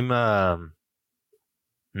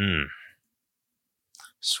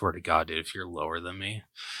 Swear to God, dude, if you're lower than me,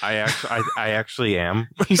 I actually am.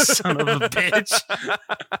 you son of a bitch.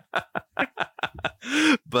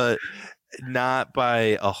 But not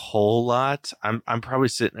by a whole lot. I'm probably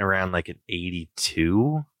sitting around like an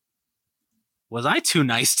 82. Was I too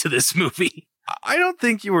nice to this movie? I don't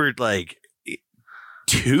think you were like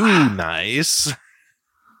too nice.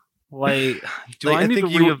 Like, do like, I need think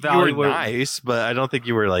to you reevaluate? were nice, but I don't think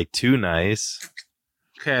you were like too nice.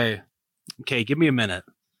 Okay, give me a minute,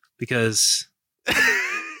 because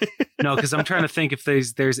no, because I'm trying to think if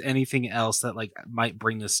there's anything else that like might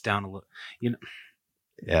bring this down a little.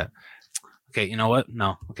 Yeah. Okay, you know what?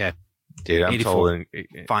 No. Okay. Dude, I'm 84. told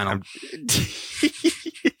Final.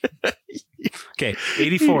 Okay,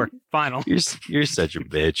 84. Final. You're such a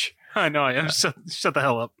bitch. I know I am. Shut the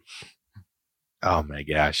hell up. Oh my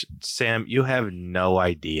gosh. Sam, you have no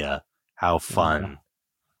idea how fun.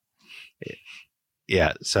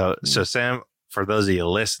 Yeah. So Sam, for those of you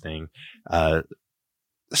listening,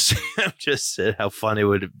 Sam just said how fun it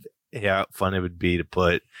would be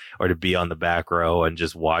to be on the back row and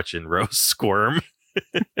just watching Rose squirm.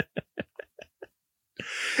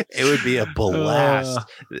 It would be a blast.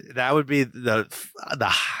 That would be the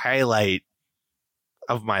highlight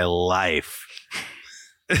of my life.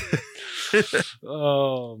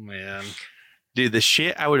 Oh man, Dude, the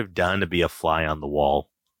shit I would have done to be a fly on the wall.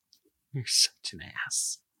 you're such an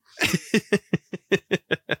ass.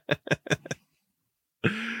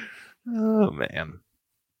 Oh man.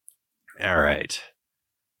 All right.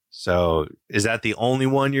 So, is that the only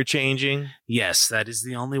one you're changing? Yes, that is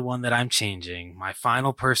the only one that I'm changing. My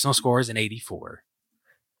final personal score is an 84.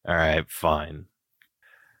 All right, fine.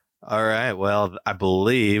 All right. Well, I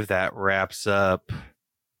believe that wraps up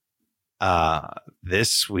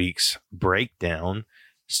this week's breakdown.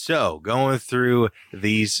 So, going through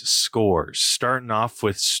these scores, starting off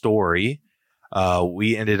with story,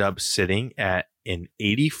 we ended up sitting at an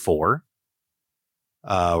 84.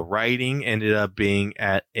 Writing ended up being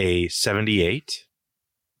at a 78.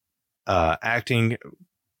 Acting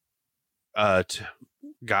got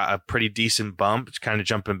a pretty decent bump, kind of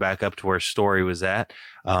jumping back up to where story was at,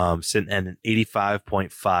 sitting at an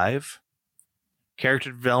 85.5.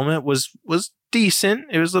 Character development was decent.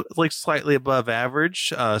 It was like slightly above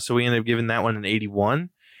average, so we ended up giving that one an 81.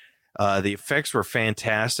 The effects were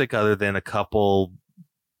fantastic, other than a couple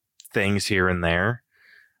things here and there.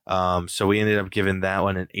 So we ended up giving that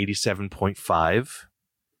one an 87.5.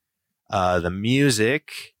 The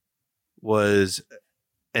music was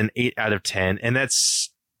an 8 out of 10, and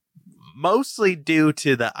that's mostly due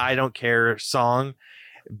to the I Don't Care song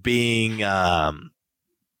being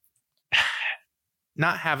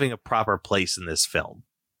not having a proper place in this film.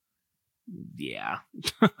 Yeah.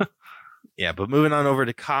 Yeah, but moving on over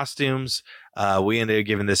to costumes, we ended up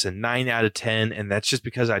giving this a 9 out of 10, and that's just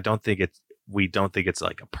because we don't think it's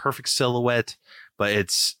like a perfect silhouette, but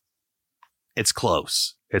it's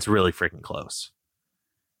close. It's really freaking close.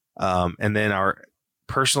 And then our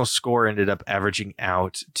personal score ended up averaging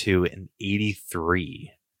out to an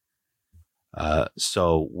 83.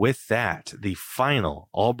 So with that, the final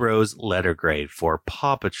All Bros letter grade for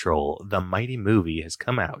Paw Patrol, the Mighty Movie, has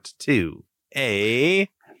come out to a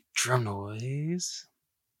Drum noise.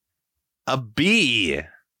 B.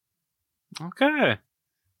 Okay.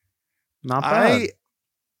 Not bad.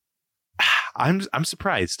 I'm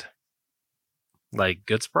surprised. Like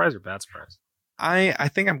good surprise or bad surprise? I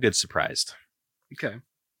think I'm good surprised. Okay.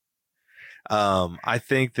 I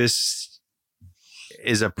think this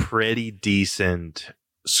is a pretty decent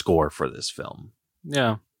score for this film.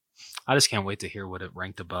 Yeah. I just can't wait to hear what it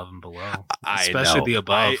ranked above and below. I Especially know. the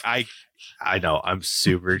above. I know. I'm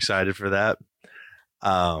super excited for that.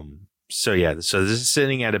 So yeah, so this is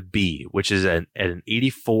sitting at a B, which is at an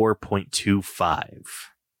 84.25.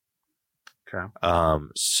 Okay.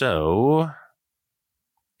 So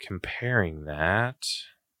comparing that,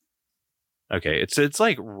 okay, it's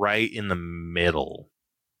like right in the middle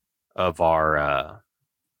of our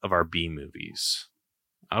B movies.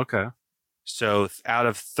 Okay. So out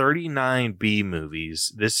of 39 B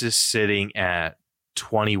movies, this is sitting at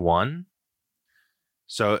 21.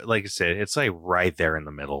 So like I said, it's like right there in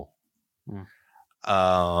the middle.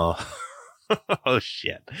 Oh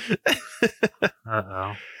shit.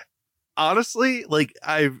 Uh-oh. Honestly, like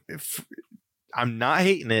I'm not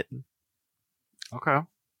hating it. Okay.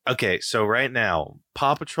 Okay, so right now,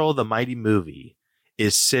 Paw Patrol the Mighty Movie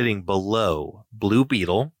is sitting below Blue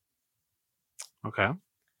Beetle, Okay.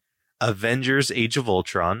 Avengers Age of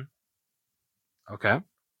Ultron, Okay.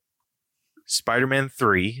 Spider-Man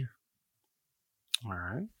 3. All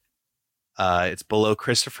right. It's below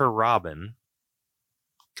Christopher Robin,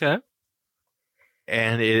 Okay.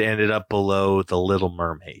 and it ended up below The Little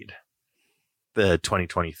Mermaid, the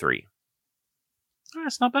 2023.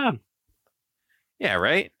 That's not bad. Yeah,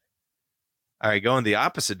 right? All right, going the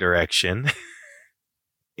opposite direction.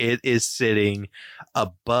 It is sitting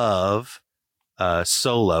above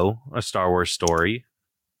Solo, A Star Wars Story.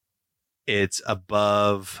 It's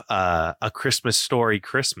above A Christmas Story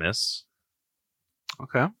Christmas.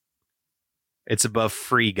 Okay. It's above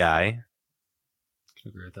Free Guy. Can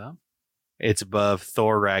agree with that. It's above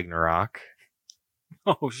Thor Ragnarok.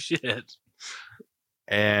 Oh shit.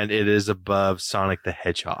 And it is above Sonic the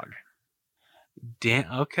Hedgehog.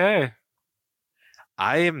 Damn. Okay.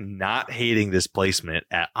 I am not hating this placement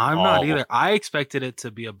at I'm all. not either. I expected it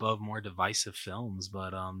to be above more divisive films,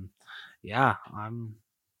 but yeah, I'm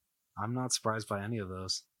not surprised by any of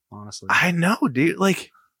those, honestly. I know, dude.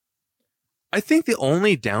 Like, I think the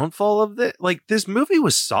only downfall of this movie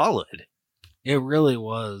was solid. It really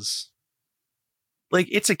was. Like,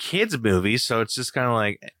 it's a kid's movie, so it's just kind of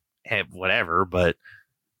like, hey, whatever. But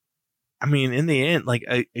I mean, in the end, like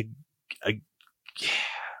a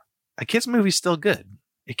kid's movie's still good.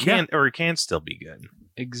 It can or it can still be good.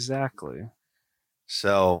 Exactly.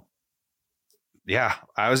 So, yeah,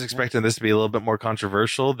 I was expecting this to be a little bit more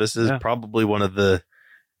controversial. This is probably one of the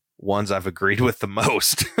ones I've agreed with the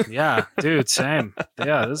most. Yeah, dude, same.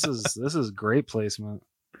 Yeah, this is great placement.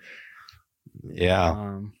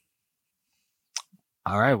 Yeah.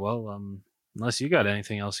 All right. Well, unless you got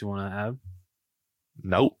anything else you want to add.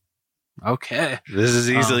 Nope. Okay. This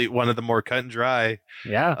is easily one of the more cut and dry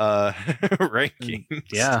rankings.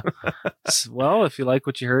 Yeah. Well, if you like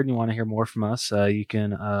what you heard and you want to hear more from us, you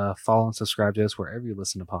can follow and subscribe to us wherever you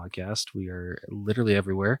listen to podcasts. We are literally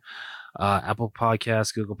everywhere. Apple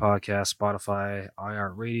Podcasts, Google Podcasts, Spotify,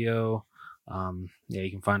 iHeartRadio. Yeah,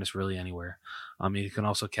 you can find us really anywhere. You can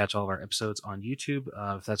also catch all of our episodes on YouTube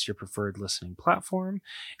if that's your preferred listening platform.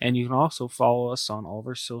 And you can also follow us on all of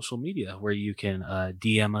our social media where you can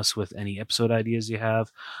DM us with any episode ideas you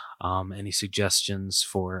have, any suggestions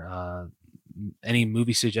for any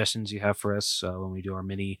movie suggestions you have for us when we do our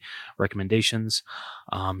mini recommendations.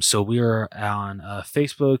 So we are on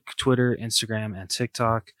Facebook, Twitter, Instagram, and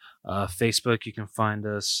TikTok. Facebook, you can find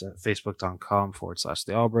us at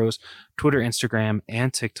facebook.com/The Allbros, Twitter, Instagram,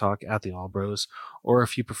 and TikTok at The Allbros. Or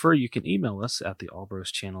if you prefer, you can email us at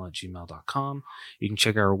theallbroschannel@gmail.com. You can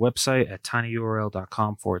check out our website at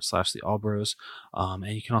tinyurl.com/The Allbros.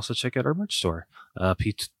 And you can also check out our merch store,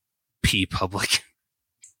 Public.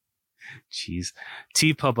 Jeez.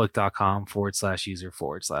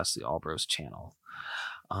 tpublic.com/user/The Allbros channel.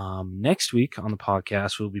 Next week on the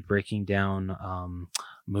podcast, we'll be breaking down a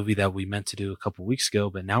movie that we meant to do a couple weeks ago,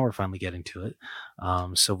 but now we're finally getting to it.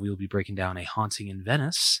 So we'll be breaking down A Haunting in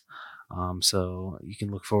Venice. So you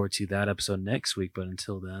can look forward to that episode next week. But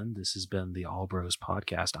until then, this has been the Allbros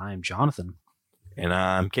podcast. I am Jonathan. And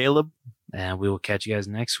I'm Caleb. And we will catch you guys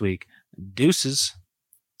next week. Deuces.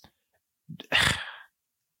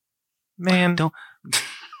 Man, don't.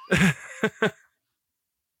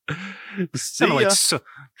 Sounded like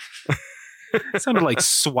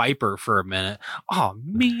Swiper for a minute. Oh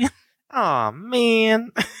man. Oh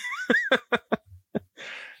man.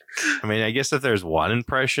 I mean, I guess if there's one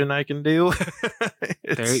impression I can do,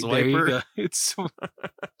 it's there you Swiper. go. It's